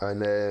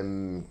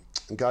 And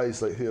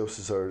guys like, who else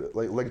is there?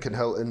 Like Lincoln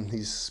Hilton,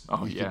 he's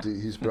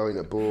brilliant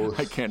at both.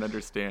 I can't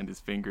understand his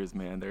fingers,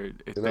 man. They're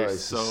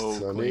so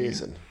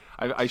amazing.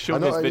 I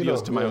showed those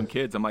videos to my own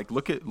kids. I'm like,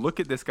 look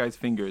at this guy's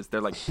fingers.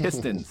 They're like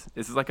pistons.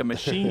 This is like a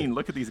machine.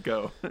 Look at these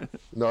go.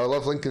 No, I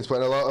love Lincoln's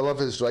playing. I love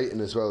his writing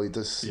as well.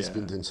 He's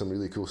been doing some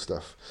really cool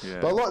stuff.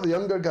 Yeah. But a lot of the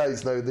younger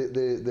guys now,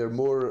 they're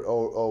more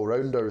all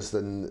rounders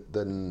than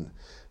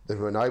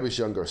when I was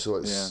younger.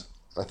 So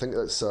I think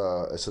it's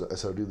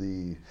a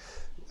really.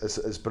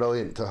 It's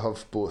brilliant to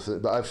have both,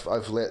 but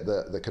I've let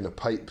the kind of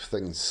pipe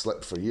thing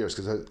slip for years,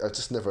 because I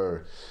just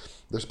never.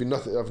 There's been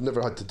nothing. I've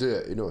never had to do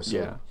it, So.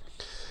 Yeah.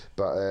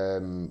 But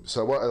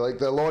so what I like,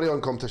 the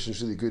Lorient competition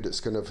is really good.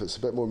 It's a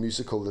bit more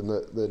musical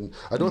than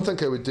I don't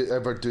think I would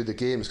ever do the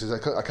games, because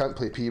I can't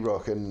play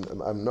P-Rock, and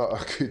I'm not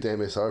a good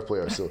MSR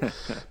player. So,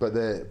 but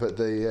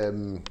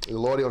the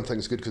Lorient thing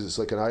is good, because it's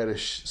like an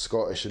Irish,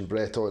 Scottish, and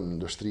Breton.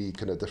 There's three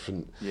kind of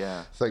different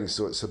things,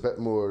 so it's a bit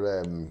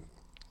more.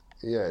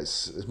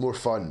 It's more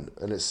fun,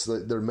 and it's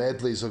like they're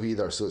medleys of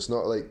either, so it's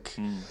not like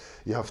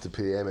you have to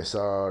play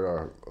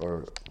MSR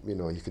or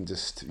you can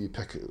you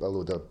pick a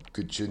load of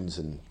good tunes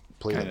and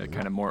play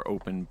kind of more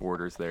open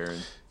borders there.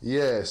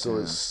 It's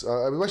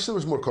I wish there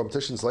was more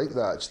competitions like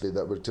that, actually,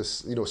 that were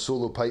just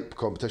solo pipe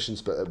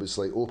competitions, but it was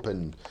like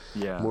open,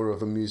 more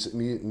of a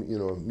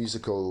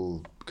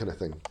musical kind of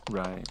thing.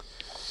 Right.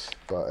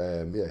 But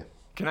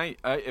Can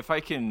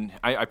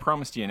I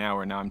promised you an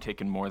hour. Now I'm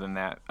taking more than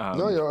that.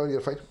 No,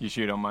 you're fine. You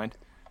sure you don't mind?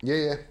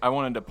 Yeah. I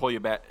wanted to pull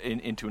you back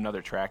into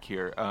another track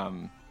here.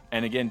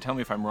 And again, tell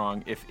me if I'm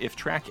wrong. If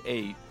track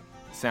 8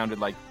 sounded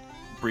like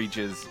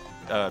Breach's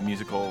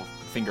musical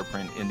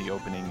fingerprint in the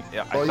opening,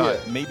 I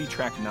thought maybe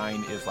track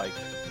 9 is like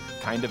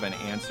kind of an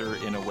answer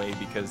in a way,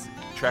 because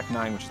track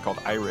 9, which is called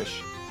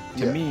Irish,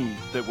 to me,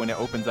 that when it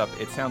opens up,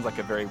 it sounds like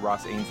a very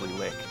Ross Ainslie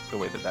lick, the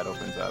way that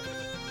opens up.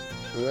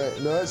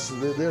 Right, no,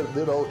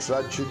 they're all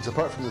trad tunes,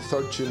 apart from the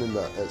third tune in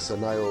that. It's a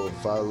Nile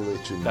Valley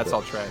tune. That's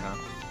all trad, huh?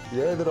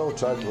 Yeah, they're all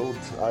trad, old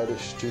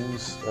Irish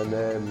tunes,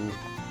 and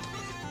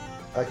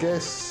I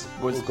guess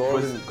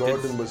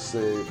Gordon was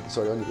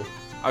sorry, on you go.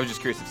 I was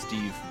just curious if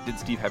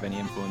Steve have any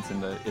influence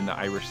in the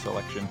Irish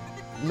selection?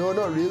 No,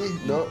 not really.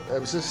 No, it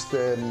was just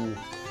I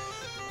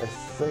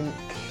think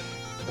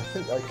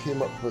I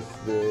came up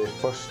with the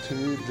first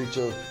two,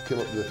 Rachel came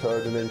up with the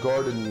third, and then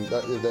Gordon,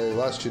 the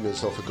last tune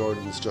is off of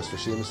Gordon's Just for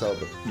Seamus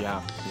album.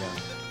 Yeah.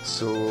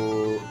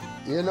 So,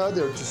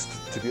 they're just,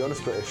 to be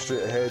honest, pretty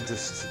straight ahead,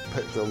 just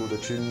picked a load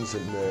of tunes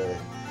and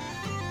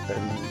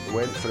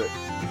went for it.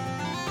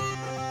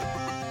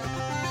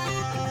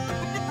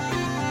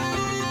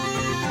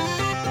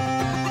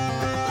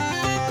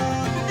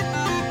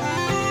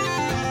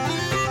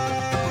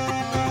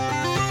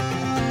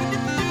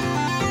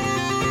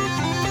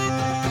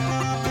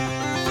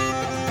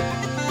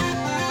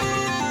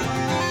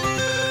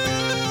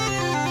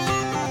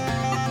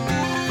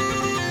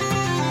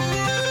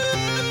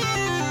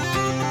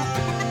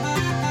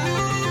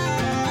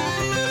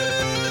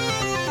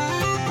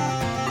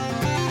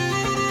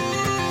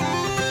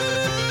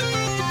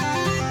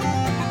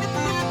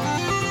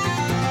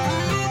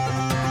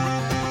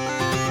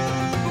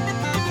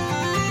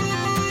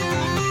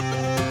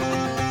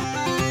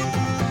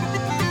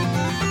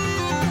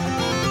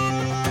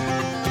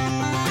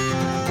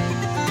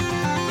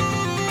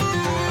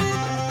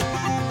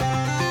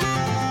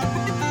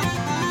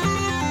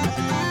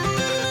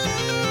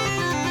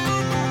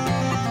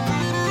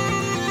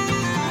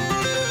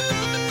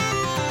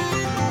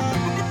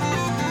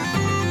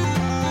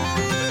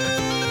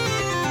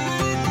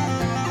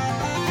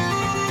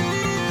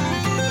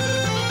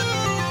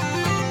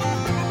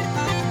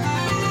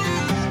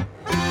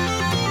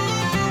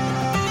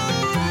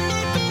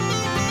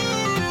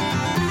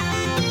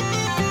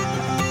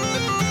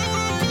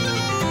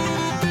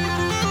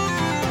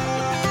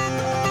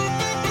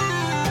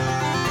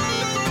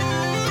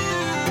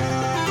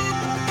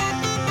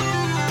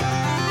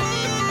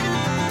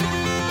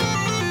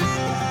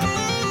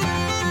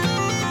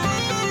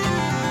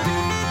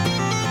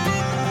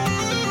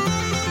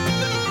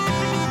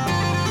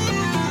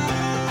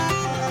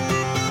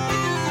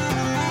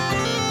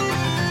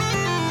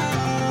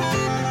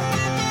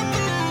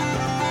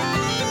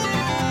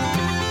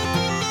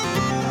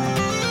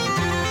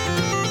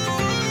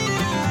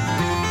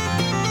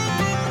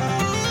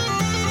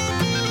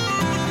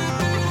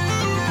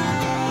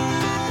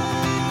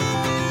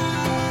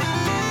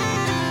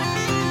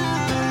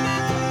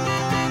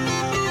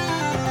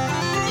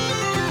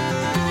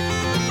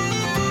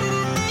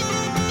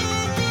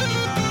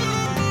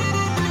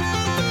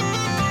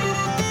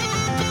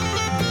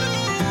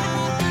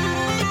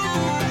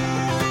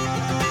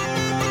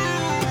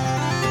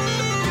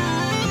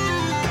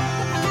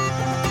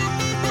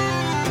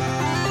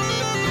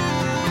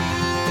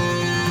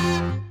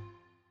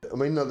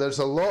 mean, there's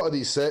a lot of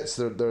these sets.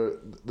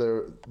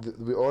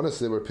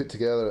 Honestly, were put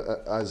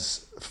together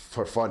as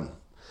for fun.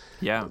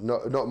 Yeah.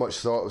 Not much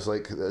thought. It was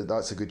like,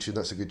 that's a good tune.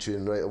 That's a good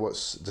tune. Right?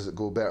 Does it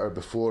go better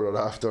before or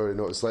after? You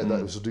know, it's like that.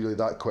 It was really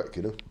that quick.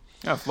 You know.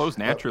 Yeah, it flows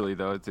naturally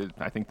though.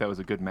 I think that was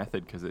a good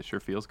method because it sure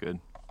feels good.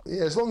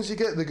 Yeah, as long as you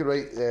get the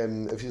right,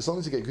 as long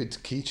as you get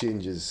good key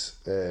changes,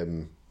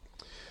 then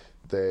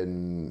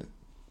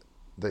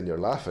you're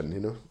laughing, you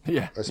know.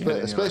 Yeah.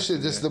 Especially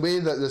just the way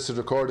that this is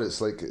recorded.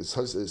 It's like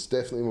it's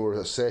definitely more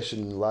a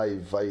session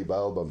live vibe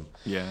album.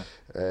 Yeah.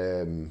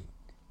 So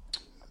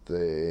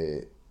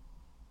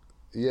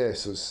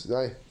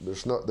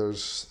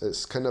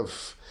it's kind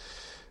of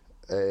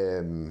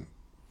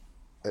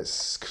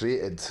it's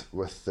created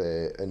with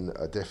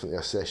definitely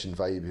a session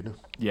vibe, you know.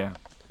 Yeah.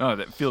 Oh,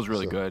 that feels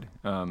really good.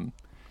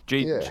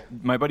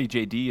 My buddy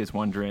JD is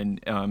wondering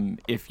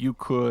if you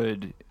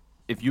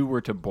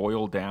were to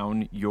boil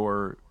down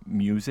your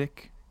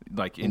music,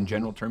 like in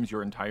general terms,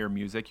 your entire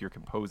music, you're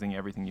composing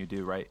everything you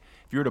do, right?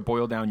 If you were to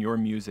boil down your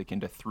music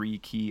into 3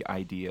 key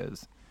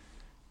ideas,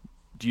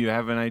 do you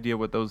have an idea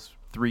what those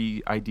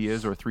 3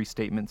 ideas or 3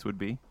 statements would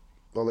be?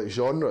 Well, like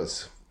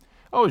genres.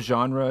 Oh,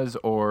 genres,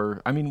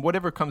 or I mean,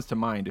 whatever comes to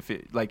mind.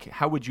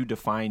 How would you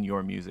define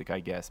your music? I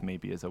guess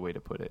maybe is a way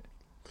to put it.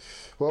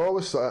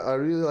 Well, I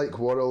really like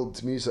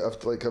world music. I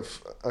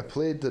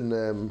played in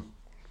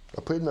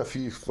a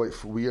few like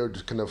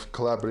weird kind of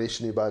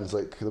collaboration-y bands.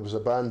 Like there was a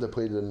band I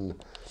played in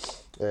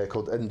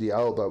called Indie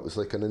Alba. It was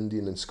like an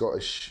Indian and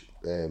Scottish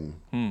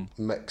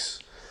mix,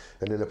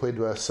 and then I played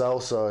with a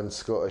salsa and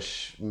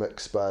Scottish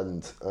mix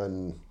band.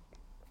 And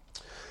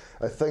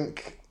I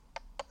think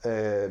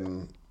I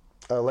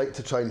like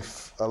to try and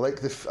I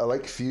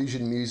like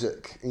fusion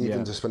music.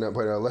 Even just when I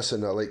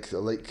listen, I like.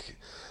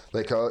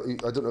 I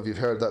don't know if you've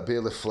heard that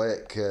Bailiff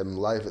Fleck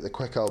Live at the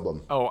Quick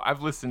album. Oh,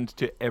 I've listened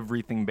to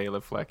everything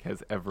Bailiff Fleck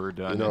has ever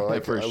done. You know,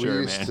 like, for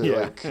sure,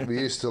 man. We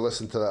used to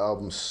listen to that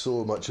album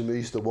so much, and we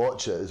used to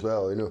watch it as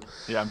well. You know.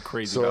 Yeah, I'm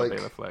crazy about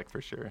Bailiff Fleck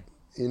for sure.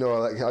 You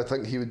know, I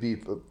think he would be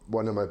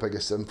one of my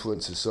biggest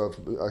influences. So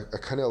I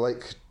kind of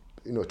like,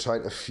 you know,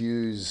 trying to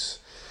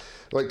fuse.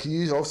 Like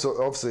you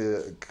also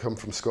obviously come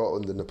from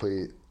Scotland and I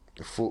play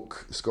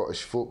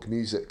Scottish folk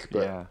music,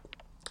 but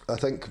I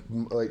think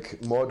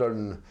like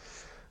modern.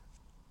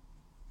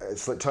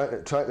 It's like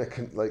trying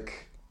to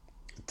like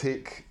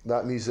take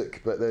that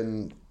music, but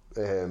then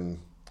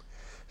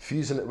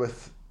fusing it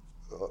with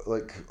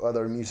like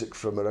other music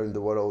from around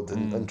the world,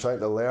 and trying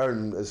to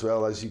learn as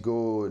well as you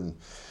go. And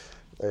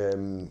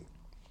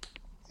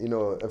you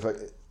know, if I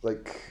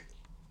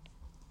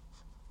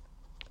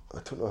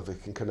don't know if I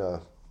can kind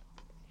of.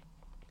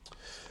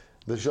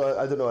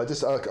 I don't know. I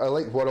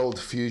like world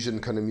fusion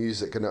kind of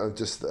music, and I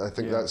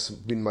think that's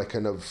been my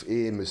kind of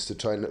aim, is to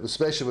try and,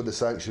 especially with the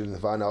Sanctuary and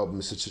the Van album,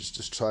 is to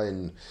just try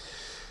and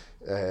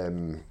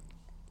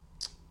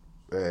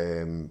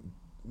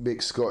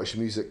make Scottish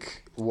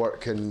music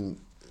work in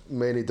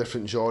many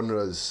different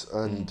genres,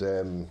 and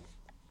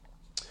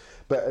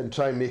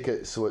try and make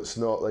it so it's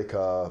not like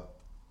a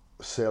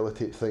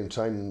sellotape thing.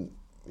 Try and,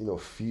 you know,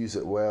 fuse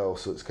it well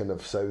so it's kind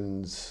of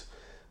sounds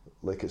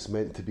like it's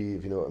meant to be,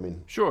 if you know what I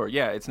mean. Sure,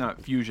 yeah, it's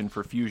not fusion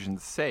for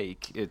fusion's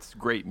sake. It's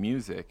great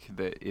music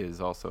that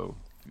is also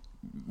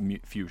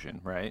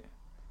fusion, right?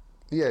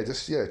 Yeah,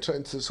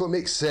 trying to, so it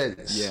makes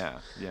sense. Yeah.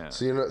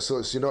 So you're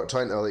not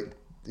trying to, like,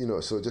 you know,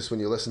 so just when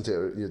you listen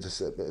to it, you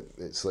just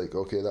it's like,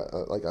 okay, that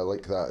I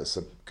like that. It's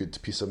a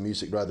good piece of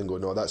music, rather than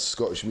going, no, that's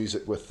Scottish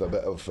music with a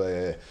bit of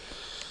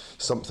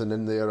something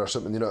in there or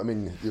something. You know what I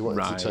mean? You want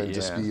it to try and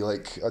just be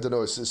like, I don't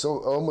know. It's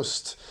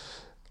almost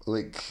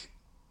like.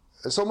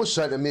 It's almost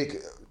trying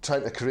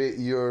to create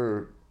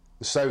your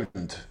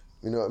sound.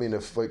 You know what I mean?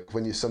 If like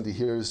when somebody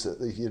hears it,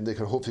 they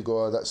can hopefully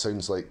go, oh, that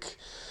sounds like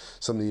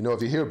something. You know,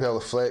 if you hear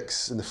Bailiff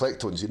Fleck's in the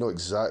Flecktones, you know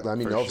exactly. I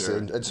mean, for obviously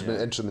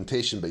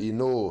instrumentation, but you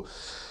know,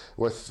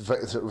 with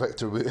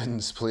Victor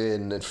Wooten's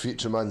playing and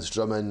Future Man's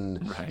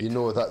drumming, you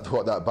know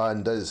what that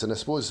band is. And I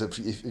suppose if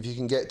you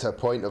can get to a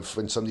point of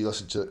when somebody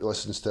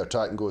listens to a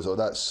track and goes, oh,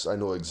 I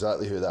know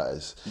exactly who that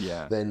is.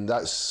 Yeah. Then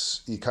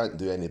you can't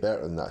do any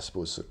better than that, I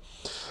suppose. So,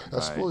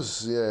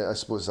 I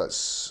suppose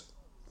that's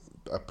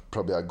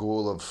probably a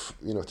goal of,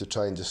 you know, to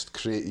try and just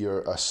create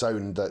a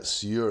sound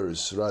that's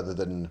yours, rather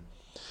than,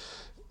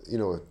 you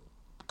know,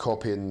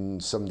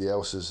 copying somebody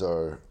else's,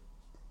 or,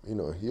 you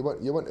know, you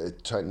want to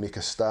try and make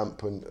a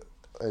stamp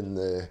in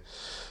the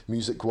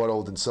music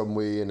world in some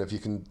way, and if you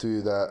can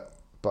do that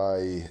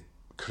by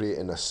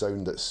creating a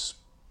sound that's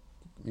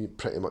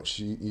pretty much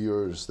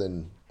yours,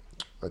 then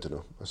I don't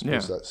know. I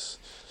suppose that's...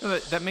 No,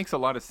 that makes a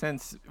lot of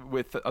sense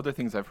with other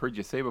things I've heard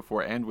you say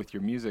before, and with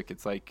your music.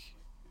 It's like,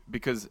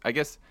 because I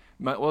guess,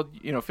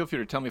 you know, feel free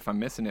to tell me if I'm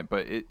missing it,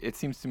 but it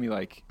seems to me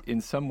like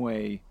in some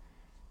way,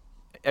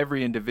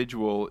 every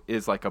individual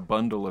is like a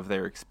bundle of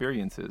their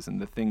experiences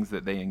and the things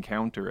that they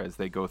encounter as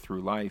they go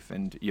through life,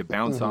 and you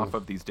bounce off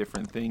of these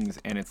different things,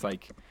 and it's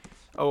like,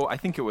 I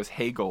think it was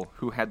Hegel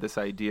who had this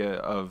idea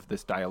of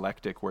this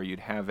dialectic where you'd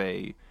have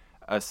a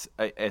a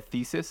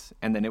thesis,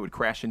 and then it would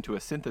crash into a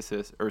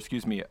synthesis, or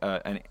excuse me,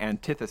 an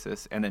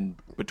antithesis, and then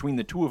between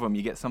the two of them,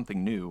 you get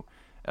something new,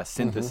 a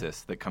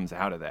synthesis that comes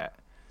out of that.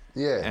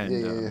 Yeah,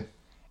 and,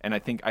 and I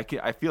think I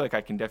feel like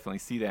I can definitely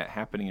see that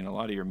happening in a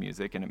lot of your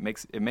music, and it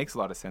makes a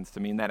lot of sense to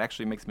me, and that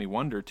actually makes me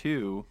wonder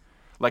too.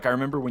 Like I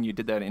remember when you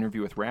did that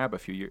interview with Rab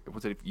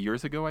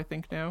years ago, I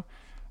think now.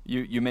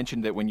 You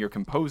mentioned that when you're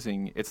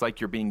composing, it's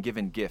like you're being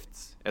given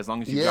gifts. As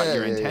long as you've got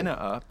your antenna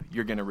up,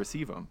 you're going to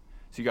receive them.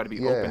 So you got to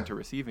be open to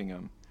receiving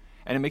them.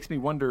 And it makes me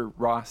wonder,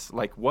 Ross,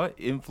 like what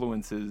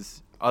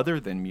influences other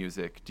than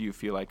music do you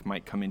feel like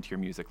might come into your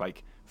music?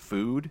 Like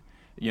food,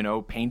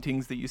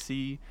 paintings that you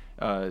see,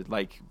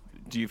 like.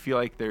 Do you feel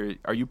like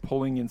are you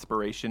pulling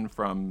inspiration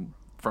from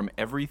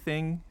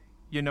everything?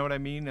 You know what I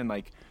mean? And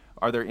like,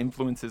 are there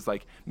influences,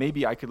 like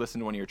maybe I could listen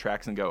to one of your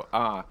tracks and go,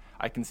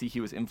 I can see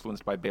he was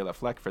influenced by Bela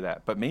Fleck for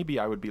that. But maybe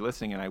I would be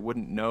listening and I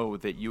wouldn't know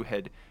that you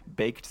had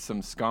baked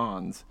some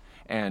scones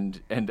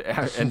and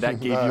that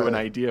gave you an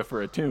idea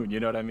for a tune. You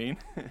know what I mean?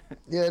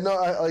 Yeah, no,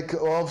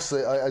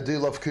 obviously I do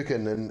love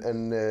cooking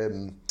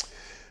and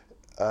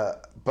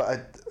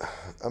but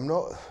I'm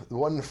not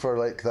one for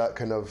like that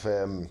kind of.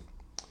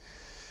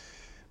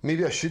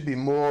 Maybe I should be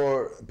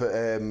more, but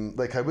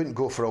like I wouldn't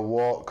go for a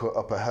walk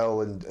up a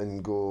hill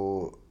and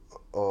go,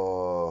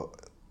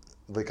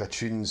 like a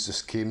tunes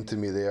just came to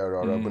me there,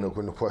 or I'm going to go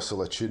and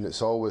whistle a tune.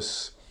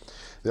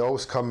 They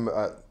always come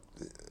at,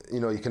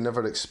 you can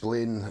never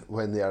explain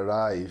when they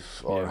arrive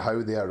or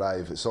how they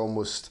arrive. It's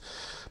almost,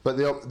 but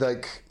they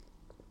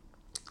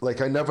like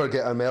I never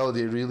get a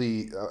melody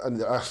really,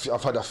 and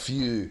I've had a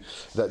few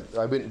that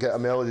I wouldn't get a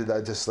melody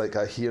that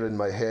I hear in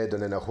my head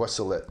and then I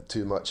whistle it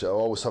too much. I'll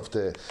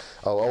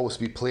always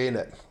be playing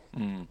it.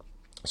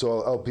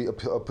 So I'll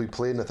be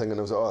playing the thing and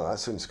I was like, oh, that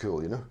sounds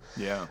cool,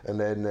 Yeah. And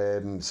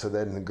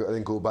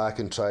then go back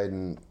and try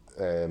and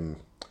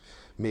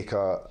make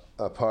a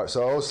part.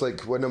 So I always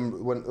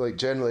when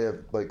generally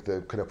like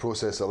the kind of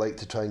process, I like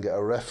to try and get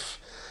a riff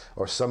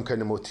or some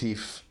kind of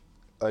motif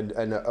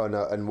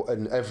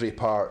in every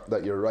part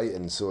that you're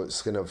writing, so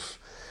it's kind of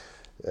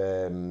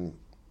so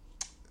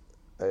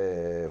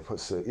if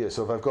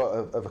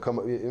I've come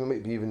up, it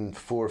might be even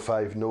 4 or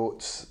 5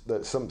 notes,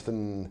 that's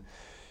something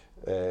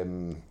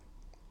that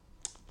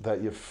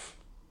you've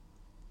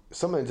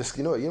something just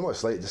what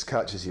it's like, it just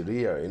catches your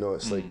ear,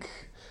 it's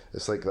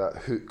like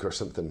that hook or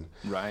something,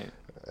 right?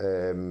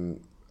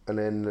 And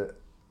then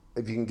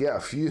if you can get a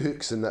few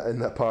hooks in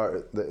that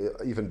part,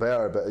 even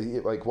better. But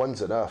like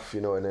one's enough,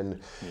 and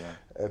then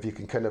if you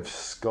can kind of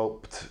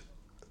sculpt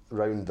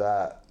around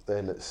that,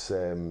 then it's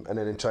and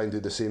then try and do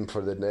the same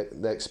for the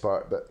next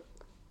part. But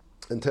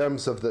in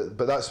terms of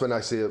but that's when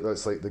I say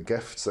that's like the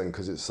gifts thing,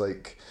 because it's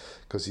like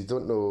you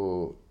don't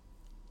know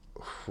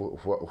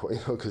what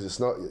because it's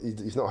not,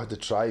 you've not had to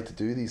try to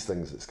do these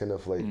things. It's kind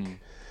of like.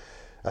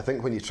 I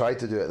think when you try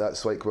to do it,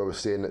 that's like what I was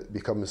saying, it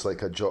becomes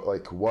like a job,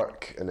 like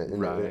work, and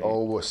it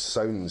always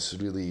sounds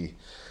really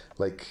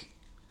like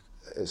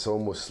it's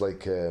almost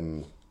like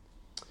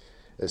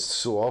it's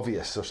so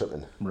obvious or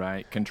something.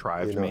 Right,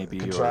 contrived maybe.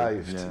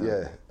 Contrived,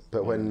 yeah.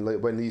 But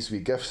when these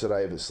wee gifts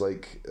arrive, it's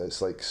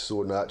like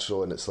so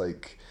natural, and it's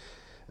like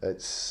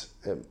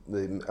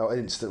they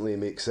instantly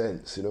make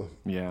sense,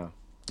 Yeah.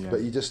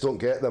 But you just don't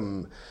get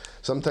them.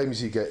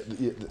 Sometimes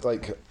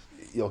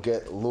you'll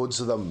get loads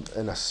of them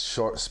in a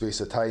short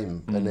space of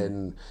time, and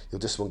then you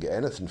just won't get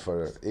anything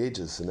for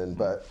ages. And then,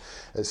 but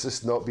it's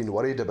just not been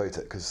worried about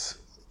it, because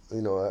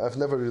I've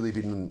never really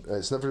been.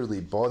 It's never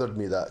really bothered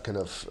me that kind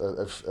of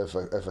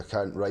if I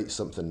can't write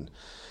something,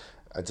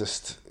 I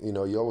just you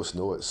always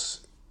know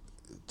it's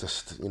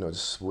just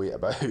just wait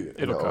about.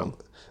 It'll come.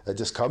 It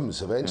just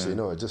comes eventually,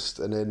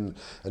 and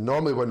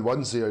normally when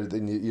one's there,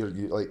 then you're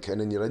like,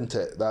 and then you're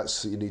into it.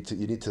 That's you need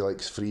to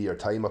like free your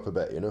time up a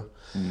bit, and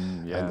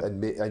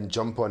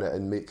jump on it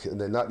and make,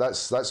 and then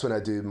that's when I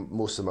do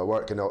most of my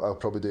work, and I'll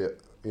probably do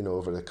it,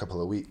 over a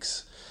couple of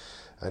weeks,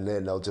 and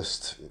then I'll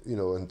just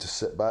and just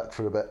sit back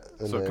for a bit.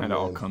 And so it kind of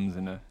all comes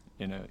in a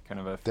kind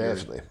of a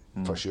definitely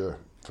for sure.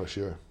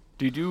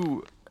 Do you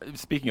do?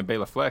 Speaking of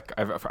Bela Fleck,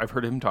 I've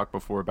heard him talk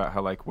before about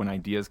how like when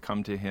ideas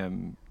come to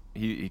him.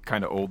 He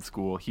kind of old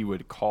school. He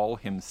would call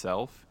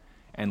himself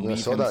and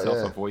leave himself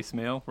a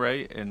voicemail,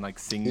 right, and like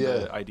sing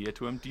the idea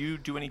to him. Do you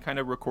do any kind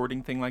of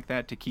recording thing like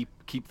that to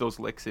keep those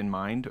licks in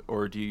mind,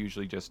 or do you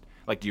usually just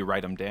do you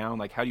write them down?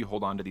 Like, how do you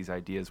hold on to these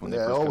ideas when they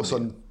first always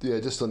come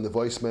in? Just on the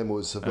voice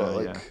memos. I've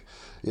got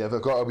if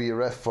I've got a wee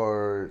riff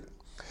or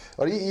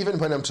even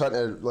when I'm trying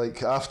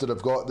to after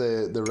I've got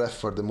the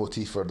riff or the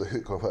motif or the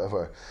hook or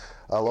whatever,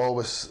 I'll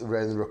always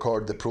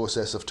record the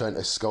process of trying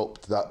to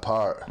sculpt that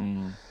part.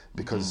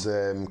 Because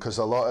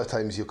a lot of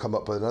times you'll come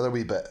up with another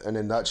wee bit, and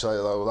then actually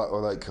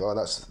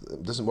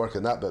it doesn't work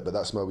in that bit, but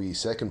that's my wee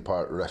second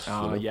part riff.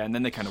 And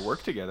then they kind of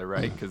work together,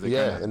 right? Because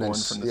they're kind of born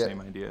from the same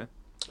idea.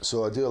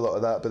 So I do a lot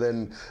of that, but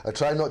then I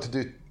try not to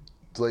do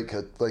like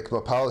my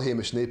pal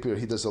Hamish Napier,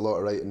 he does a lot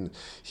of writing.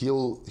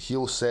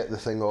 He'll set the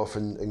thing off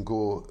and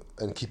go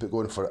and keep it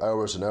going for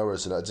hours and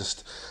hours, and I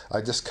just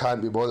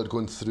can't be bothered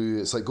going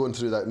through. It's like going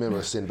through that. Remember I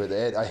was saying about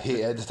I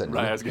hate editing.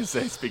 Right, I was gonna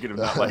say, speaking of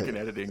not liking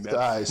editing,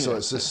 so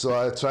it's just so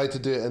I try to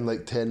do it in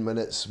like 10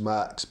 minutes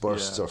max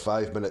bursts, or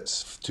 5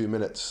 minutes, 2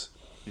 minutes.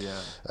 Yeah.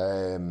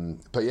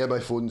 But yeah, my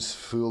phone's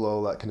full,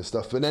 all that kind of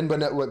stuff. But then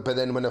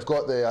when I've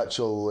got the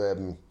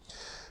actual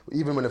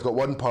even when I've got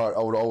one part,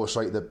 I'll always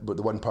write the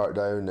one part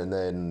down, and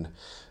then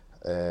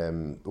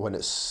when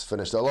it's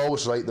finished, I'll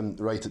always write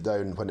it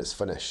down when it's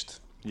finished.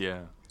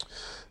 Yeah.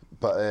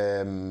 But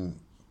then,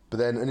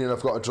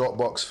 I've got a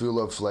Dropbox full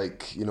of,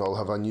 like, I'll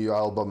have a new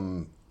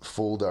album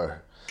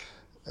folder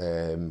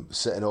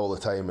sitting all the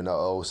time, and I'll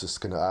always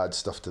just kind of add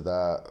stuff to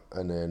that,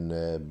 and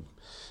then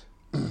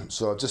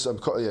so I'm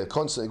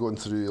constantly going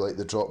through like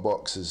the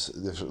Dropboxes.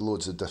 There's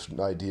loads of different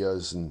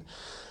ideas, and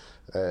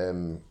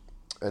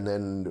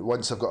then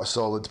once I've got a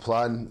solid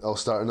plan, I'll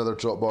start another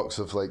Dropbox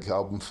of like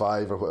album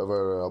 5 or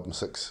whatever, or album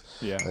 6.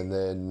 Yeah. And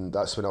then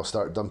that's when I'll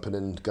start dumping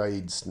in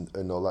guides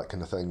and all that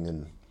kind of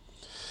thing.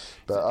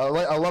 But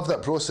I love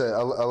that process.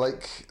 I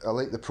like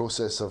the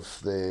process of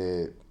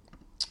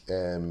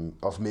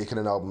of making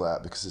an album like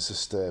that, because it's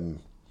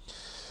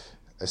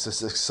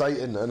just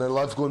exciting, and I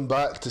love going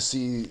back to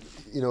see,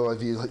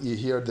 if you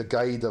hear the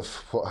guide of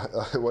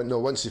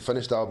once you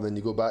finish the album, then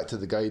you go back to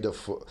the guide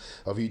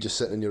of you just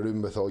sitting in your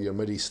room with all your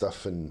MIDI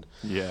stuff, and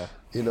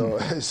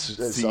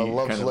it's I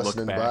love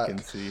listening back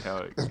and see how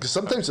it, because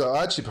sometimes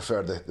I actually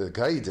prefer the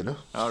guide.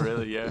 Oh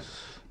really? Yeah.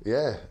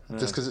 Yeah,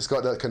 just because it's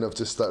got that kind of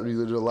just that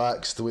really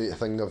relaxed way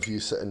thing of you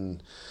sitting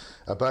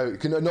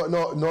about,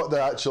 not the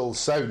actual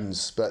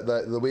sounds, but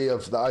the way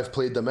that I've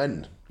played them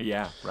in.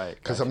 Yeah, right.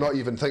 Because I'm not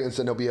even thinking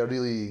it'll be a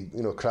really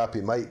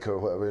crappy mic or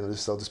whatever. I'll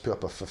just put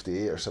up a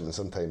 58 or something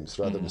sometimes,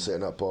 rather than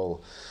setting up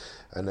all.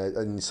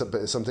 And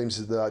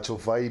sometimes the actual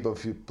vibe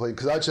of you playing.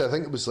 Because actually, I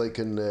think it was like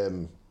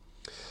in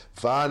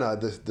Vanna,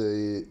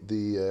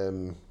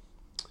 the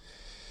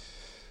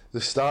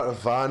start of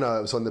Vanna.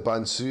 It was on the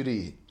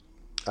Bansuri.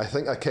 I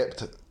think I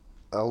kept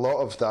a lot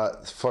of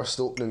that first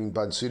opening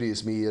Bansuri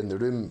is me in the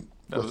room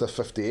with a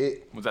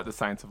 58. Was that The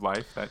Science of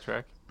Life, that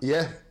track?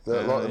 Yeah, a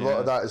lot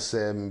of that is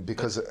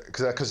because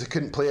I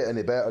couldn't play it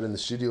any better in the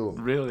studio.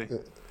 Really?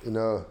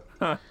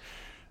 Huh.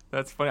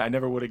 That's funny. I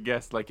never would have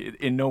guessed. Like,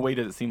 in no way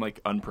does it seem like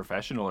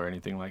unprofessional or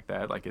anything like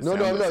that. Like, no.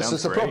 It's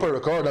just a proper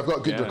record. I've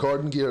got good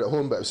recording gear at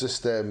home, but it's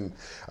just I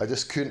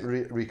just couldn't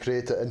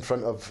recreate it in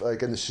front of,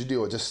 like, in the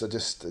studio. Just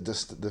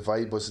the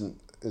vibe wasn't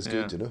as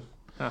good.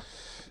 Huh.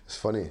 It's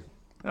funny.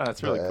 Oh,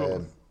 that's really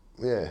cool.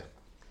 Yeah.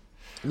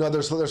 No,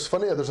 there's a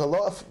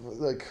lot of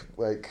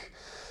like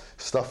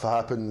stuff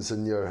happens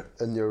in your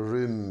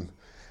room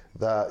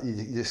that you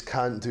just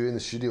can't do in the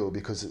studio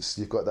because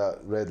you've got that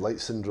red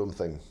light syndrome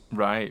thing.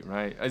 Right.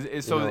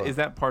 So is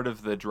that part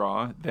of the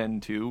draw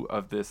then too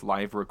of this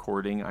live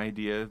recording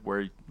idea,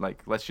 where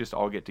like let's just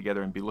all get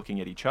together and be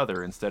looking at each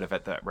other instead of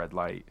at that red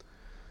light?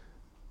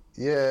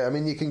 Yeah, I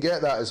mean you can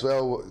get that as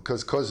well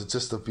because it's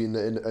just have been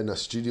in a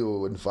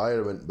studio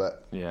environment,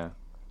 but yeah,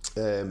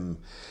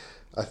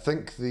 I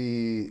think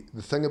the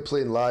thing of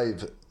playing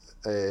live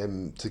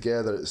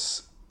together,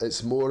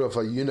 it's more of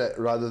a unit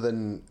rather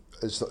than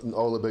it's not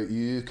all about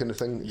you kind of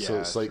thing. Yeah, so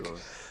it's like, sure.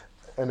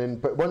 And then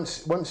but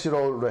once you're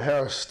all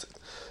rehearsed,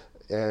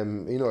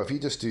 if you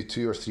just do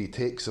 2 or 3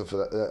 takes of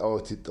that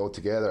all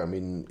together, I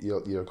mean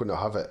you're going to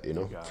have it,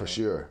 for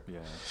sure. Yeah.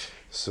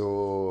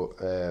 So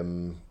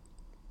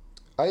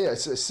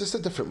it's just a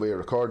different way of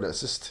recording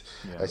it.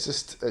 I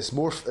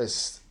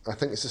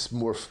think it's just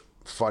more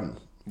fun.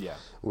 Yeah.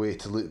 Way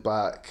to look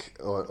back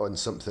on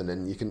something,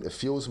 and it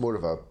feels more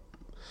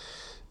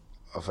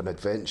of an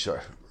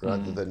adventure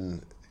rather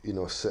than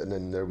sitting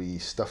in their wee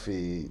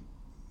stuffy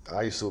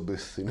ISO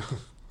booth.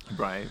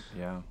 Right.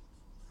 Yeah.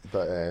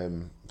 But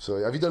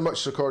so have you done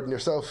much recording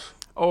yourself?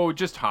 Oh,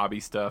 just hobby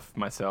stuff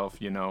myself,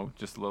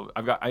 just a little.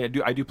 I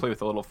do play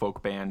with a little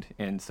folk band,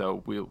 and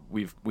so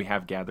we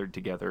have gathered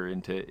together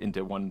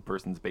into one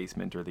person's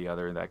basement or the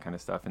other, that kind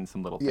of stuff, and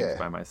some little things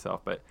by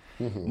myself, but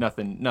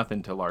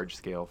nothing to large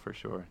scale for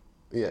sure.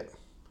 Yeah.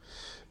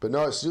 But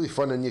no, it's really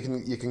fun, and you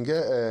can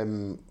get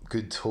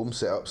good home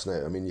setups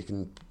now. I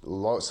mean,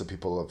 lots of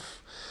people have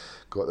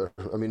got their.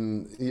 I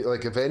mean,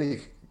 like if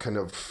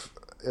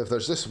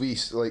there's this wee,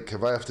 like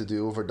if I have to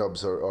do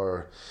overdubs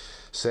or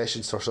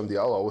sessions for somebody,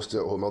 I'll always do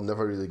it at home. I'll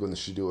never really go in the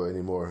studio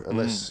anymore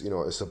unless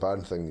it's a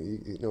band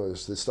thing.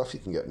 There's the stuff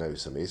you can get now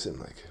is amazing.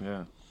 Like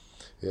yeah.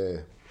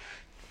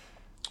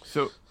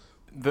 So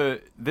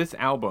this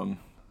album,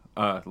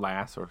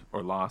 Lass or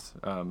Loss.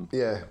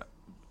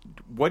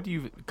 What do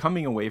you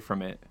coming away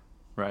from it,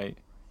 right?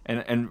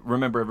 And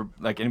remember,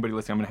 like anybody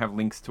listening, I'm going to have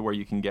links to where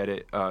you can get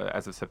it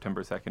as of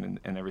September 2nd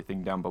and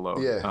everything down below.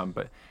 Yeah.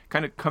 But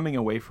kind of coming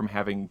away from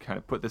having kind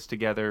of put this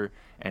together,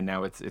 and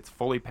now it's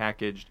fully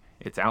packaged.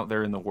 It's out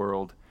there in the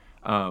world.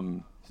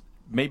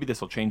 Maybe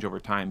this will change over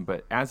time,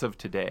 but as of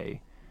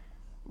today,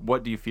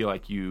 what do you feel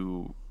like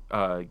you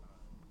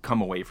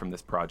come away from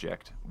this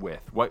project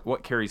with?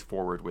 What carries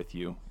forward with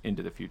you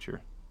into the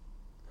future?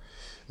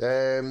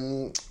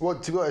 Well,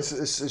 to be honest,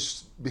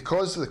 it's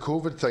because of the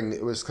COVID thing.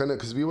 It was kind of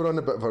because we were on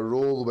a bit of a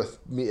roll with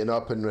meeting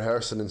up and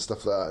rehearsing and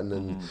stuff like that, and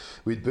then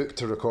we'd booked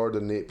to record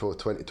in April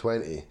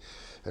 2020,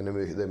 and then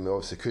we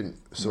obviously couldn't.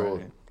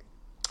 So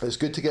it's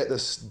good to get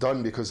this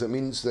done because it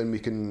means then we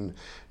can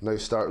now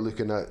start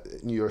looking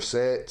at newer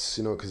sets,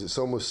 you know, because it's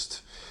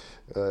almost,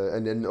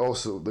 and then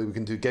also we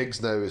can do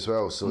gigs now as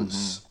well. So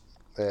it's,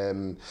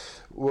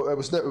 well, it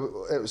was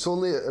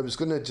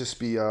going to just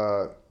be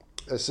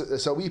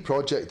it's a wee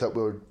project that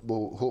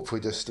we'll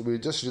hopefully we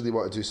just really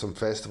want to do some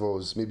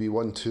festivals, maybe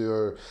one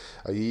tour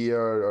a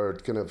year or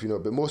kind of, you know,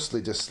 but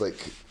mostly just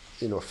like,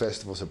 you know,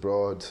 festivals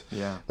abroad,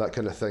 that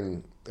kind of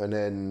thing. And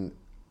then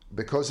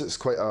because it's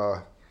quite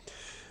a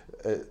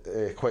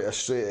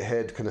straight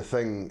ahead kind of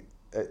thing,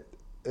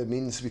 it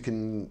means you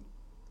can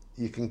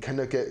kind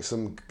of get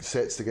some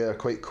sets together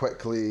quite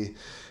quickly.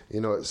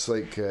 You know, it's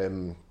like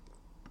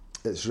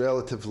it's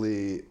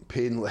relatively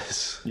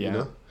painless. You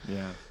know.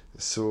 Yeah.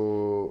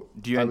 So,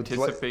 do you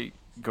anticipate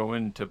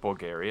going to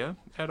Bulgaria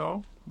at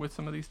all with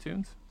some of these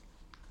tunes?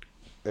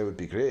 It would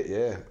be great.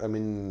 Yeah, I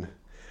mean,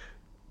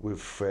 we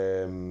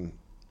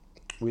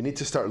need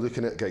to start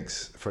looking at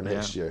gigs for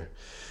next year,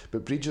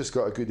 but Bridget's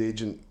got a good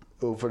agent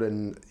over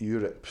in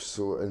Europe,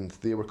 and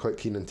they were quite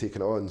keen on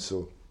taking it on.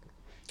 So,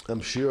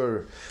 I'm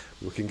sure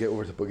we can get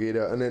over to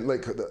Bulgaria, and then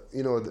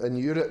you know, in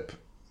Europe,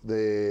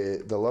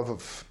 the love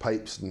of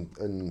pipes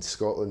in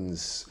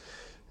Scotland's,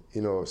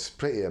 you know, it's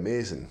pretty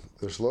amazing.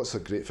 There's lots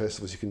of great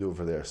festivals you can do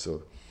over there.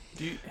 So,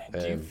 do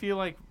you feel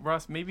like,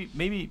 Ross?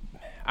 Maybe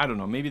I don't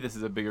know. Maybe this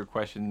is a bigger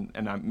question,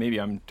 and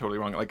maybe I'm totally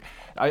wrong. Like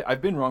I've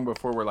been wrong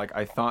before, where like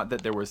I thought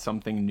that there was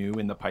something new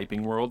in the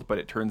piping world, but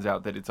it turns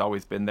out that it's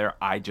always been there.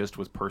 I just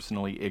was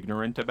personally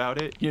ignorant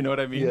about it. You know what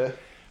I mean? Yeah.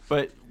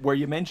 But where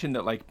you mentioned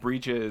that like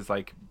Breja is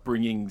like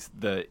bringing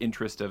the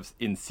interest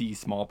in C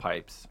small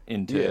pipes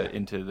into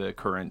the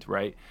current,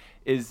 right?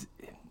 Is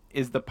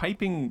the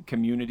piping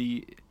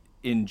community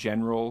in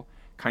general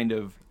kind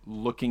of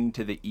looking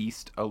to the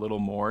east a little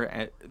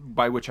more,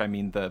 by which I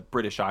mean the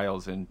British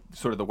Isles and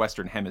sort of the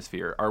Western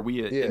Hemisphere? Are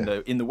we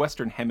in the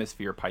Western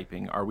Hemisphere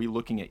piping, are we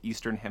looking at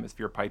Eastern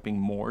Hemisphere piping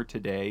more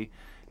today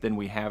than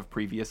we have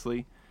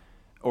previously?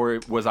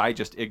 Or was I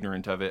just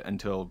ignorant of it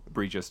until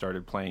Breja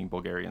started playing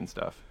Bulgarian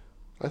stuff?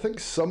 I think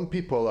some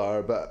people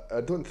are, but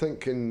I don't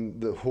think in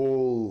the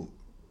whole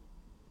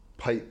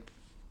pipe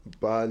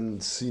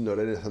band scene or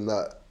anything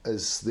that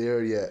is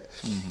there yet.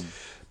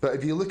 But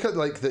if you look at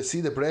like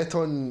the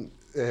Breton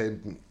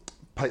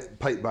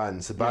pipe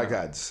bands, the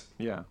Bagads,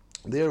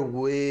 they're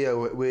way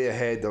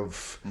ahead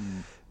of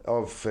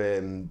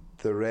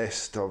the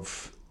rest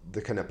of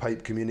the kind of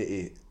pipe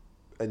community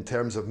in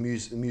terms of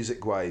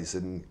music wise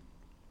and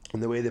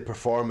the way they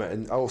perform it,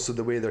 and also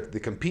the way they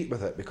compete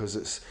with it,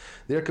 because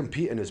they're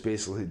competing is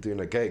basically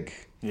doing a gig.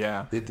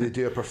 Yeah, they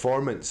do a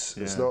performance.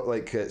 It's not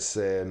like it's.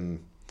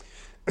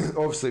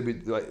 Obviously,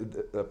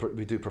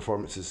 we do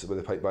performances with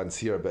the pipe bands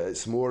here, but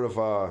it's more of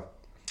a,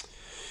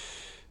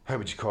 how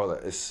would you call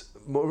it? It's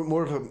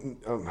more of a,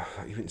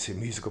 you wouldn't say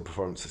musical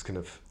performance. It's kind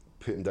of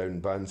putting down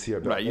bands here,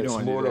 but it's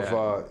more of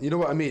a, you know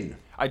what I mean?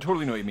 I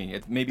totally know what you mean.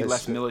 It's maybe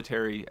less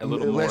military, a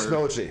little less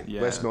more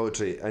less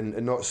military,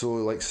 and not so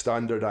like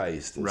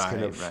standardized. It's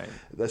kind of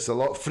it's a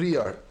lot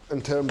freer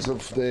in terms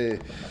of the.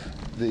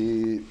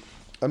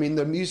 I mean,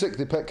 the music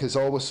they pick is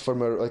always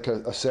from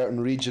a certain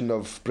region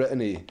of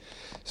Brittany.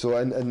 So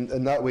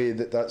and that way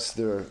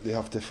they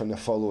have to kind of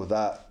follow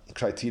that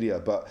criteria.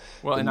 But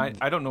and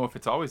I don't know if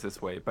it's always this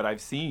way, but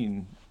I've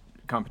seen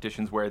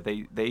competitions where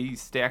they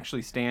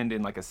actually stand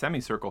in like a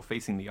semicircle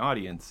facing the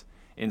audience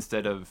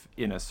instead of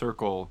in a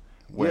circle.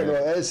 Where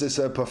it is. It's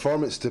a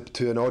performance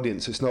to an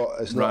audience. It's not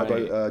about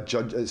a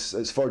judge.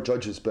 It's for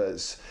judges, but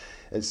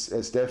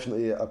it's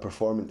definitely a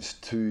performance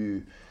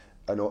to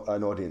an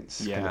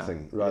audience kind of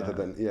thing, rather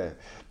than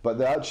But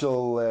the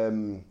actual,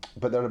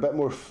 but they're a bit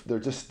more. They're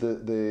just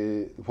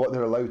the what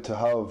they're allowed to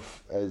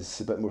have is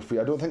a bit more free.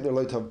 I don't think they're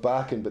allowed to have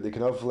backing, but they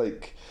can have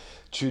like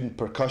tuned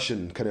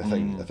percussion kind of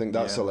thing. I think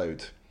that's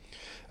allowed,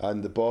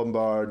 and the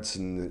bombards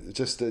and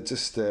just.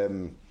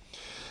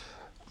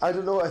 I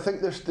don't know. I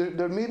think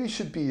there maybe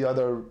should be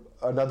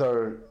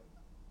another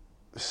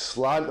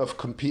slant of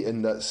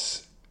competing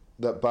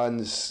that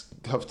bands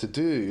have to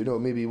do. You know,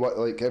 maybe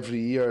like every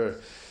year.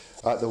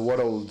 At the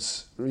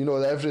Worlds, like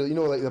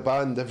the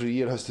band every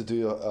year has to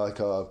do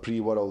a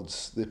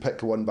pre-Worlds. They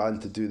pick one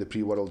band to do the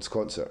pre-Worlds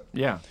concert.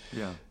 Yeah.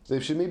 They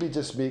should maybe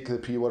just make the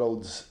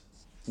pre-Worlds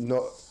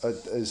not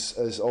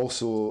as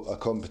also a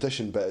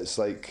competition, but it's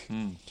like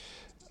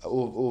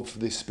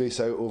they space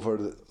out over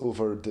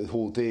the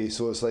whole day.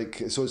 So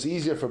it's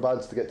easier for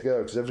bands to get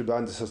together because every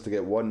band just has to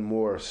get one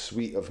more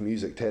suite of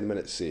music, 10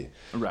 minutes, say.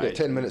 Right. Yeah,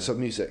 10 minutes of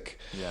music.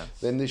 Yeah.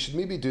 Then they should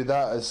maybe do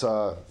that as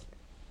a.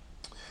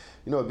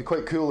 You know, it'd be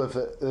quite cool if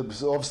it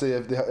was obviously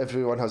if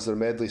everyone has their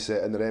medley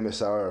set and their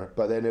MSR,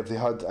 but then if they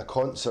had a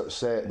concert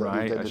set that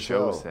they did as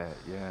well. Set,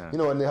 yeah. You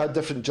know, and they had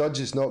different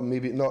judges, not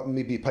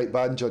maybe pipe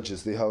band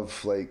judges. They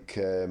have like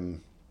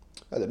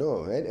I don't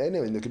know,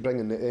 anyone they could bring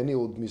in any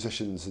old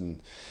musicians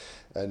and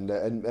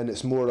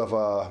it's more of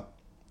a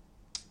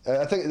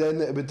I think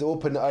then it would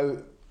open it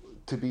out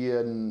to be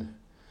in,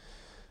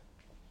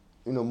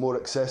 more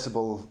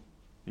accessible.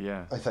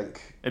 Yeah, I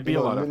think it'd be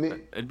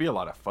it'd be a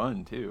lot of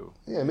fun too.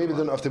 Yeah, maybe they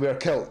don't have to wear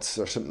kilts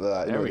or something like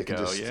that. There we they can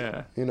go. just,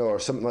 yeah, or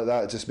something like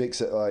that. It just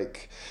makes it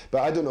like.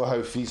 But I don't know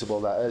how feasible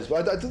that is.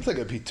 But I don't think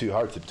it'd be too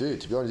hard to do.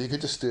 To be honest, you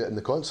could just do it in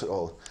the concert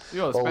hall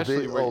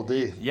all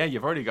day. Yeah,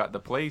 you've already got the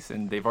place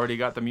and they've already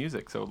got the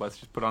music, so let's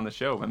just put on the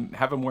show and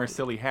have them wear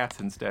silly hats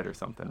instead or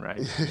something, right?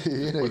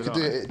 You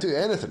could do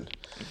anything,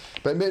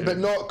 but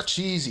not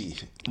cheesy.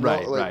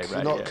 Right,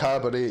 not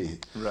cabaret.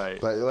 Right.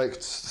 But like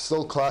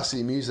still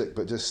classy music,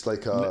 but just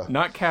like a.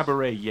 Not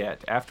cabaret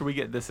yet. After we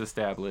get this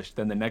established,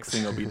 then the next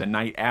thing will be the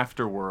night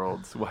after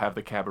Worlds. We'll have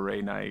the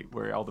cabaret night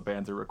where all the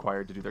bands are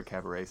required to do their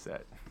cabaret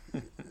set.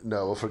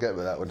 No, we'll forget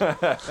about that one.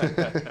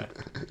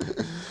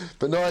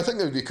 But no, I think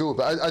it would be cool.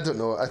 But I don't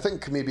know. I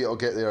think maybe it'll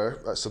get there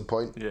at some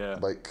point. Yeah.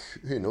 Like,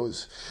 who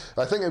knows?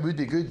 I think it would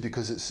be good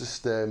because it's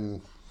just.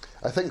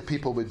 I think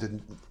people would.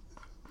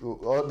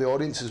 The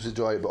audiences would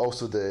enjoy it, but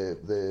also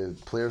the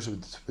players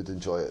would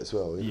enjoy it as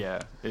well. Yeah,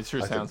 it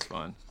sure sounds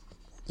fun.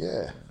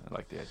 Yeah. I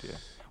like the idea.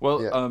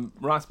 Well,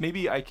 Ross,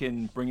 maybe I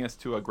can bring us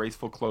to a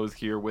graceful close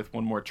here with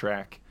one more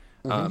track.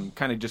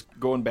 Kind of just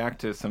going back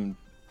to some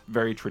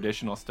very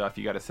traditional stuff.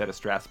 You got a set of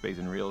Straths, Bays,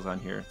 and Reels on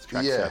here. It's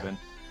track 7.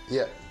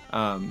 Yeah.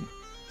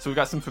 So we've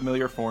got some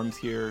familiar forms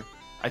here.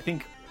 I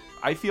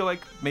feel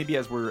like maybe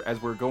as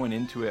we're going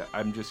into it,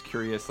 I'm just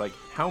curious, like,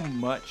 how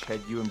much had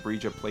you and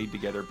Brija played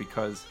together?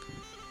 Because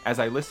as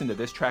I listen to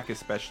this track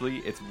especially,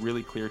 it's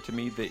really clear to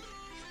me that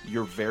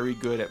you're very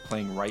good at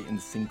playing right in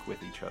sync with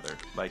each other.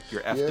 Like,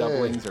 your F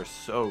doublings are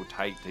so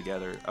tight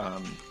together.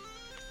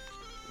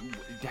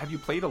 Have you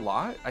played a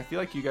lot? I feel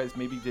like you guys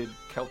maybe did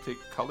Celtic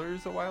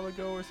Colours a while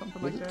ago or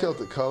something like that.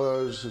 Celtic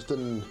Colours, just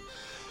done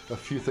a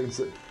few things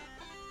that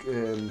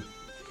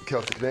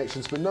Celtic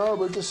Connections, but no,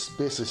 we're just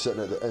basically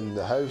sitting in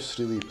the house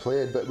really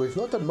playing, but we've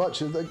not done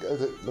much. I think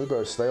maybe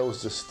our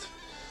styles just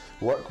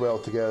work well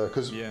together,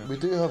 because we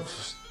do have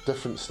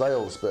different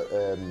styles, but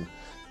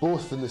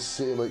both in the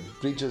same, like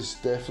Brija's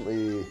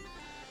definitely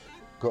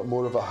got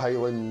more of a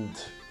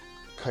Highland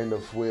kind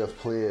of way of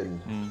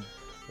playing,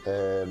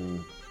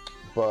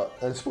 but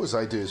and I suppose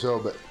I do as well,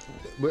 but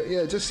yeah,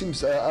 it just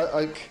seems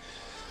I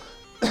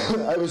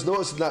was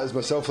noticing that as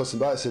myself listening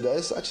back. I said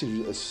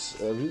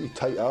it's a really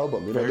tight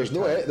album. There's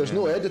no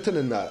editing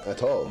in that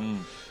at all.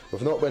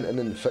 We've not went in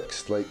and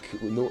fixed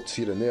like notes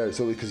here and there,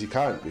 so because you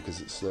can't, because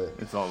it's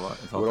all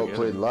we're all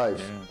playing live.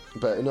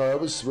 Yeah. But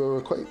we were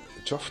quite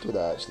chuffed with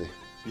that actually.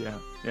 Yeah,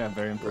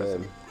 very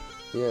impressive.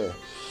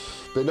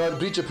 But no,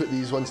 Brija put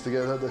these ones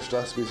together, the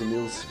Straths, Bays, and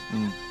Reels.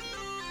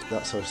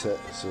 That's our set.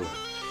 So,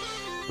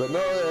 but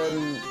no,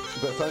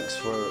 but thanks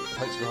for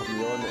having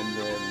me on and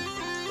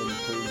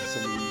playing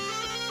some of these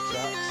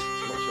tracks.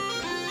 It's much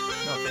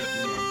appreciated. No, thank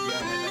you, man.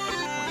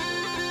 Yeah,